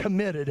ever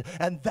committed.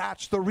 And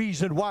that's the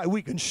reason why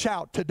we can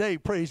shout today,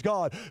 praise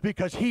God,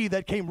 because he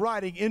that came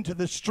riding into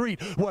the street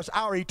was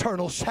our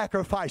eternal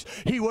sacrifice.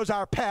 He was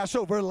our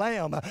Passover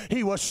lamb.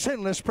 He was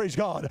sinless, praise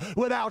God,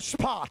 without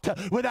spot,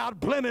 without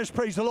blemish,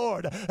 praise the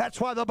Lord.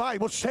 That's why the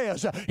Bible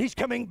says he's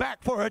coming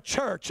back for a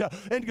church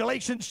in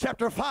Galatians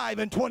chapter 5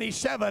 and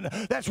 27,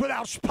 that's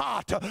without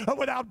spot or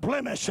without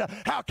blemish.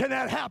 How can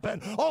that happen?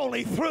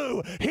 Only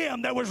through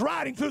him that was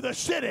riding through the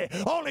city.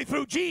 Only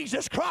through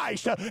Jesus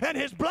Christ and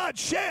his blood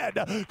shed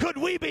could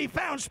we be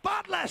found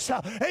spotless,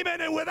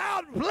 amen, and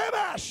without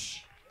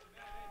blemish.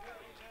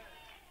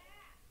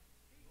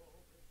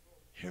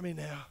 Hear me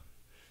now.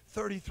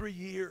 33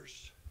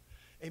 years,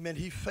 amen,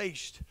 he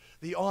faced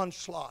the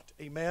onslaught,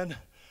 amen,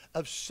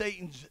 of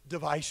Satan's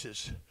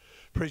devices.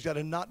 Praise God.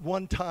 And not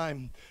one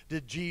time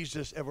did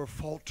Jesus ever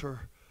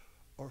falter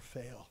or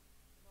fail.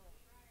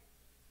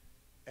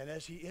 And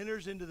as he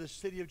enters into the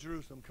city of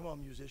Jerusalem, come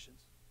on,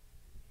 musicians.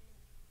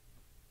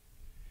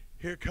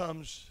 Here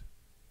comes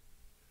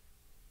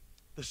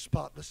the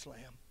spotless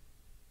Lamb.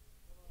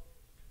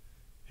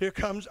 Here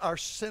comes our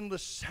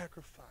sinless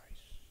sacrifice.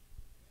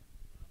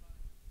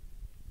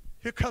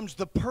 Here comes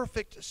the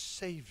perfect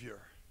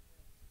Savior.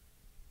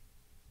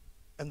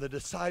 And the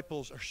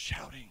disciples are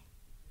shouting,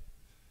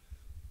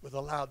 with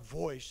a loud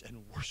voice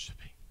and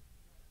worshiping.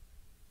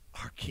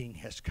 Our King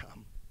has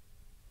come.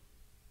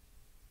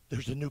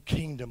 There's a new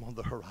kingdom on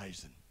the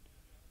horizon.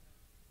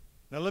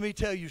 Now let me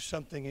tell you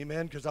something,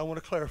 amen, because I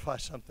want to clarify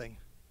something.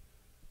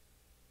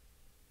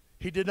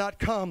 He did not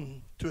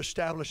come to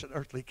establish an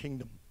earthly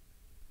kingdom.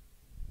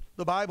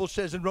 The Bible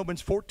says in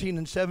Romans 14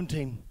 and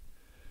 17,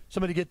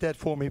 somebody get that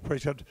for me,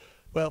 praise God.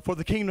 Well, for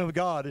the kingdom of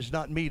God is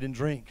not meat and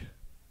drink,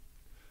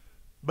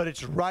 but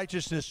it's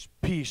righteousness,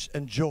 peace,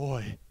 and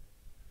joy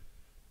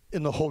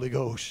in the Holy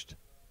Ghost.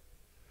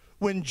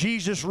 When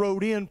Jesus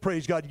rode in,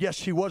 praise God, yes,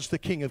 he was the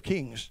King of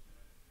Kings.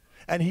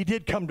 And he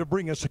did come to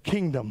bring us a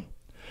kingdom.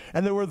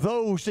 And there were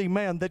those,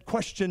 amen, that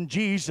questioned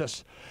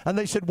Jesus. And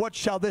they said, what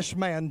shall this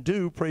man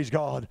do, praise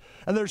God?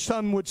 And there's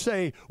some would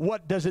say,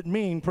 what does it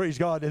mean, praise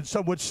God? And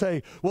some would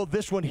say, well,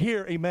 this one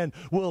here, amen,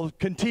 will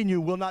continue,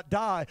 will not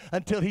die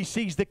until he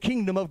sees the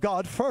kingdom of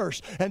God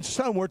first. And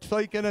some were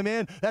thinking,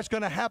 amen, that's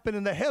going to happen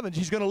in the heavens.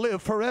 He's going to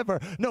live forever.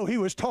 No, he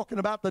was talking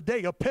about the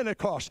day of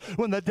Pentecost,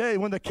 when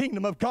the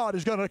kingdom of God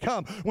is going to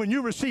come. When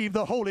you receive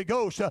the Holy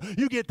Ghost,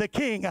 you get the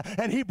King,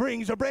 and he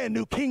brings a brand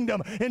new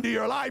kingdom into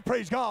your life,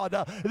 praise God.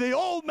 The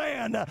old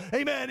man,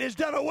 amen, is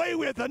done away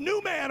with. A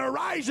new man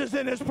arises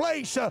in his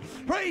place.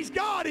 Praise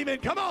God, amen.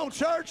 Come on,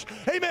 church,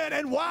 amen.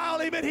 And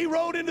while, amen, he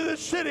rode into the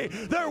city,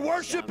 they're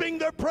worshiping,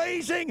 they're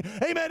praising,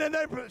 amen, and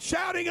they're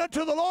shouting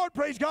unto the Lord,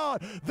 praise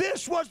God.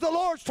 This was the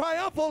Lord's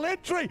triumphal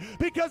entry,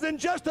 because in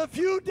just a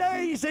few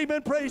days,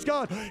 amen, praise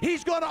God,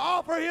 he's going to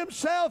offer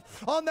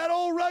himself on that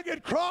old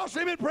rugged cross,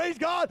 amen, praise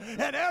God,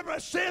 and every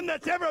sin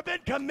that's ever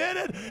been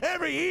committed,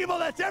 every evil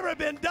that's ever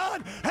been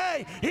done,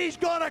 hey, he's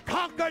going to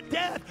conquer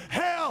death,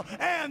 hell,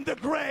 and the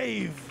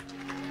grave.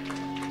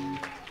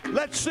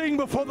 Let's sing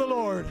before the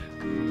Lord.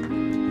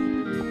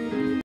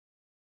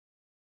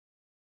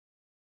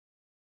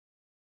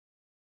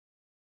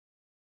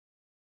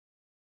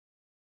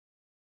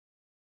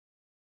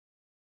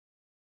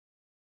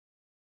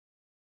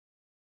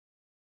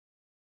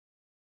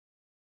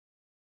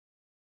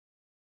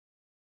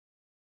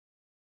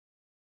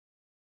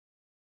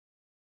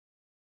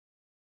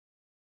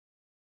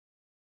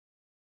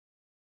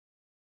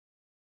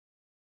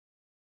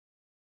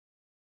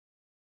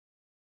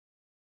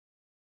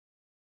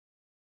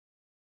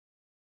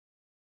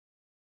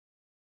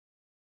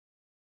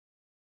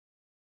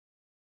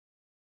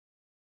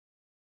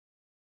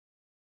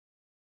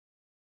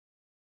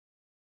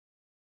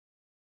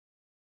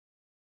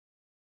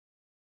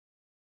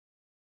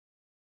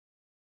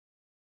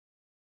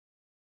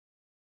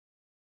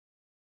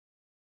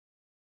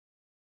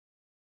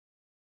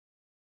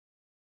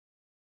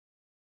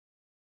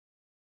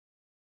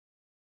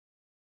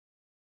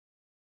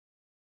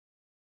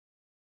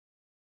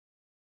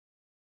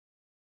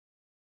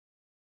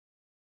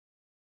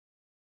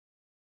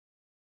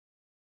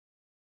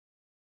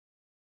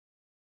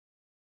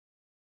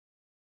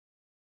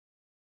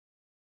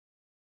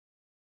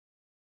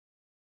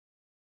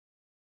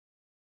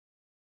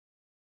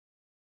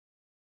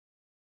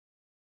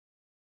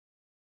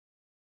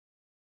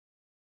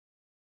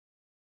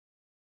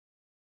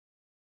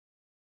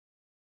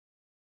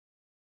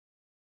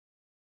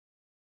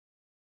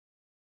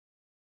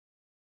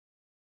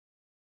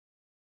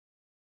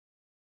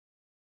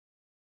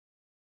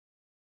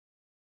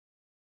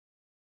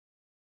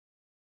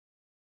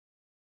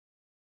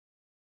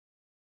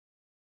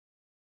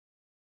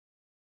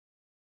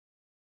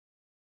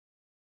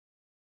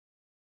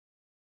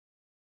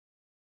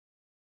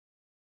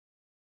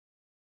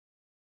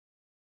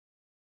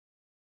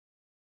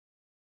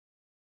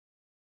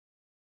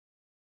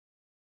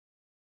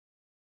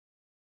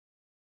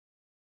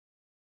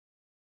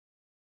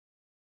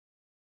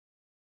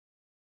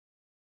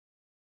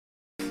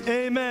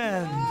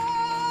 Amen.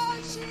 Oh,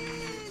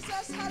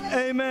 Jesus. Hallelujah.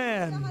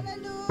 Amen.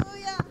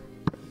 Hallelujah.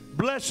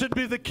 Blessed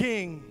be the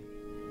King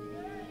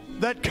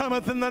that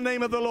cometh in the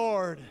name of the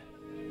Lord.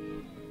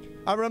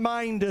 I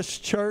remind us,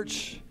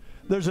 church,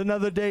 there's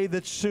another day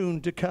that's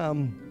soon to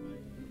come.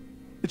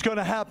 It's going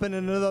to happen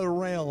in another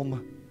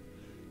realm.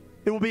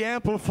 It will be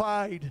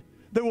amplified.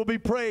 There will be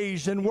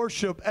praise and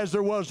worship as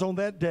there was on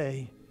that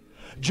day.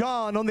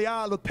 John on the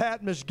Isle of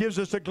Patmos gives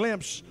us a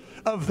glimpse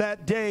of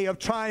that day of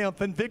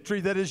triumph and victory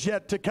that is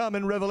yet to come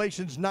in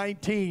Revelations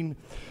 19,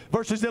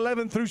 verses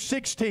 11 through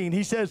 16.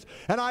 He says,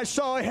 and I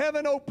saw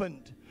heaven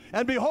opened,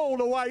 and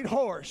behold, a white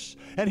horse,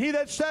 and he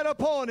that sat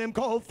upon him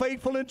called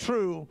Faithful and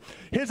True.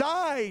 His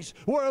eyes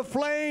were a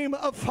flame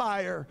of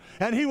fire,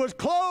 and he was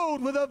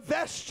clothed with a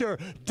vesture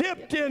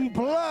dipped in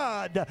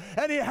blood.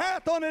 And he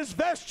hath on his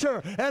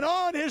vesture and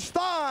on his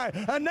thigh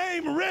a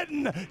name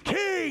written,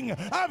 King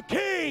of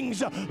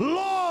Kings,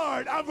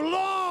 Lord of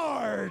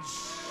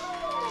Lords.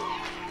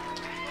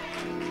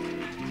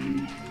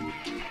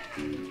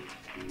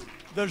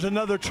 There's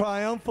another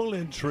triumphal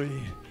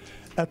entry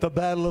at the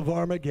Battle of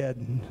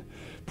Armageddon.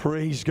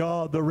 Praise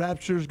God, the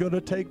rapture is going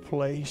to take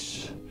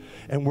place,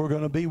 and we're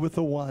going to be with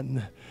the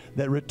one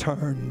that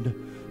returned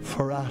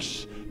for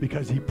us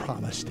because he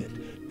promised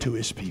it to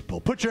his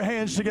people. Put your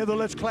hands together.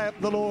 Let's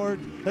clap the Lord.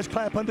 Let's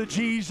clap unto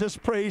Jesus.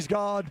 Praise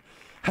God.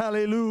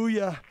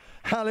 Hallelujah.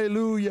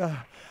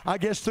 Hallelujah. I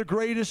guess the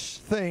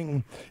greatest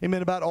thing,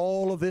 amen, about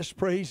all of this,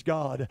 praise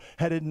God,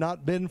 had it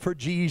not been for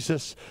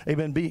Jesus,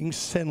 amen, being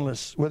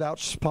sinless, without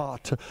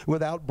spot,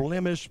 without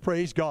blemish,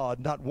 praise God,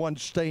 not one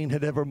stain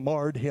had ever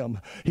marred him.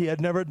 He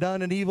had never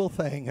done an evil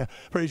thing,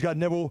 praise God,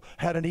 never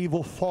had an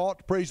evil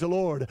thought, praise the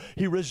Lord.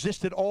 He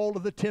resisted all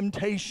of the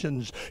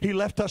temptations. He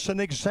left us an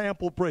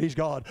example, praise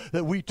God,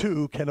 that we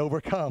too can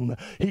overcome.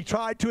 He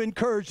tried to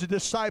encourage the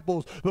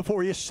disciples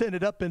before he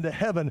ascended up into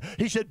heaven.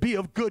 He said, be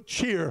of good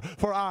cheer,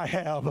 for I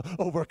have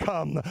overcome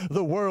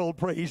the world,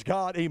 praise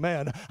God,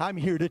 amen. I'm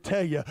here to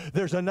tell you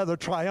there's another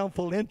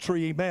triumphal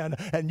entry, amen,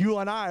 and you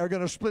and I are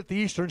going to split the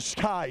eastern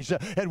skies,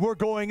 and we're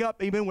going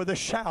up, amen, with a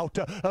shout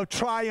of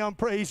triumph,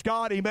 praise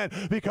God, amen,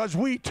 because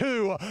we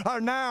too are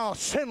now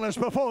sinless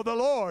before the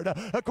Lord,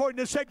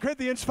 according to 2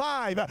 Corinthians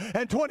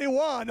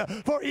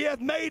 5:21, for he hath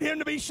made him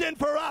to be sin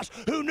for us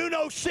who knew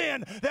no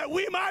sin, that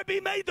we might be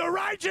made the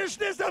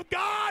righteousness of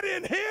God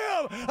in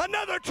him.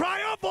 Another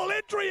triumphal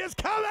entry is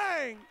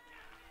coming.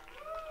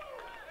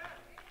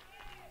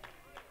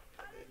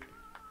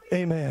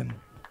 Amen.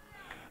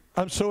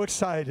 I'm so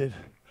excited.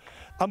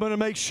 I'm going to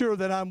make sure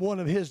that I'm one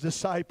of his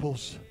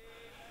disciples.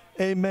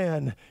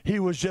 Amen. He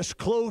was just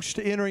close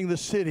to entering the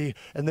city,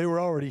 and they were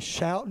already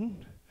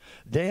shouting,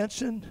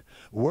 dancing,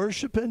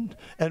 worshiping,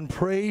 and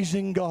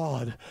praising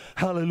God.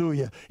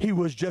 Hallelujah. He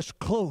was just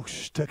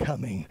close to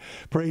coming.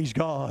 Praise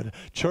God.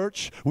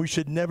 Church, we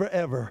should never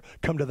ever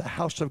come to the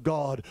house of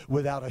God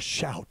without a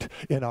shout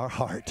in our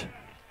heart.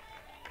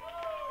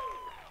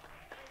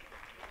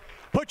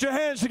 Put your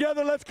hands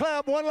together. Let's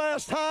clap one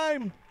last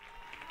time.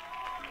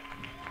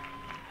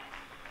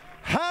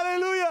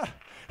 Hallelujah.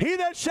 He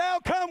that shall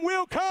come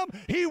will come.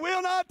 He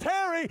will not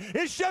tarry.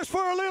 It's just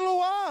for a little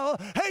while.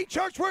 Hey,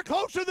 church, we're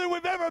closer than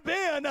we've ever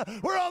been.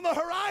 We're on the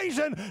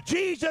horizon.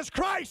 Jesus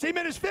Christ,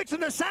 amen, is fixing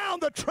to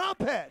sound the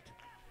trumpet.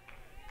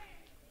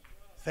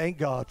 Thank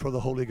God for the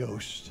Holy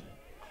Ghost.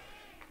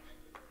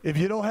 If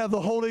you don't have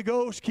the Holy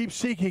Ghost, keep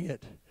seeking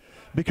it,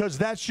 because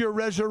that's your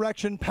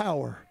resurrection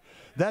power.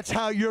 That's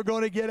how you're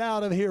going to get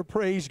out of here,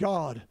 praise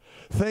God.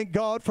 Thank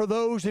God for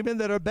those, amen,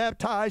 that are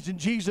baptized in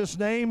Jesus'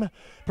 name,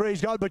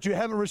 praise God, but you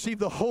haven't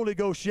received the Holy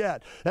Ghost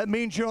yet. That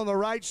means you're on the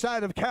right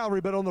side of Calvary,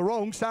 but on the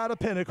wrong side of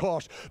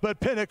Pentecost. But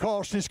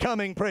Pentecost is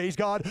coming, praise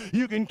God.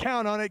 You can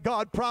count on it.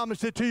 God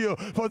promised it to you.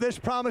 For this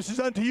promise is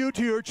unto you,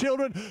 to your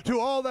children, to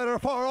all that are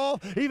far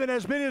off, even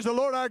as many as the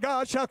Lord our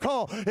God shall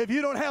call. If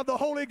you don't have the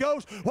Holy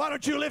Ghost, why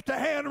don't you lift a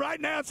hand right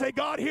now and say,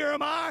 God, here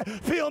am I.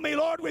 Fill me,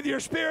 Lord, with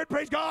your Spirit,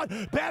 praise God.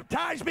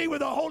 Baptize me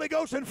with the Holy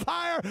Ghost and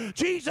fire.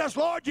 Jesus,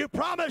 Lord, you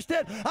promised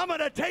it. I'm going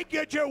to take you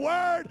at your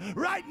word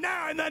right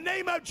now in the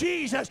name of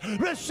Jesus.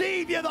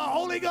 Receive you the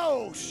Holy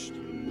Ghost.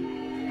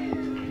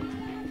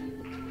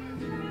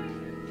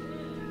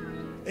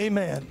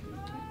 Amen.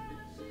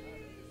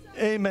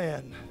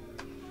 Amen.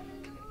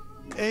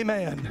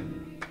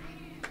 Amen.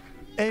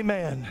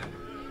 Amen.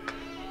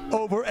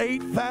 Over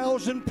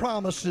 8,000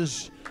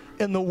 promises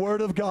in the Word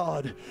of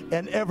God,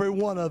 and every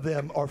one of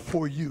them are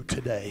for you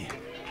today.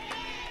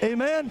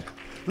 Amen.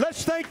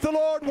 Let's thank the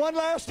Lord one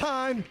last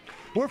time.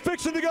 We're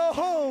fixing to go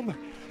home,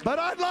 but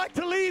I'd like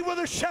to leave with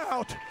a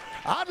shout.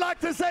 I'd like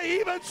to say,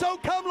 even so,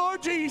 come,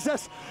 Lord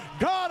Jesus.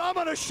 God, I'm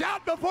going to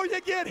shout before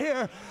you get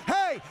here.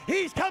 Hey,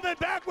 he's coming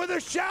back with a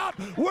shout.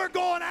 We're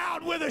going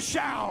out with a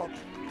shout.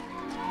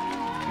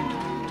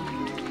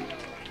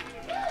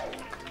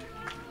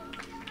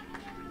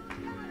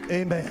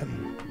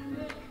 Amen.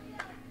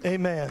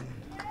 Amen.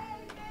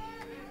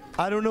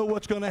 I don't know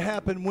what's going to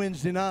happen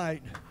Wednesday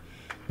night,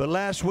 but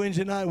last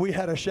Wednesday night we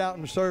had a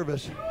shouting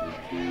service.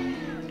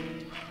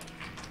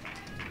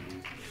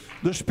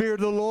 The Spirit of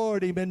the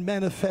Lord, amen,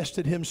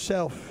 manifested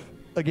himself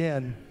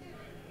again.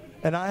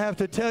 And I have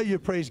to tell you,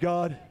 praise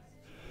God,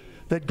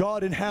 that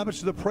God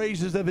inhabits the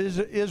praises of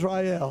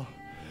Israel,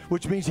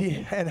 which means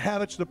he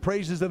inhabits the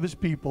praises of his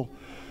people.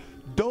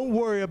 Don't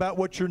worry about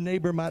what your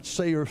neighbor might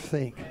say or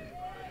think.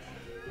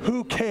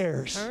 Who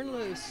cares? Turn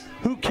loose.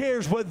 Who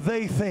cares what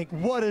they think?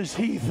 What does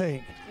he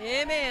think?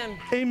 Amen.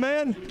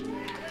 Amen.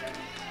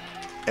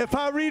 If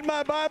I read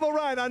my Bible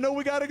right, I know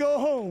we got to go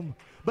home.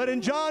 But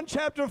in John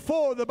chapter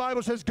 4, the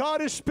Bible says,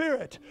 God is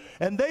spirit,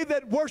 and they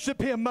that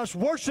worship him must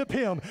worship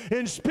him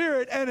in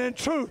spirit and in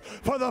truth.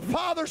 For the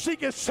Father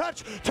seeketh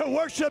such to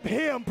worship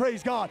him,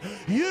 praise God.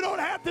 You don't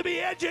have to be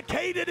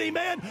educated,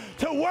 amen,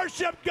 to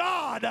worship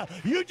God.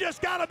 You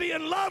just got to be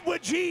in love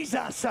with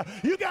Jesus.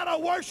 You got to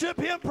worship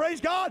him,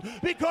 praise God,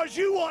 because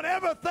you want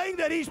everything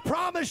that he's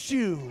promised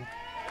you.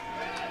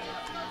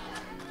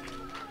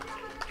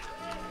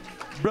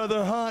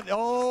 Brother Hunt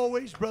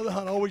always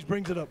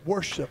brings it up.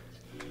 Worship.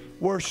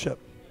 Worship,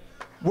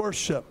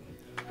 worship,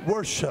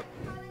 worship,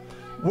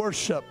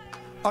 worship.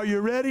 Are you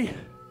ready?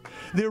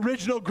 The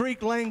original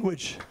Greek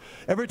language,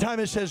 every time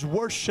it says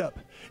worship,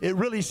 it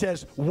really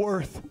says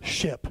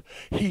worthship.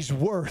 He's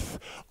worth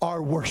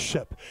our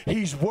worship.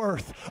 He's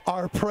worth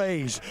our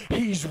praise.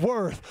 He's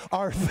worth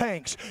our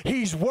thanks.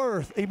 He's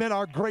worth, amen,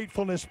 our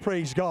gratefulness,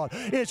 praise God.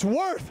 It's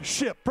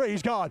worthship,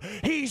 praise God.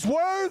 He's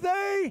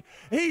worthy.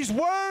 He's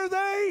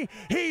worthy.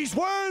 He's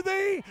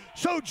worthy.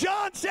 So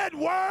John said,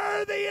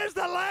 worthy is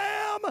the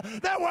Lamb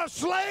that was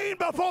slain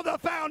before the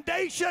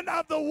foundation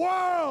of the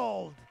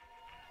world.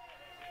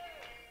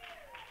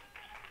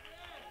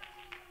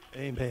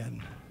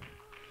 Amen.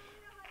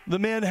 The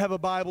men have a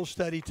Bible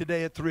study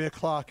today at 3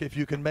 o'clock. If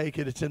you can make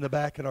it, it's in the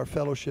back in our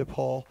fellowship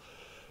hall.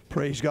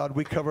 Praise God.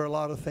 We cover a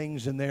lot of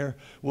things in there.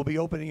 We'll be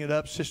opening it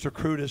up. Sister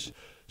Cruddas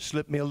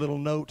slipped me a little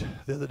note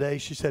the other day.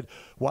 She said,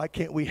 why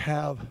can't we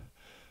have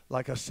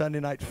like a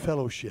Sunday night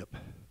fellowship?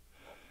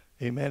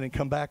 Amen. And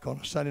come back on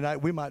a Sunday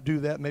night. We might do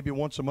that maybe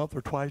once a month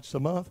or twice a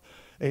month.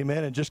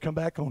 Amen. And just come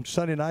back on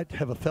Sunday night,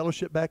 have a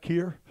fellowship back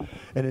here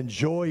and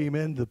enjoy,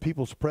 amen, the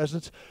people's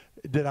presence.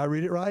 Did I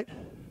read it right?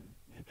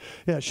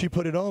 Yeah, she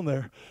put it on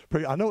there.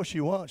 I know what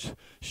she wants.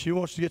 She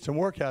wants to get some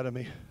work out of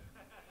me.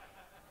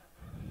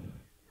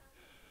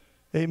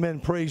 Amen.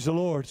 Praise the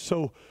Lord.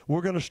 So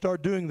we're going to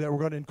start doing that. We're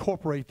going to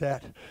incorporate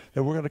that.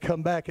 And we're going to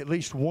come back at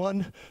least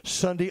one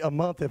Sunday a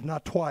month, if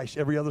not twice,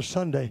 every other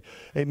Sunday.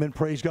 Amen.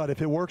 Praise God.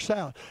 If it works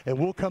out. And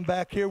we'll come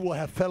back here. We'll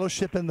have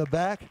fellowship in the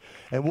back.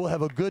 And we'll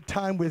have a good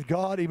time with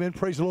God. Amen.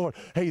 Praise the Lord.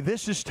 Hey,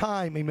 this is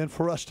time, amen,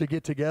 for us to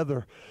get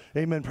together.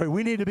 Amen. Pray.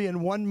 We need to be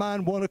in one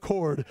mind, one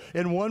accord,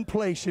 in one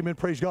place. Amen.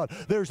 Praise God.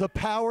 There's a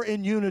power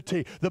in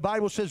unity. The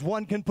Bible says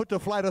one can put to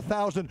flight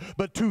 1,000,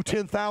 but 2,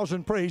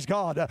 10,000. Praise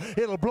God.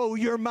 It'll blow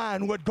your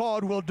mind what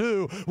God will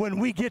do when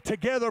we get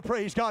together,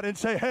 praise God, and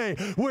say, hey,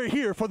 we're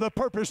here for the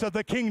purpose of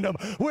the kingdom.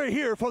 We're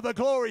here for the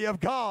glory of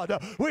God.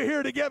 We're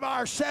here to give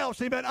ourselves,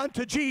 amen,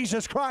 unto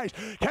Jesus Christ.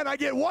 Can I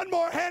get one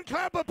more hand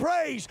clap of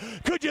praise?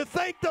 Could you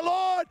thank the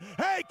Lord?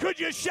 Hey, could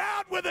you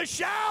shout with a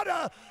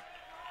shout?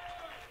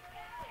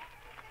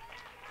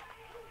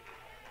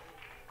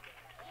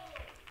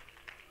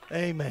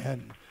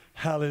 Amen.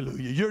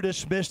 Hallelujah. You're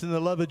dismissed in the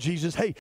love of Jesus. Hey,